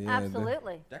 Oh, yeah.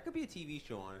 Absolutely. That could be a TV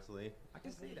show, honestly. I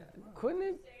can see that. Couldn't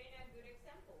it?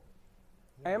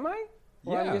 Am I?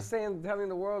 Well, Yeah. I'm just telling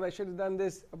the world I should have done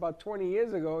this about 20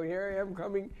 years ago. Here I am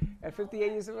coming at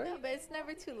 58 years of age. No, but it's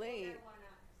never too late.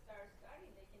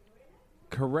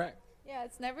 Correct. Yeah,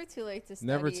 it's never too late to study.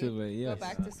 Never too late, yes. Go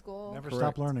back to school. Never Correct.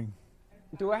 stop learning.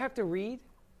 Do I have to read?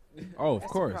 Oh, of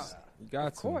That's the course. problem. You got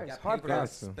Of to. course. Got Hard paid for that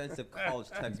pass. expensive college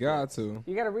textbooks. You got to.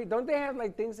 You got to read. Don't they have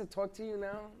like things that talk to you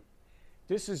now?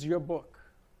 This is your book.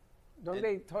 Don't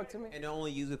they talk to me? And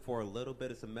only use it for a little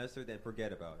bit of semester, then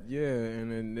forget about it. Yeah,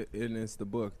 and it's the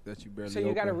book that you barely So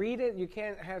you got to open. read it. You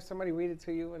can't have somebody read it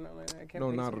to you and all that. I can't No,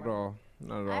 pay not at somebody. all.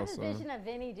 Not at I all, have a son. vision of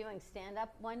Vinny doing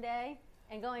stand-up one day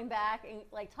and going back and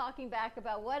like talking back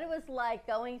about what it was like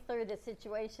going through the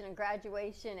situation and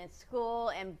graduation and school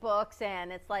and books,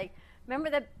 and it's like, remember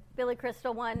the Billy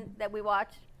Crystal one that we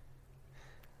watched?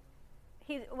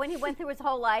 When he went through his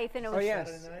whole life and it was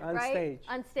on right? stage.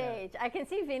 On stage. I can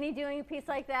see Vinny doing a piece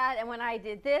like that, and when I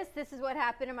did this is what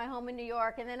happened in my home in New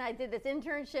York, and then I did this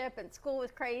internship, and school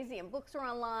was crazy, and books were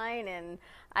online, and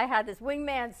I had this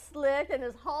wingman Slick, and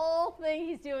this whole thing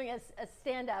he's doing as a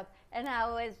stand-up, and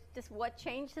how it was just what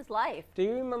changed his life. Do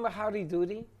you remember Howdy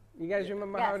Doody? You guys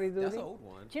remember Yes. Howdy Doody? That's an old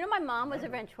one. Do you know my mom was a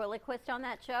ventriloquist on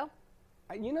that show?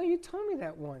 You told me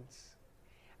that once.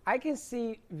 I can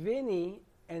see Vinny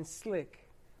and Slick.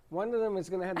 One of them is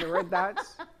going to have the red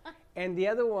dots, and the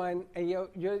other one, and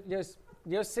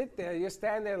you'll sit there, you'll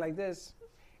stand there like this,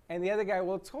 and the other guy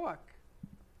will talk.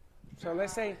 So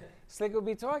let's say Slick will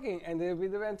be talking, and there'll be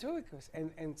the ventriloquist,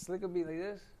 and Slick will be like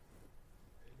this.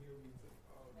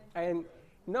 And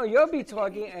no, you'll be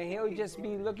talking, and he'll just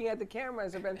be looking at the camera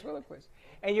as a ventriloquist.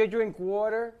 And you'll drink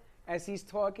water as he's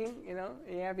talking, and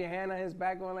you have your hand on his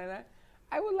back going like that.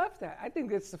 I would love that. I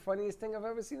think it's the funniest thing I've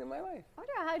ever seen in my life. I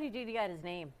wonder how did you got his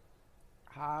name?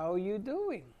 How you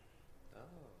doing?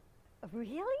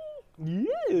 Really?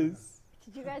 Yes.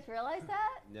 Did you guys realize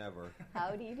that? Never.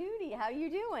 Howdy doody, how you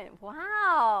doing?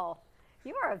 Wow.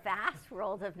 You are a vast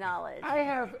world of knowledge. I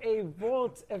have a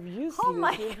vault of useless Oh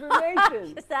my information. gosh,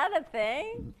 is that a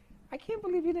thing? I can't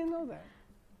believe you didn't know that.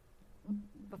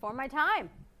 Before my time,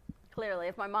 clearly.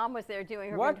 If my mom was there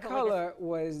doing her What ventriloquist- color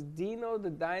was Dino the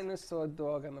dinosaur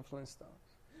dog on the Flintstones?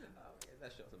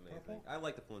 That show's amazing. Purple? I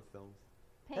like the Flintstones.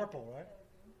 Pink. Purple, right?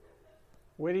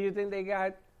 Where do you think they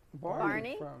got Barney,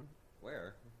 Barney? from?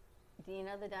 Where?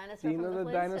 Dino the dinosaur Dino from the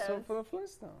the dinosaur Flintstones. from the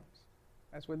Flintstones.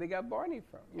 That's where they got Barney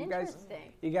from.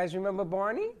 Interesting. You guys remember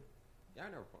Barney? Yeah,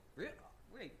 I know. Really?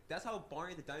 Wait, that's how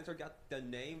Barney the dinosaur got the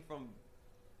name from.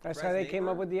 That's Fred's how they came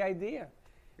neighbor? up with the idea.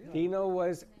 Really? Dino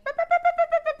was.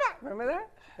 Remember that?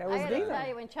 That was I gotta Dino. tell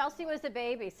you, when Chelsea was a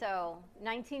baby, so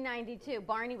 1992,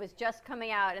 Barney was just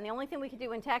coming out, and the only thing we could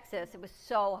do in Texas, it was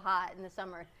so hot in the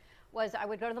summer, was I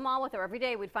would go to the mall with her every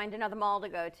day. We'd find another mall to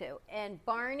go to, and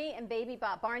Barney and Baby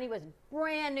Bop. Barney was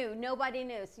brand new, nobody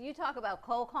knew. So you talk about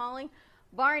cold calling.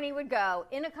 Barney would go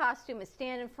in a costume and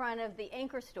stand in front of the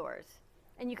anchor stores,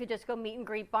 and you could just go meet and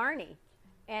greet Barney,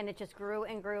 and it just grew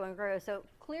and grew and grew. So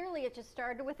clearly, it just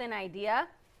started with an idea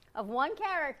of one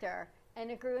character. And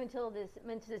it grew into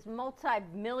this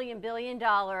multi-million,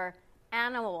 billion-dollar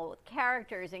animal with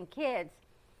characters and kids.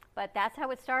 But that's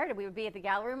how it started. We would be at the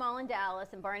Gallery Mall in Dallas,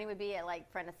 and Barney would be at like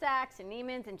Friend of Saks and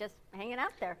Neiman's and just hanging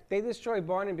out there. They destroyed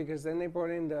Barney because then they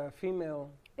brought in the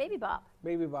female Baby Bop.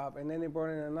 Baby Bop, and then they brought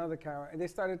in another character, and they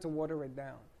started to water it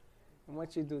down. And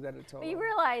once you do that, it's all But you over.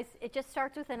 realize it just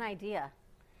starts with an idea.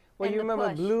 Well, and you the remember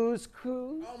push. Blues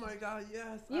Clues? Oh my God,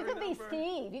 yes. You could be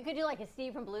Steve. You could do like a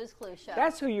Steve from Blue's Clues show.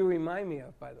 That's who you remind me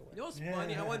of, by the way. You know what's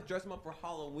funny? I want to dress him up for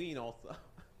Halloween also.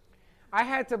 I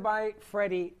had to buy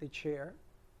Freddie the chair,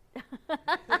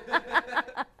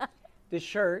 the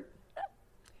shirt,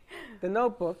 the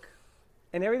notebook,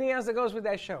 and everything else that goes with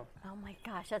that show. Oh my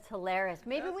gosh, that's hilarious.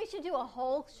 Maybe we should do a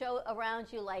whole show around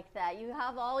you like that. You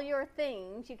have all your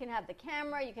things. You can have the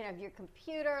camera, you can have your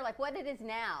computer, like what it is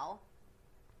now.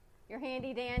 Your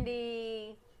handy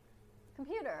dandy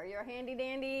computer, your handy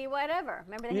dandy whatever.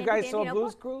 Remember the You handy guys dandy saw notebook?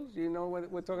 Blues Clues? You know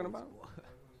what we're talking about?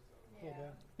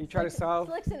 You try to solve.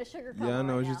 Slick's in a sugar coma Yeah, I know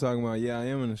right what now. you're talking about. Yeah, I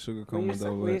am in a sugar coma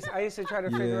though. I used to try to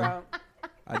figure out.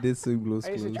 I did see Blue's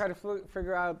I used to Clues. try to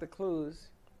figure out the clues,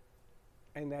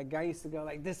 and that guy used to go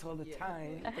like this all the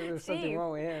time. There was something Steve,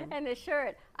 wrong with him. And the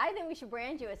shirt. I think we should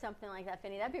brand you as something like that,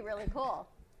 Vinny. That'd be really cool.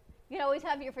 You can always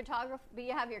have your photographer,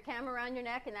 you have your camera around your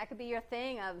neck, and that could be your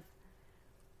thing of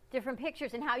different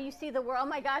pictures and how you see the world. Oh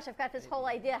my gosh, I've got this whole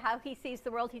idea how he sees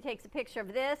the world. He takes a picture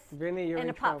of this, Vinny, you're and in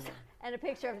a pops, trouble. and a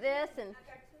picture of this, and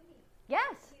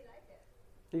yes,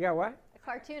 You got what? a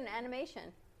cartoon animation.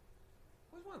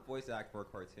 What's one voice act for a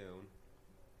cartoon?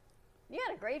 You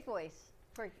got a great voice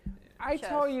for. I shows.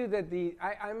 told you that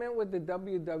I met with the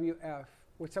WWF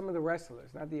with some of the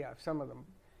wrestlers, not the F, some of them,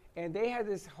 and they had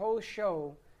this whole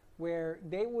show where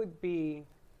they would be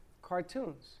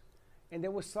cartoons, and they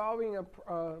were solving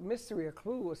a mystery, a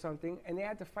clue or something, and they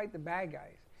had to fight the bad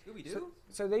guys. Scooby-Doo?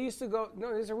 So they used to go.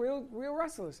 No, there's a real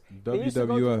wrestlers. They used to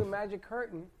go WWF. through the magic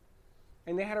curtain,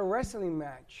 and they had a wrestling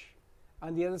match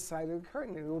on the other side of the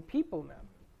curtain. There were people now.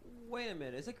 Wait a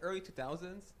minute, it's like early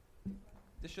 2000s,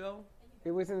 the show?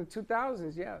 It was in the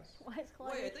 2000s, yes. Why is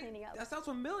Claudia Wait, I think cleaning up? that sounds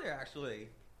familiar actually.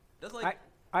 That's like,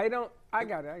 I don't. I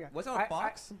got it. was it on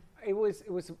Fox?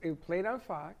 It played on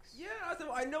Fox. Yeah,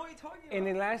 I know what you're talking about. And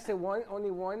it lasted only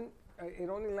one. It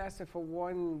only lasted for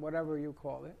one, whatever you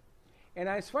call it. And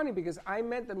it's funny because I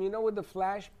met them. You know where the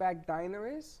Flashback Diner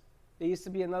is? There used to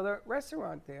be another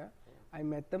restaurant there. I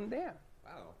met them there.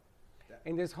 Wow.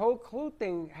 And this whole clue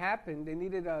thing happened. They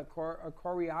needed a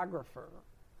choreographer.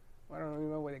 I don't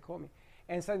even know what they called me.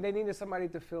 And so they needed somebody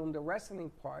to film the wrestling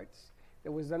parts.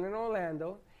 That was done in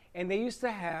Orlando. And they used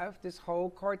to have this whole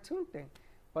cartoon thing.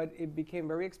 But it became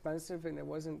very expensive and it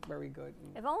wasn't very good.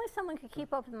 If only someone could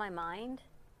keep up with my mind.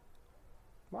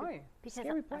 Why? Because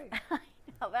Scary place. I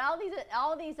know, but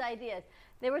all these ideas.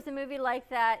 There was a movie like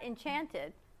that,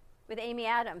 Enchanted, with Amy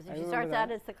Adams, and I she remember starts out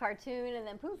that. as the cartoon, and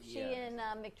then poof, she Yes. and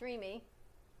McDreamy.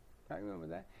 I remember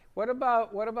that. What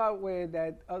about where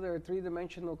that other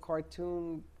three-dimensional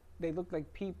cartoon? They looked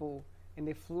like people and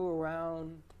they flew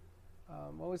around.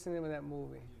 What was the name of that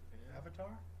movie? Avatar?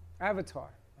 Avatar.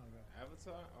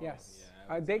 Avatar? Yes.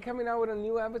 yeah, Are they coming out with a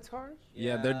new Avatar?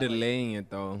 Yeah, they're delaying it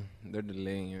though. They're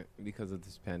delaying it because of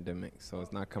this pandemic, so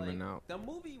it's not coming out. The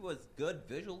movie was good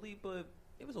visually, but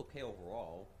it was okay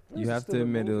overall. You have to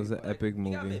admit it was an epic You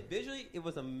gotta movie. admit, visually, it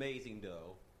was amazing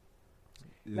though.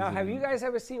 Now, have you guys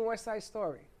ever seen West Side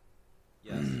Story?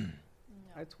 Yes.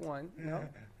 That's one. No.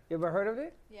 You ever heard of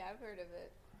it? Yeah, I've heard of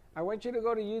it. I want you to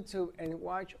go to YouTube and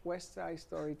watch West Side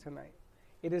Story tonight.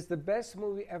 It is the best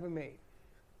movie ever made.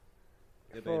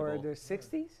 For Debatable. the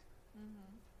 60s,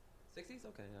 60s?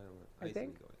 Okay, I see think. where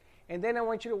you're going. And then I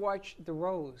want you to watch The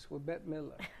Rose with Bette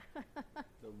Midler.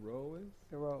 The Rose?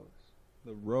 The Rose.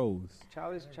 The Rose.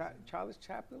 Charles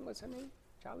Chaplin, what's her name?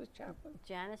 Charles Chaplin.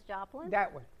 Janis Joplin?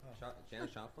 That one.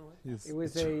 Janis Joplin?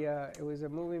 It was a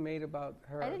movie made about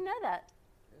her. I didn't know that.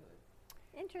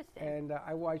 Interesting. And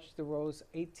I watched The Rose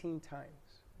 18 times.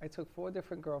 I took 4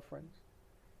 different girlfriends,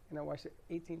 and I watched it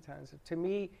 18 times. To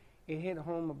me, it hit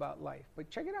home about life. But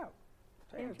check it out.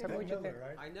 Tell me what you think.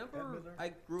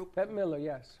 I grew up. Bette Midler,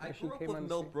 yes. I grew up with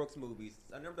Mel Brooks movies.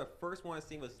 I remember the first one I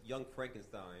seen was Young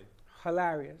Frankenstein.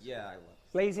 Hilarious. Yeah, I love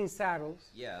it. Blazing Saddles.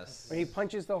 Yes. When he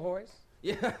punches the horse.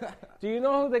 Yeah. Do you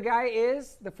know who the guy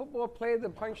is? The football player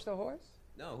that punched the horse?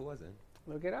 No, who wasn't?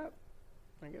 Look it up.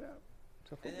 Look it up.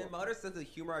 And then my other sense of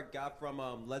humor I got from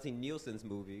Leslie Nielsen's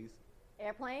movies.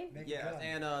 Airplane? Yes,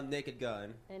 and Naked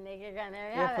Gun. And Naked Gun. There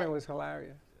you have Airplane it. was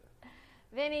hilarious.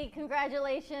 Vinny,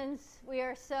 congratulations. We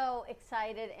are so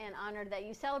excited and honored that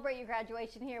you celebrate your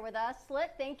graduation here with us.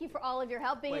 Slick, thank you for all of your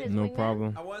help being his No wingman.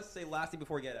 problem. I want to say lastly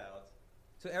before we get out.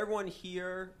 To everyone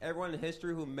here, everyone in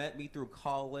history who met me through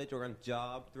college or on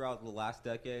job throughout the last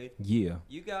decade. Yeah.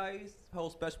 You guys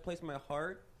hold a special place in my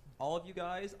heart. All of you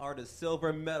guys are the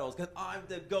silver medals because I'm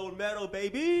the gold medal,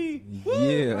 baby.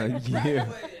 Yeah, yeah.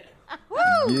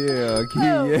 Yeah,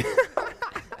 yeah.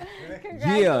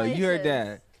 Yeah, you heard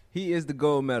that. He is the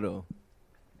gold medal.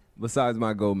 Besides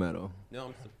my gold medal. No,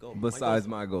 I'm the gold. Besides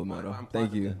my gold medal. I'm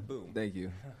Thank you. Boom. Thank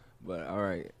you. But all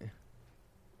right.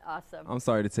 Awesome. I'm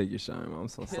sorry to take your shine. I'm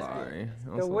so sorry.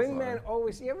 I'm The so wingman sorry.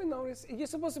 always, you ever notice? You're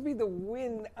supposed to be the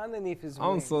wind underneath his wing.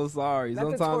 I'm so sorry.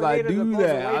 Not the Sometimes I tornado do that blows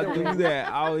that. away I the do wind. that.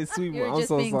 I always sweep. You're I'm just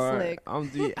so being sorry.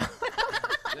 slick.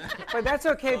 But that's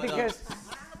okay because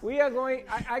we are going.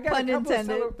 I got Pun a couple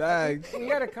intended. of Thanks. we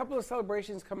got a couple of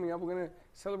celebrations coming up. We're gonna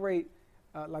celebrate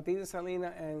Latina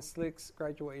Salina and Slick's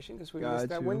graduation because we missed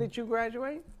that. Got When you. did you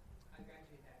graduate? I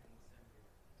graduated back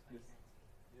in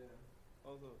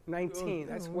December 2019. 19.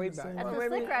 That's way back. That's Well, when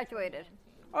maybe- Slick graduated.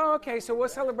 Oh, okay. So we'll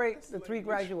celebrate the 3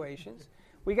 graduations.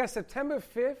 We got September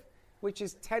 5th, which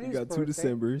is Teddy's You got birthday. 2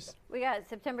 Decembers. We got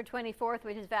September 24th,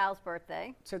 which is Val's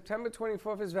birthday. September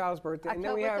 24th is Val's birthday, and October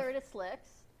then we have 3rd is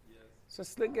Slick's. so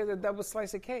Slick gets a double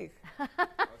slice of cake.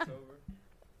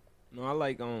 No, I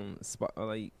like I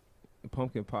like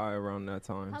pumpkin pie around that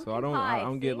time. So Pumpkin I pie,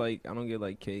 don't see? get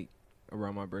like cake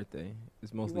around my birthday.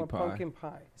 It's You mostly want pie. pumpkin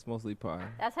pie. It's mostly pie.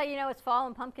 That's how you know it's fall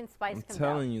and pumpkin spice I'm comes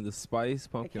telling out. you, the spice,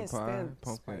 pumpkin can't pie, stand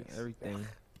pumpkin, spice. everything.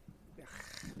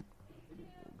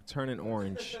 Turning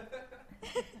orange.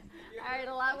 All right,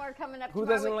 a lot more coming up Who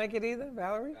tomorrow. doesn't like it either?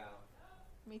 Valerie?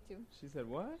 Me too. She said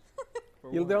what?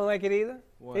 For You what? don't like it either?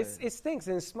 What? It stinks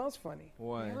and it smells funny.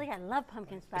 What? Really, I love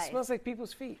pumpkin It spice. smells like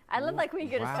people's feet. I love like when you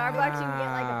go to Starbucks, you can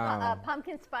get like a Wow.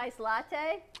 pumpkin spice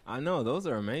latte. I know those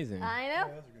are amazing. I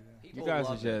know. You guys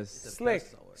are just Slick.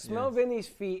 Smell Vinny's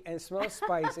feet and smell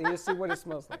spice, and you'll see what it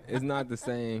smells like. It's not the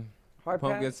same. Hard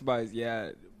pumpkin pass? spice,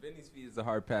 yeah. Vinny's feet is a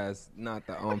hard pass, not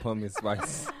the pumpkin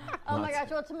spice. Oh my gosh.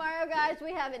 Well, tomorrow, guys,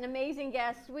 we have an amazing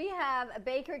guest. We have a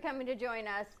baker coming to join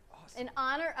us in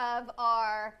honor of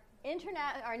our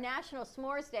National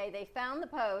S'mores Day. They found the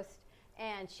post,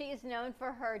 and she is known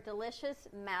for her delicious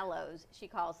mallows, she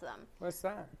calls them. What's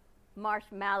that?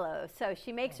 Marshmallows. So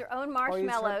she makes her own you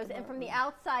marshmallows, talked and from about the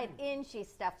outside in, she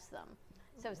stuffs them.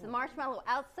 So it's the marshmallow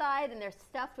outside, and they're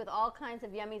stuffed with all kinds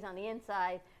of yummies on the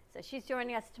inside. So she's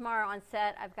joining us tomorrow on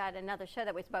set. I've got another show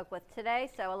that we spoke with today,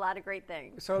 so a lot of great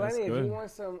things. So, That's Lenny, if good. you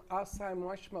want some outside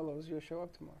marshmallows, you'll show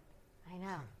up tomorrow. I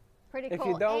know. Pretty If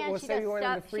cool. you don't, and we'll she save does you one in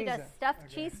the She does freezer. stuffed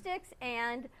cheese sticks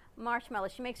and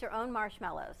marshmallows. She makes her own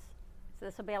marshmallows. So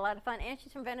this will be a lot of fun. And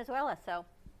she's from Venezuela, so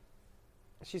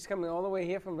She's coming all the way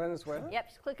here from Venezuela? yep,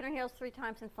 she's clicking her heels 3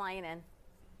 times and flying in.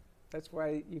 That's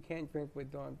why you can't drink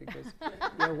with Dawn, because you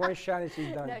know, one shot and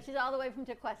she's done. No, she's all the way from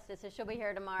Tequesta, so she'll be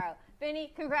here tomorrow.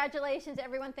 Vinny, congratulations,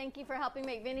 everyone. Thank you for helping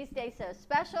make Vinny's day so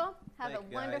special. Have Thank a you,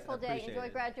 guys. wonderful I day. appreciate Enjoy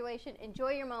it. graduation.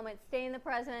 Enjoy your moment. Stay in the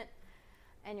present.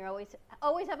 And you're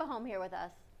always have a home here with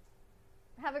us.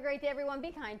 Have a great day, everyone.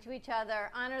 Be kind to each other.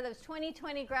 Honor those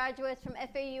 2020 graduates from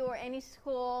FAU or any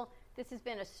school. This has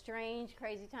been a strange,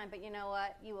 crazy time, but you know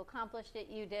what? You accomplished it.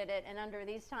 You did it. And under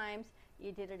these times,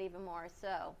 you did it even more.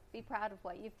 So be proud of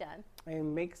what you've done.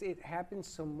 And makes it happen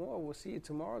some more. We'll see you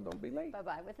tomorrow. Don't be late.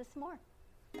 Bye-bye with a s'more.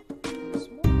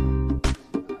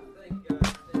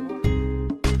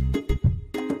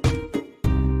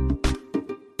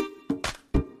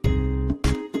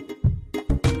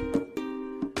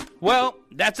 Well,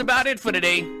 that's about it for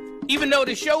today. Even though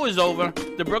the show is over,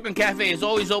 the Brooklyn Cafe is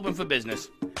always open for business.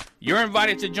 You're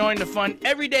invited to join the fun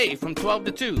every day from 12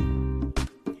 to 2.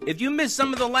 If you missed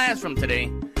some of the laughs from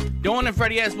today, Dawn and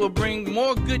Freddie S. will bring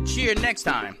more good cheer next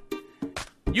time.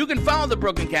 You can follow the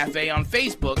Brooklyn Cafe on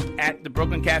Facebook at the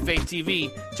Brooklyn Cafe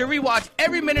TV to rewatch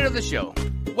every minute of the show.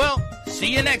 Well,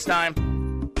 see you next time.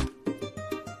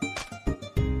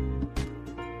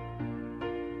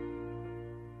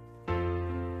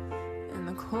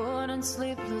 the cold and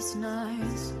sleepless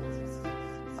nights,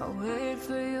 I wait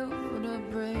for you to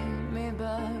bring me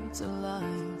back to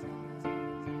life.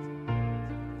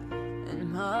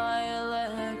 In my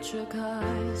electric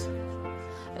eyes,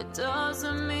 it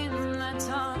doesn't mean that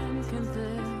time can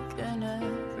thicken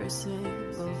every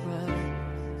single breath.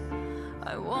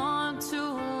 I want to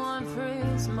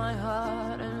unfreeze my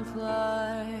heart and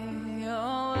fly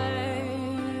away.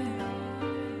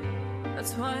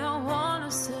 That's why I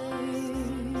wanna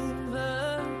save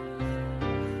her.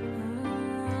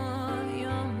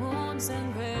 Your moons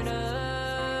and craters.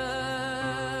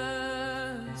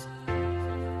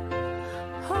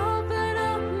 Open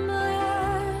up my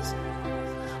eyes,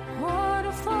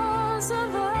 waterfalls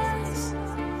of ice,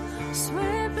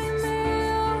 sweeping me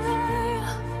away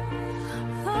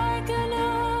like an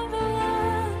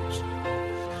avalanche.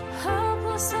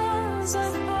 Helpless as I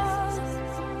fall,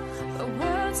 the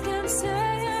words can't say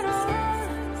it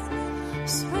all,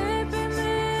 sweeping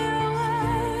me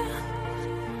away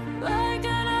like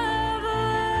an avalanche,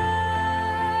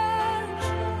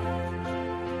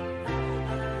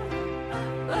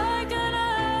 like an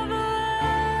avalanche.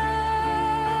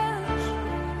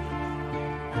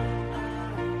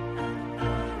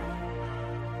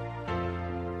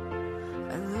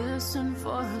 I listen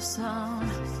for a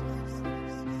sound,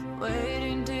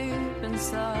 waiting deep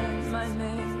inside my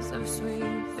maze of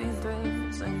sweeping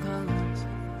thrills and colors,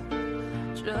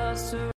 just to